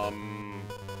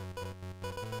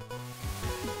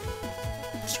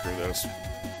 Screw this.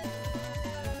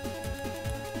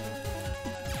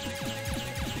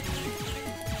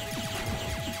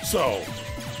 So,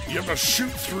 you have to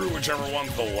shoot through whichever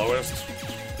one's the lowest.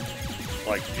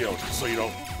 Like, you know, so you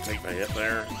don't take the hit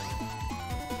there.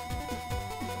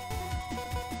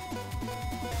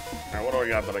 Alright, what do I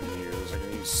got that I can use? I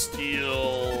can use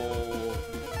steel.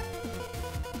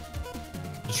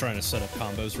 Just trying to set up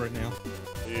combos right now.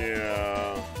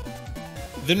 Yeah.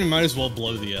 Then we might as well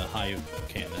blow the high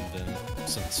cannon then,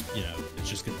 since, you know, it's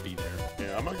just going to be there.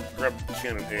 Yeah, I'm going to grab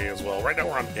cannon A as well. Right now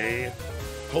we're on A.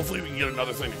 Hopefully we can get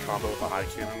another thing to combo with the high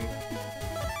cannon.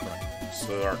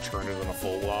 So that our turn isn't a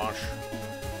full wash.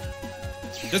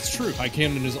 That's true. High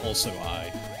cannon is also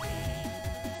high.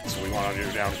 So we want to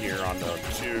do down here on the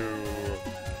 2.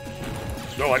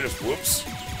 No, I just whoops.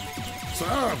 So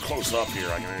now I'm close up here.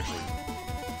 I can actually.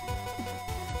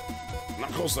 I'm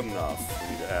not close enough. We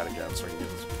need to add again so I can get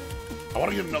this. I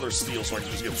want to get another steel so I can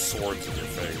just get swords in your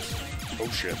face. Oh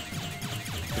shit.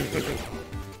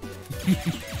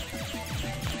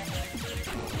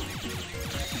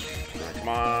 Right, come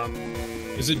on.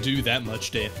 Does it do that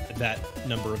much that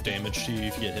number of damage to you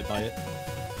if you get hit by it?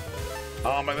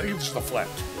 I think it's just a flat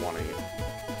 20.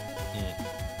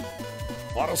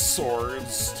 A lot of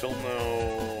swords, still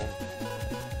no.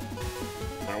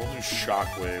 I will do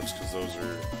shockwaves because those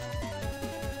are.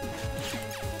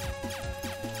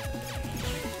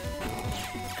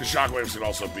 Because shockwaves can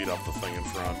also beat up the thing in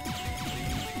front.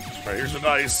 Alright, here's the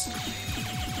dice.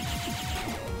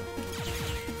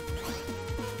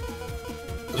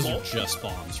 Those are just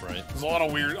bombs, right? There's a lot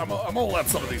of weird. I'm gonna let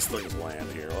some of these things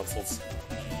land here. Let's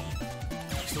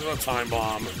do a time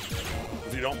bomb.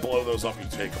 If you don't blow those up, you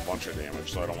take a bunch of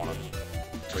damage. So I don't want to.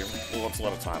 Let's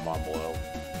let a time bomb blow.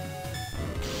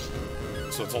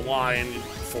 So it's a line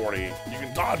 40. You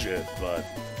can dodge it, but.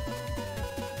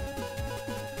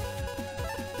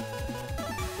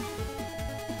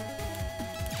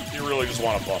 You really just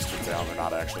want to bust it down. They're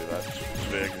not actually that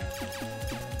big.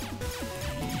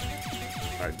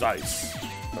 Alright, dice.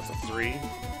 That's a 3.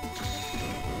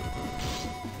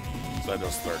 So that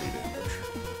does 30 damage.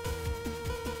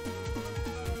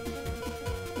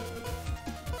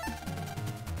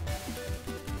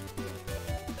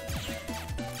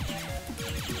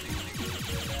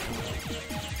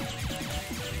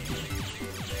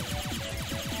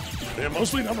 Yeah,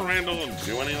 mostly Number Man doesn't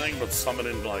do anything but summon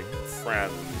in, like,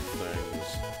 friend things.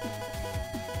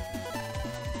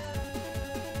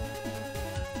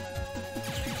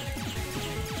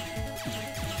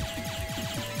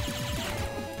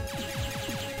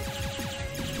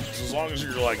 So as long as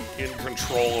you're, like, in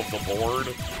control of the board,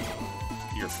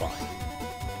 you're fine.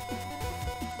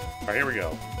 Alright, here we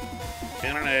go.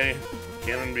 Cannon A,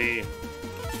 Cannon B,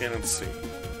 Cannon C.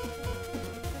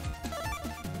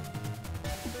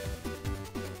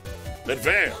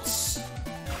 Advance!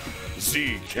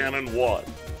 Z Cannon 1.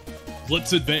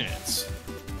 Let's advance.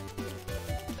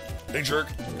 Hey, jerk.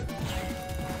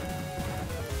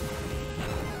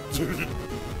 You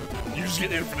just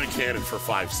get infinite cannon for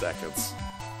 5 seconds.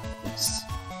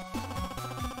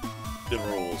 It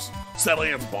rules. Sadly,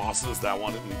 against bosses, that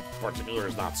one in particular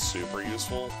is not super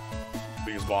useful.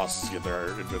 Because bosses get their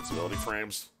invincibility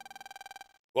frames.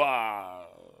 Wow.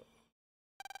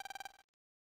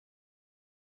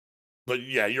 But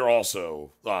yeah, you're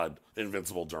also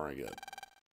invincible during it.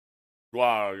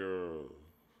 Wow, you're.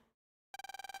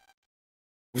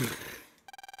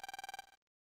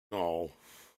 Oh.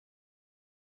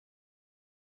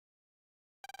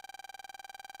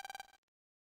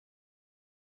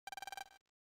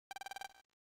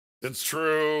 It's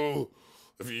true.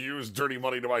 If you use dirty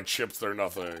money to buy chips, they're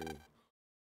nothing.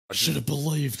 I should have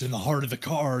believed in the heart of the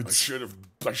cards.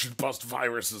 I should bust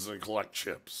viruses and collect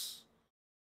chips.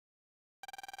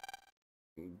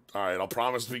 All right, I'll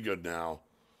promise to be good now.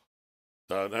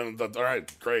 All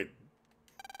right, great.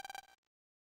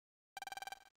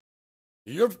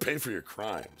 You have to pay for your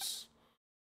crimes,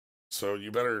 so you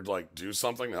better like do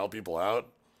something to help people out.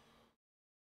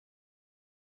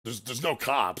 There's no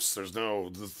cops. There's no.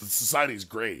 The society's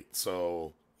great,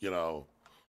 so you know.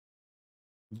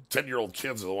 10-year-old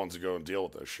kids are the ones who go and deal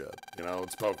with this shit. You know,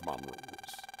 it's Pokemon rules.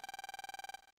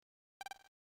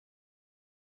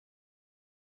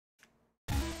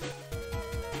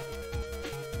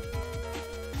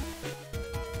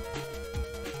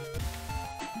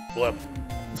 Blip.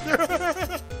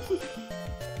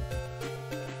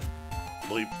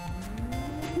 Bleep.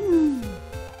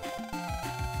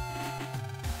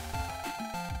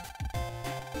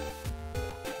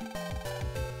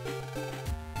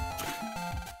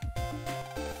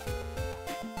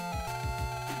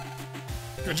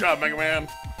 Good job, Mega Man.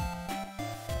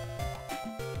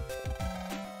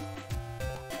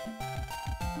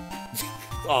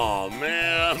 Aw,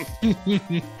 man.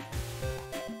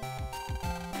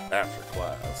 After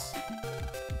class.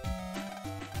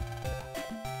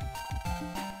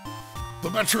 The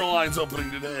Metro Line's opening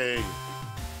today.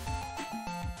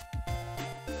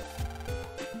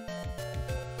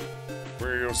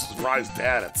 We're going to surprise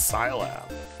Dad at Scilab.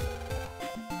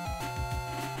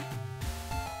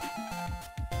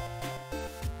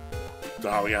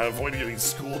 Oh, we gotta avoid getting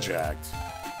school jacked.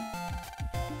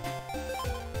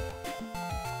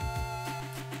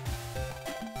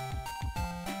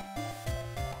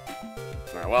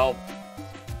 Alright, well.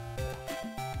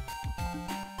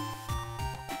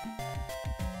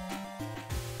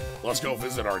 Let's go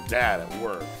visit our dad at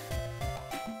work.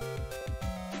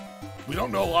 We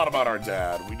don't know a lot about our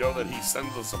dad. We know that he sent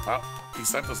us a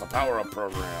power-up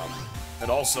program, and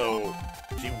also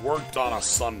he worked on a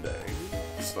Sunday.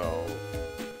 So,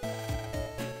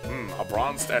 a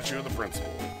bronze statue of the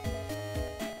principal.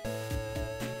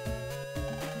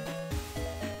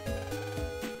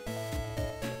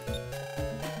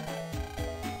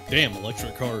 Damn,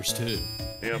 electric cars too.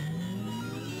 Yep.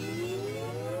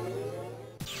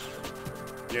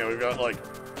 Yeah, we've got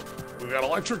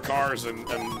electric cars and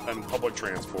public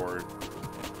transport.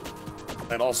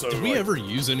 And also, did we ever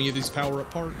use any of these power-up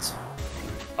parts?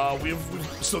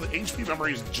 So the HP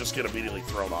memories just get immediately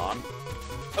thrown on.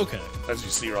 Okay. As you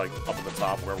see, like, up at the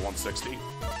top, we're at 160.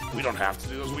 We don't have to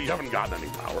do those. We haven't gotten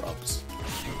any power-ups.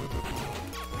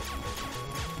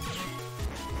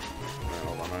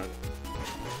 Hold on a minute.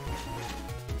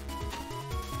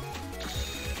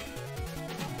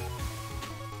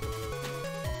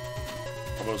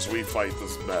 Suppose we fight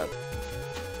this bet.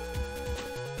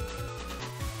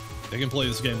 They can play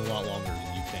this game a lot longer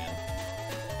than you can.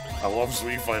 I love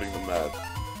sweet fighting the Met.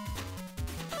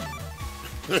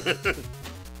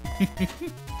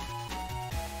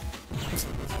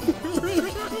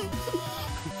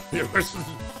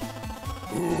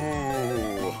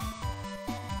 Ooh.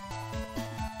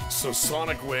 So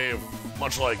Sonic Wave,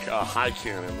 much like High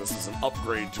Cannon, this is an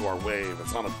upgrade to our Wave.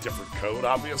 It's on a different code,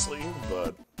 obviously,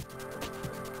 but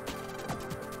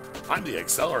I'm the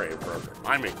accelerator program.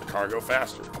 I make the car go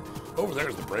faster. Over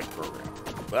there's the brake program.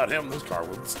 Without him, this car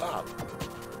wouldn't stop.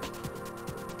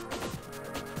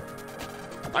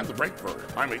 I'm the brake program.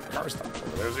 I make the car stop.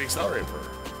 Over there's the accelerator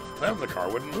program. Without him, the car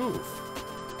wouldn't move.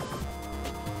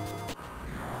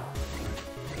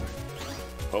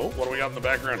 Oh, what do we got in the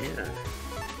background here?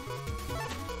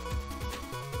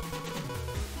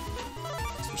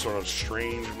 Some sort of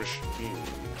strange machine.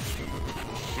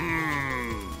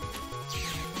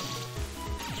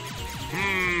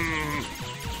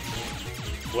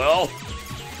 Well,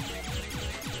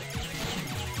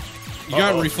 you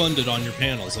got refunded on your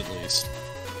panels at least.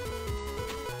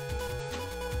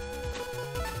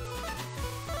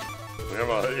 We have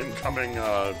an incoming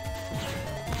guard.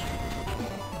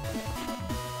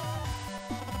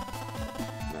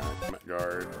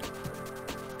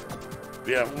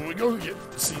 Yeah, when we go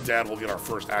see Dad, we'll get our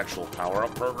first actual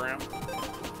power-up program,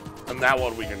 and that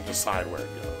one we can decide where it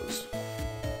goes.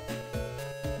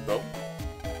 Nope.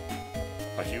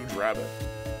 A huge rabbit.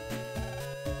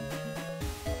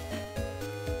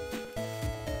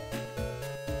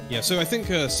 Yeah, so I think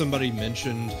somebody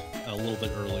mentioned a little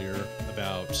bit earlier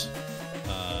about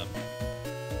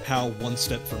how One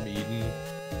Step from Eden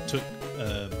took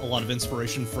a lot of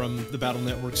inspiration from the Battle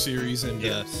Network series, and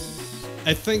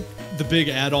I think the big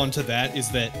add-on to that is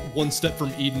that One Step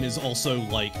from Eden is also,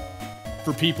 like,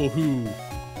 for people who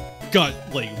got,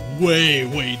 like,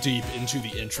 way deep into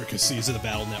the intricacies of the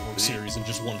Battle Network series and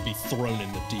just want to be thrown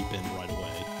in the deep end right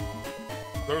away.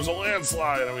 There's a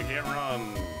landslide and we can't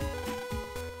run.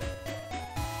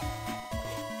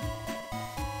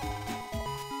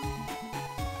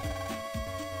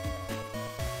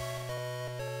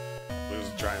 There's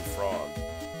a giant frog.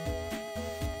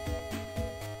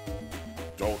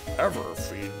 Don't ever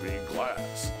feed me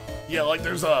glass. Yeah, like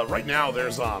there's right now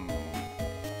there's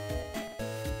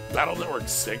Battle Network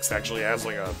 6 actually has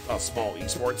like a small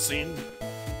esports scene.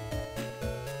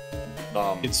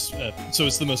 It's so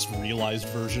it's the most realized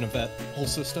version of that whole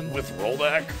system. With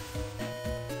Roldak.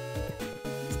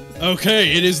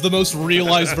 Okay, it is the most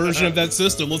realized version of that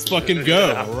system. Let's fucking go.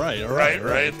 Yeah. All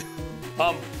right.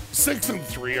 6 and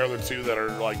 3 are the two that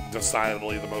are like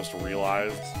decidedly the most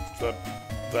realized that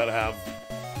have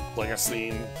like a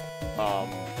scene.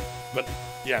 But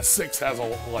yeah, 6 has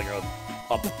a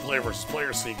player versus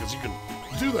player scene because you can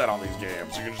do that on these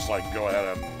games. You can just like go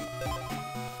ahead and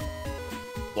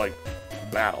like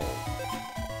battle.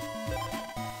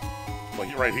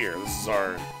 Like right here, this is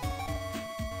our.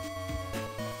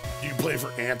 You can play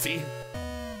for Ante,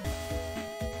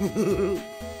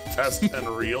 Test, and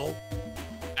Real.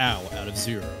 Ow, out of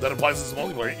 0. That applies as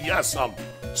multiplayer. Yes.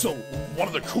 So one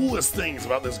of the coolest things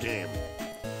about this game,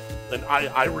 and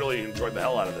I really enjoyed the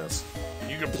hell out of this.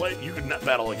 You could net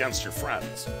battle against your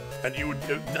friends, and you would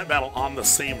net battle on the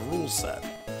same rule set.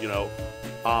 You know,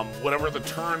 whatever the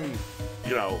turn,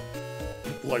 you know,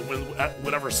 like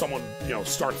whenever someone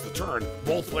starts the turn,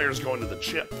 both players go into the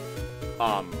chip,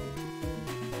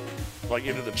 like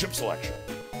into the chip selection,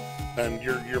 and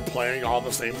you're playing on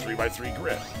the same 3x3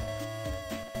 grid.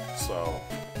 So.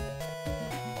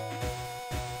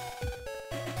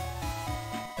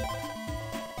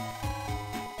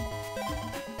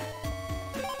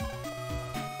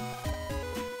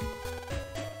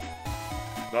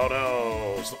 No,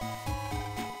 no.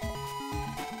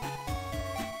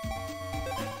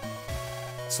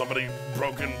 Somebody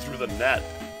broke in through the net.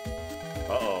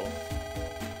 Uh-oh.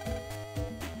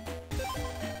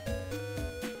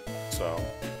 So,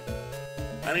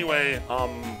 anyway,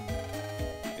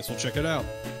 guess we'll check it out.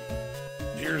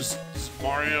 Here's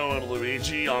Mario and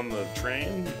Luigi on the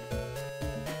train.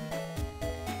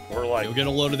 Or like, you'll get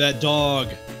a load of that dog.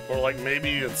 Or like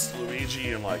maybe it's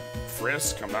Luigi and like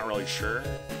Frisk. I'm not really sure.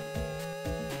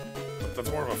 But that's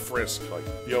more of a Frisk. Like,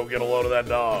 yo, get a load of that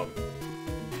dog.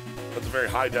 That's a very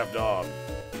high def dog.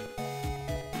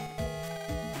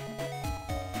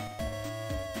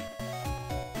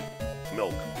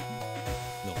 Milk.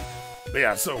 But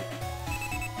yeah, so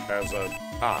as a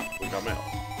we got mail.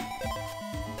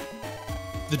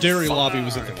 The dairy lobby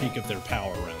was at the peak of their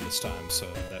power around this time, so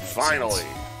that makes finally.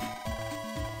 sense.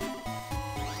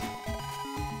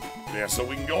 Yeah, so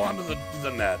we can go onto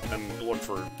the net and look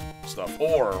for stuff,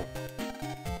 or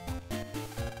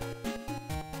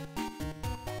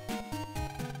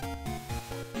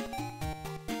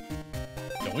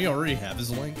don't we already have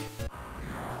his link?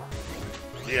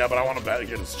 Yeah, but I want to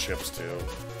get his chips too.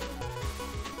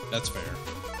 That's fair.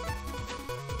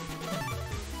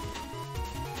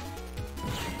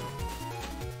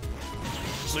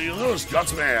 So you notice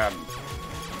Gutsman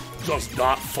does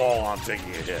not fall on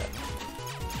taking a hit.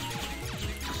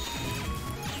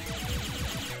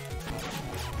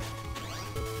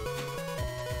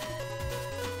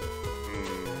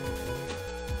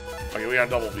 Okay, we got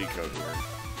double V code here.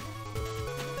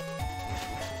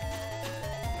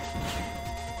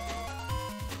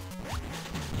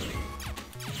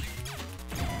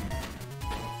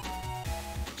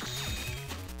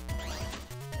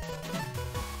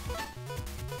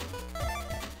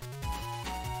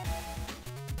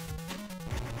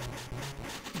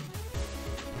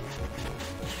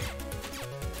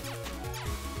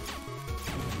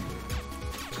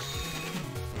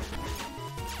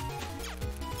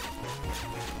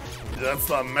 That's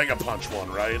the Mega Punch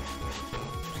one, right?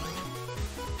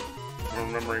 I'm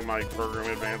remembering my program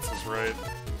advances right.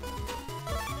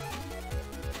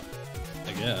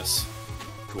 I guess.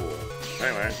 Cool.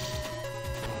 Anyway.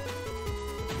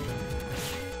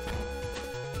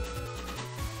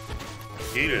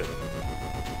 Eat it.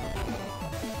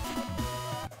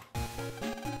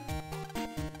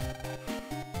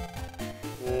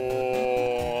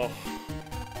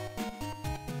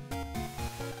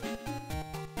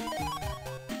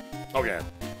 Okay,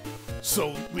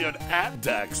 so we had at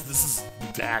Dex. This is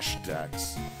dash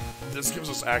Dex. This gives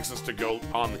us access to go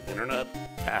on the internet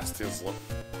past his link.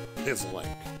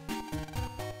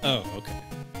 Oh, okay.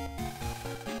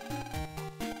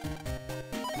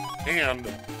 And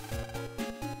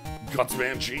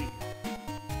Gutsman G.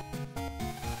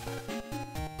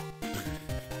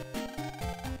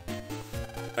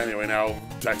 Anyway, now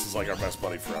Dex is like our best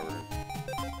buddy forever.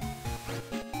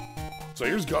 So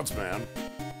here's Gutsman.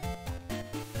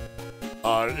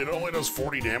 It only does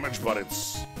 40 damage, but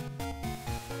it's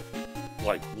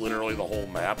like literally the whole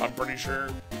map, I'm pretty sure.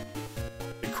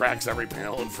 It cracks every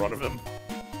panel in front of him.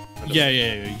 Yeah.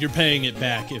 You're paying it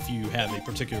back if you have a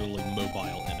particularly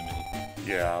mobile enemy.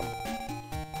 Yeah.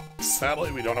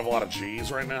 Sadly, we don't have a lot of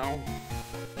G's right now.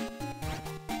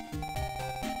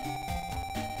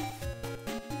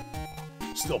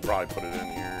 Still probably put it in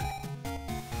here.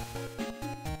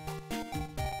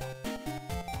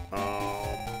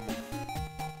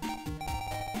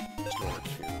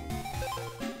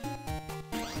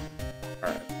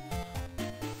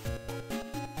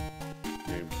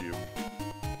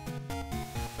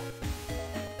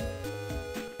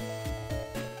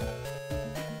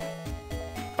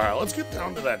 Alright, let's get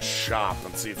down to that shop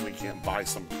and see if we can't buy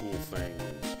some cool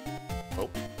things. Oh.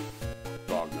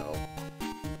 Dog no.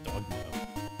 Dog no.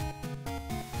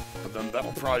 And then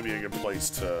that'll probably be a good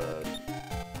place to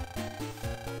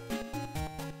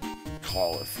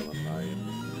call it for the night.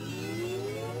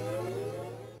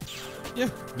 Yeah,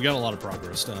 we got a lot of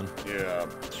progress done. Yeah.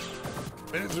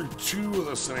 Made it through 2 of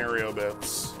the scenario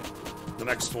bits. The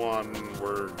next one,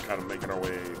 we're kind of making our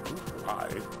way. Ooh, hi.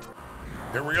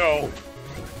 Here we go.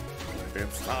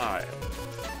 It's time.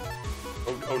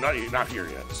 Oh, not here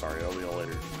yet. Sorry, that'll be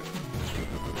later.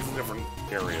 It's a different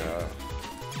area.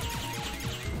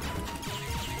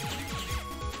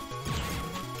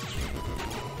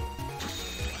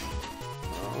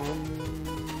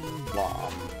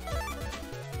 Bomb.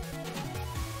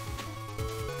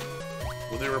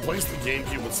 Will they replace the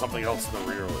GameCube with something else in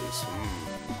the re-release?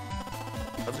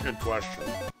 That's a good question.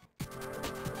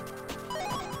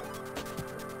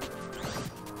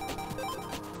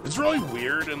 It's really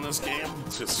weird in this game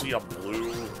to see a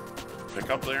blue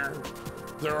pickup there.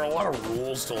 There are a lot of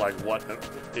rules to like what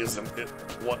isn't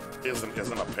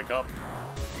a pickup.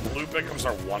 Blue pickups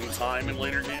are one time in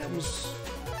later games,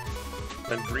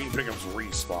 and green pickups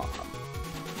respawn.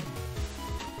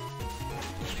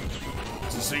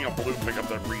 So seeing a blue pickup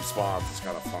that respawns is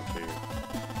kind of funky.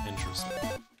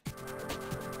 Interesting.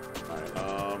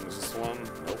 Alright, is this the one?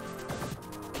 Nope.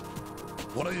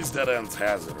 One of these dead ends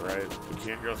has it, right? We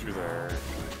can't go through there.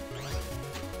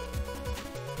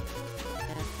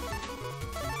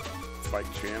 Fight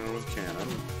cannon with cannon.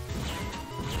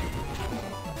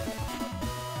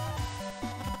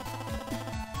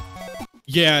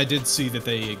 Yeah, I did see that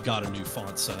they got a new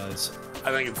font size.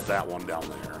 I think it's that one down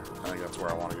there. I think that's where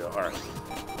I want to go. Alright.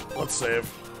 Let's save.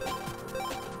 I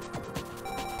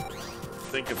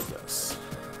think it's this.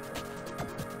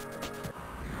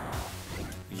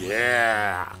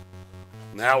 Yeah!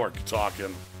 Now we're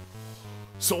talking.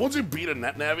 So once you beat a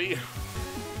net navvy,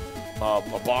 a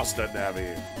boss net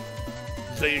navvy,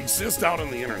 they exist out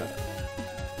on the internet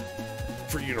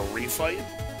for you to refight.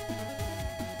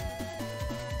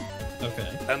 Okay.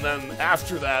 And then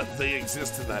after that, they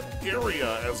exist in that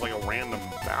area as like a random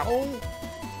battle.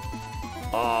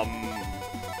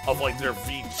 Of like their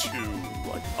V2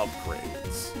 like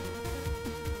upgrades.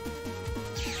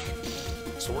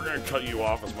 So we're gonna cut you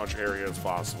off as much area as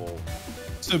possible.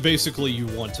 So basically, you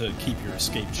want to keep your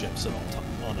escape chips at all times.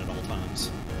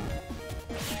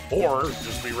 Or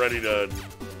just be ready to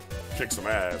kick some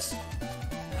ass.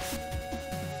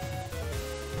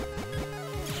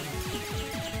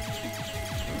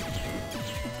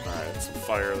 Alright, some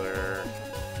fire there.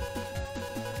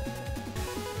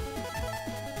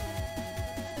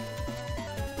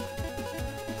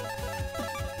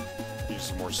 Use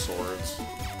some more swords.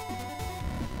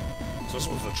 So this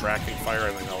one's the tracking fire,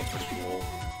 I think that looks pretty cool.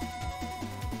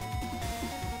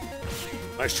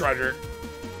 Nice try, Jerk.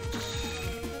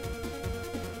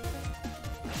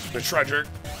 Nice try, Jerk.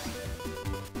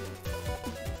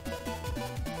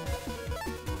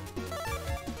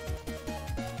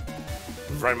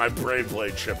 Right, my Brave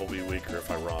Blade chip will be weaker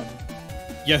if I run.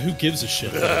 Yeah, who gives a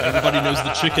shit? Everybody knows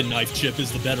the chicken knife chip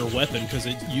is the better weapon because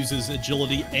it uses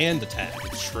agility and attack.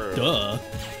 It's true. Duh.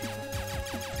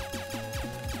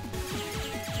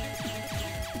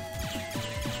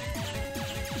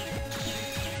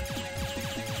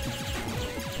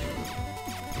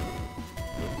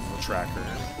 The tracker.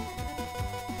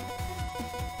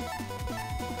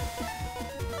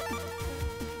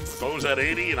 Foes at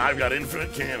 80 and I've got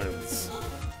infinite cannons.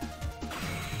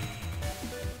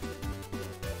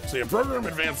 So yeah, program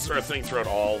advances are a thing throughout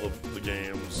all the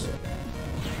games.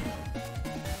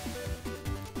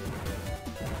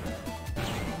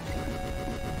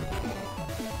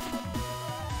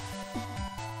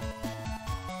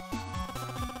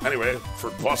 Anyway,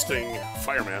 for busting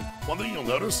Fireman, one thing you'll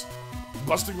notice,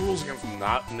 busting rules against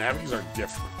navies are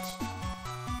different.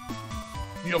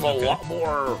 You have a lot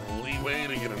more leeway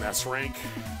to get an S rank.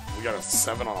 We got a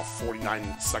 7 on a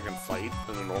 49-second fight.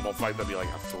 In a normal fight, that'd be like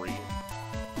a 3.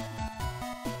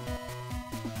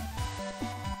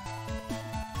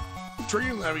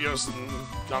 Triggering the Levios and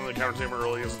Gun the Countertamer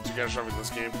really isn't too catastrophic in this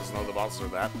game because none of the bosses are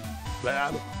that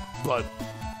bad. But,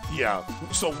 yeah.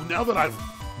 So now that I've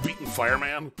beaten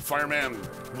Fireman, Fireman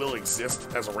will exist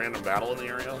as a random battle in the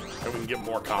area, and we can get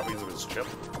more copies of his chip.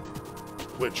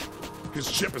 Which, his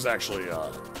chip is actually,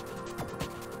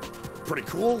 pretty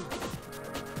cool.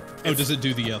 Oh, does it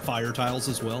do the fire tiles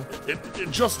as well?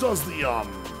 It just does the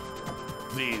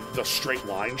straight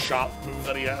line shot move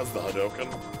that he has, the Hadoken.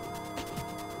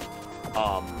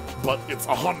 But it's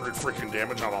 100 freaking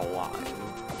damage on a line.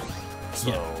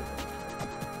 So,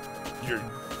 you're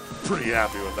pretty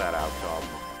happy with that outcome.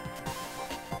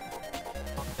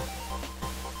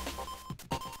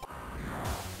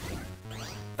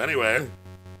 Anyway,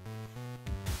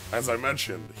 as I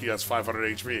mentioned, he has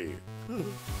 500 HP.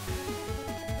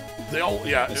 They all,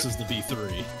 yeah. This is the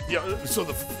V3. Yeah, so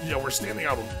we're standing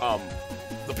out,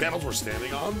 the panels we're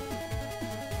standing on,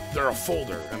 they're a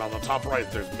folder, and on the top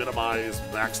right, there's minimize,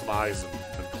 maximize,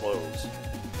 and close.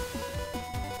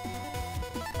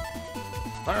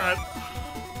 Alright.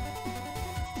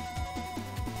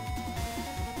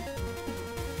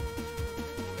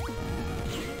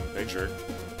 Hey, jerk.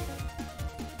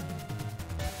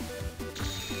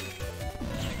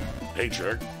 Hey,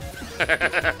 jerk. Cut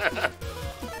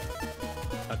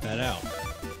that out.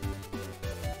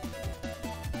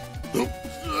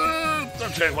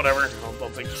 Okay, whatever.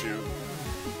 Don't think too.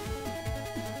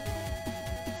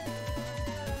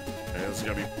 And it's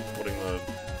gonna be putting the...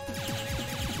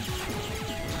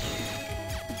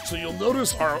 So you'll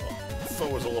notice our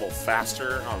foe is a little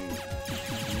faster on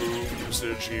move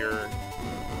usage here.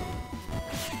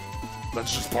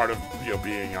 That's just part of, you know,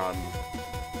 being on...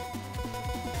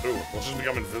 Ooh, let's just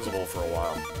become invisible for a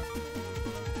while.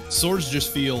 Swords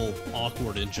just feel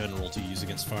awkward in general to use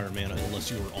against Fire Mana unless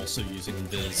you are also using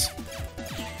Viz.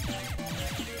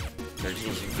 Okay, so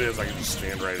with Viz, I can just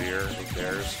stand right here. Who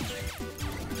cares?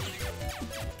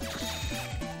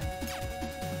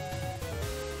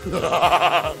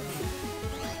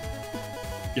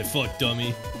 Get fucked,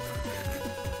 dummy.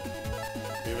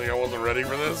 You think I wasn't ready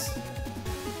for this?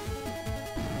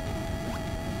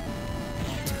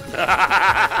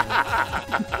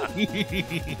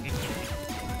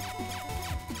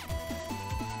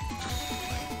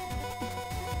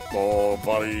 Oh,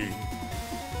 buddy.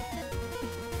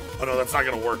 Oh no, that's not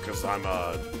gonna work because I'm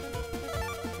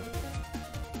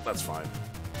that's fine.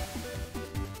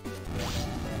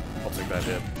 I'll take that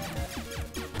hit.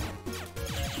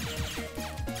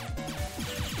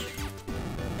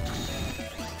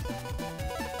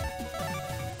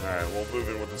 Alright, we'll move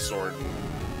in with the sword.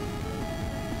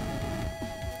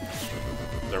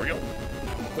 There we go. I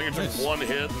think it took one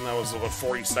hit and that was about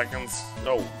 40 seconds.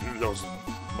 Oh, that was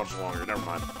much longer. Never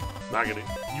mind. Not gonna.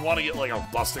 You want to get like a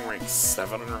busting rank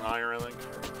 7 or higher, I think.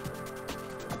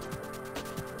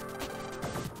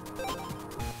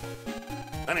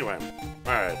 Anyway,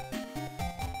 all right.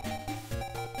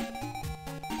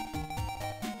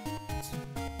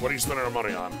 What are you spending our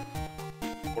money on?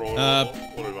 What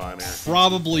are we buying here?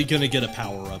 Probably gonna get a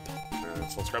power up.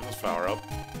 Alright, so let's grab this power up.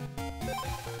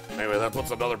 Anyway, that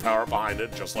puts another power up behind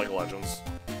it, just like Legends.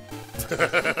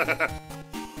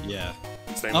 Yeah.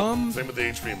 Same with the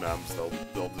HP mems. They'll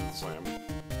do the same.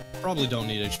 Probably don't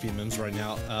need HP mems right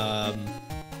now.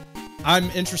 I'm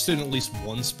interested in at least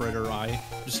one spreader eye.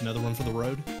 Just another one for the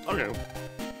road. Okay.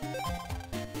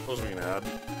 Those we can add.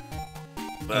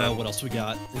 What else we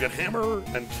got? We got hammer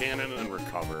and cannon and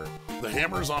recover. The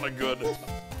hammer's on a good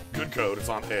code. It's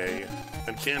on A,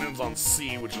 and cannon's on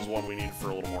C, which is one we need for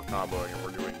a little more comboing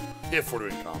if we're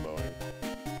doing comboing.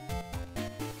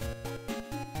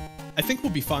 I think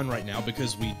we'll be fine right now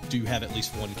because we do have at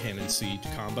least one cannon C to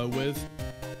combo with,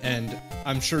 and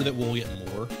I'm sure that we'll get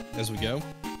more as we go.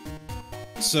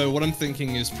 So what I'm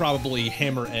thinking is probably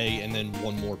hammer A and then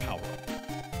one more power up.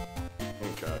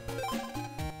 Okay.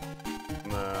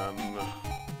 And then...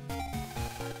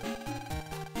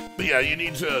 But yeah, you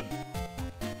need to...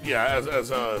 Yeah,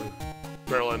 as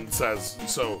Marilyn says,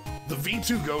 so the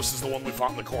V2 Ghost is the one we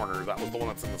fought in the corner. That was the one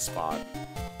that's in the spot.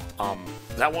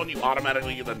 That one you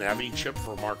automatically get a Navi chip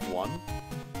for Mark 1.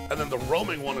 And then the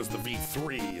roaming one is the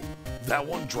V3. That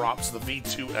one drops the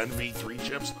V2 and V3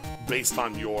 chips based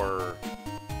on your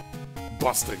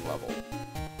busting level.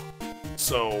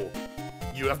 So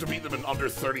you have to beat them in under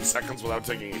 30 seconds without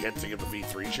taking a hit to get the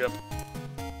V3 chip.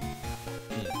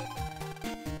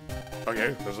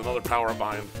 Okay, there's another power up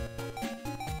behind.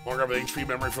 Want to grab an HP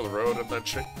memory for the road at that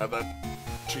cheap?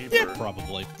 Yeah,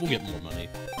 probably. We'll get more money.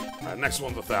 Alright, next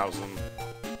one's 1,000.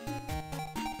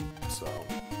 So,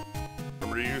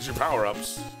 remember to use your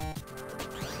power-ups.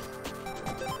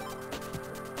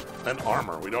 And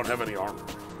armor. We don't have any armor.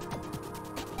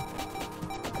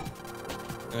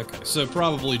 Okay, so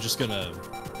probably just gonna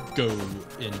go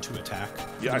into attack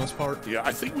for the most part. Yeah,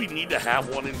 I think we need to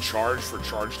have one in charge for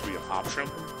charge to be an option.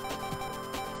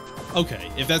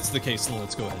 Okay, if that's the case, then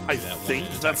let's go ahead and do that. I think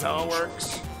that's how it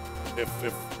works. If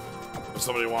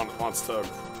somebody wants to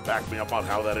back me up on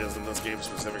how that is in this game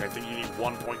specific, I think you need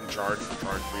 1 point in charge for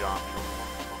charge to be optional.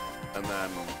 And then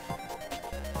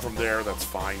from there, that's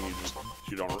fine.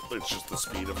 You don't. It's just the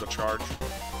speed of the charge.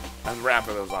 And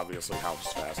rapid is obviously how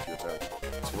fast you attack.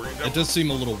 So we're gonna it does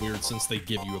seem a little weird since they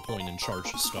give you a point in charge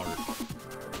to start.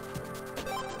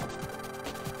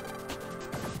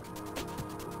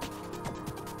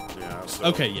 Yeah. So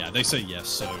okay. Yeah, they say yes.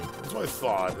 So that's what I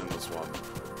thought in this one.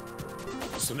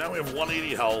 So now we have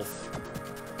 180 health.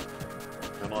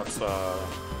 And let's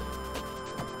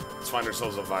find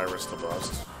ourselves a virus to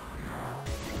bust.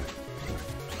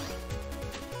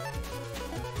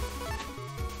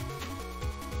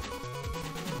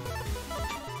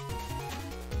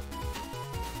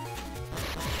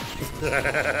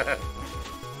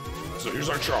 So here's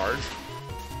our charge.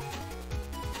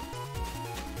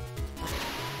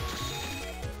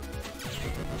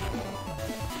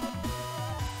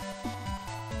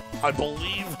 I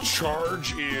believe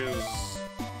charge is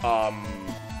I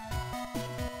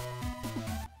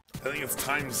think it's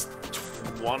times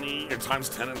 20 or times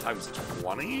 10 and times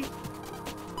 20.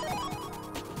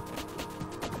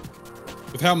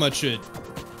 With how much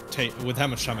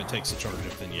time it takes to charge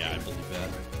up, then yeah, I believe that.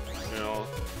 You know.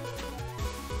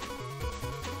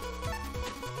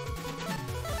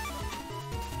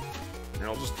 Here,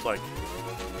 I'll just, like...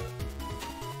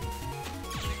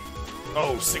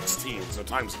 Oh, 16, so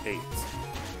times 8.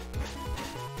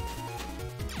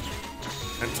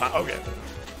 And time... Okay.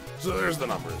 So there's the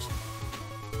numbers.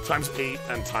 Times 8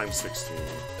 and times 16.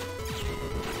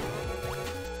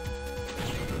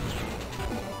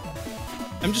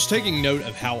 I'm just taking note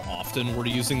of how often we're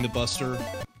using the Buster,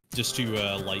 just to,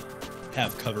 like,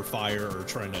 have cover fire or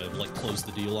trying to, like, close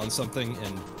the deal on something,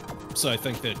 and so I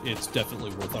think that it's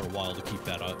definitely worth our while to keep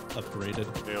that upgraded.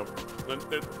 Yep.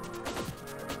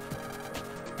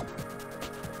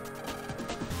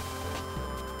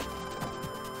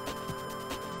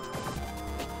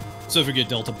 So if we get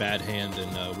dealt a bad hand,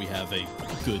 and we have a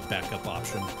good backup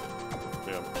option.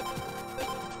 Yeah.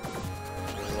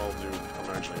 Well, dude, I'm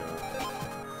actually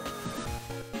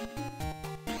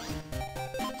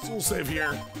So we'll save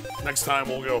here. Next time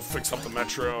we'll go fix up the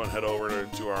Metro and head over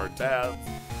to our dad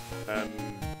and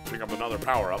pick up another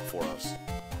power-up for us.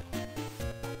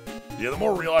 Yeah, the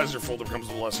more realize your folder becomes,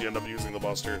 the less you end up using the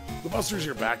Buster. The Buster's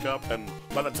your backup, and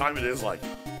by the time it is, like,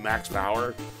 max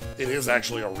power, it is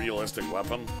actually a realistic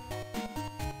weapon.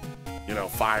 You know,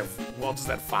 5, well, just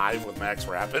that 5 with max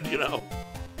rapid, you know?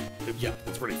 Yeah.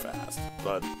 It's pretty fast,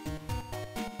 but...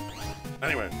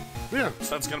 Anyway, yeah,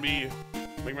 so that's gonna be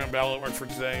Megaman Battle Network for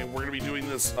today. We're gonna be doing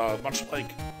this, much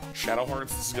like Shadow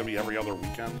Hearts, this is gonna be every other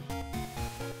weekend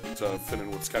to fit in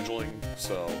with scheduling,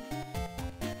 so...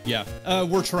 Yeah,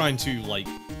 we're trying to, like,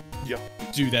 Yep.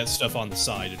 do that stuff on the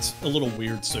side. It's a little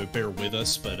weird, so bear with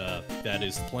us, but that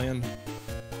is the plan.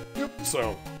 Yep,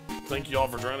 so, thank you all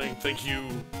for joining. Thank you,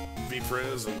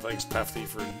 Vpriz, and thanks, Pefty,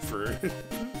 for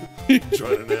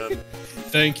joining in.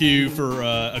 Thank you for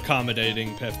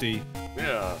accommodating, Pefty.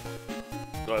 Yeah,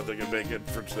 glad they could make it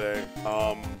for today.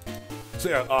 So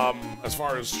yeah, as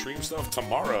far as stream stuff,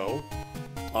 tomorrow,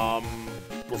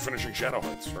 we're finishing Shadow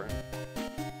Hearts, right?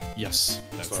 Yes,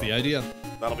 that's So, the idea.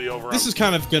 That'll be over. This is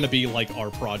kind of going to be like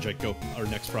our project, our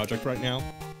next project right now.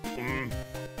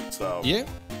 So Yeah.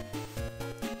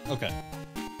 Okay.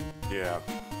 yeah.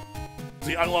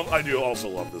 See, I do also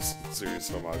love this series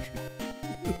so much.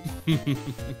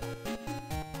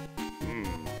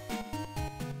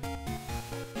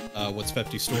 What's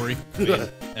Pepti's story?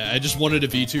 I just wanted a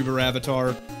VTuber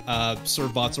avatar.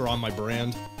 Servbots are on my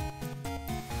brand.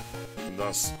 And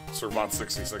thus,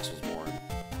 Servbot66 was born.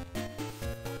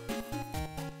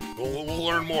 We'll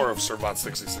learn more of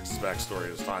Servbot66's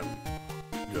backstory as time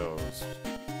goes.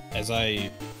 As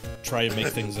I try to make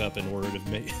things up in order to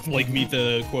meet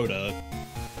the quota.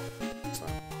 So,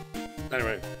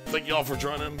 anyway, thank you all for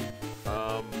joining.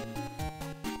 Yeah,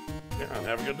 and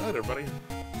have a good night, everybody.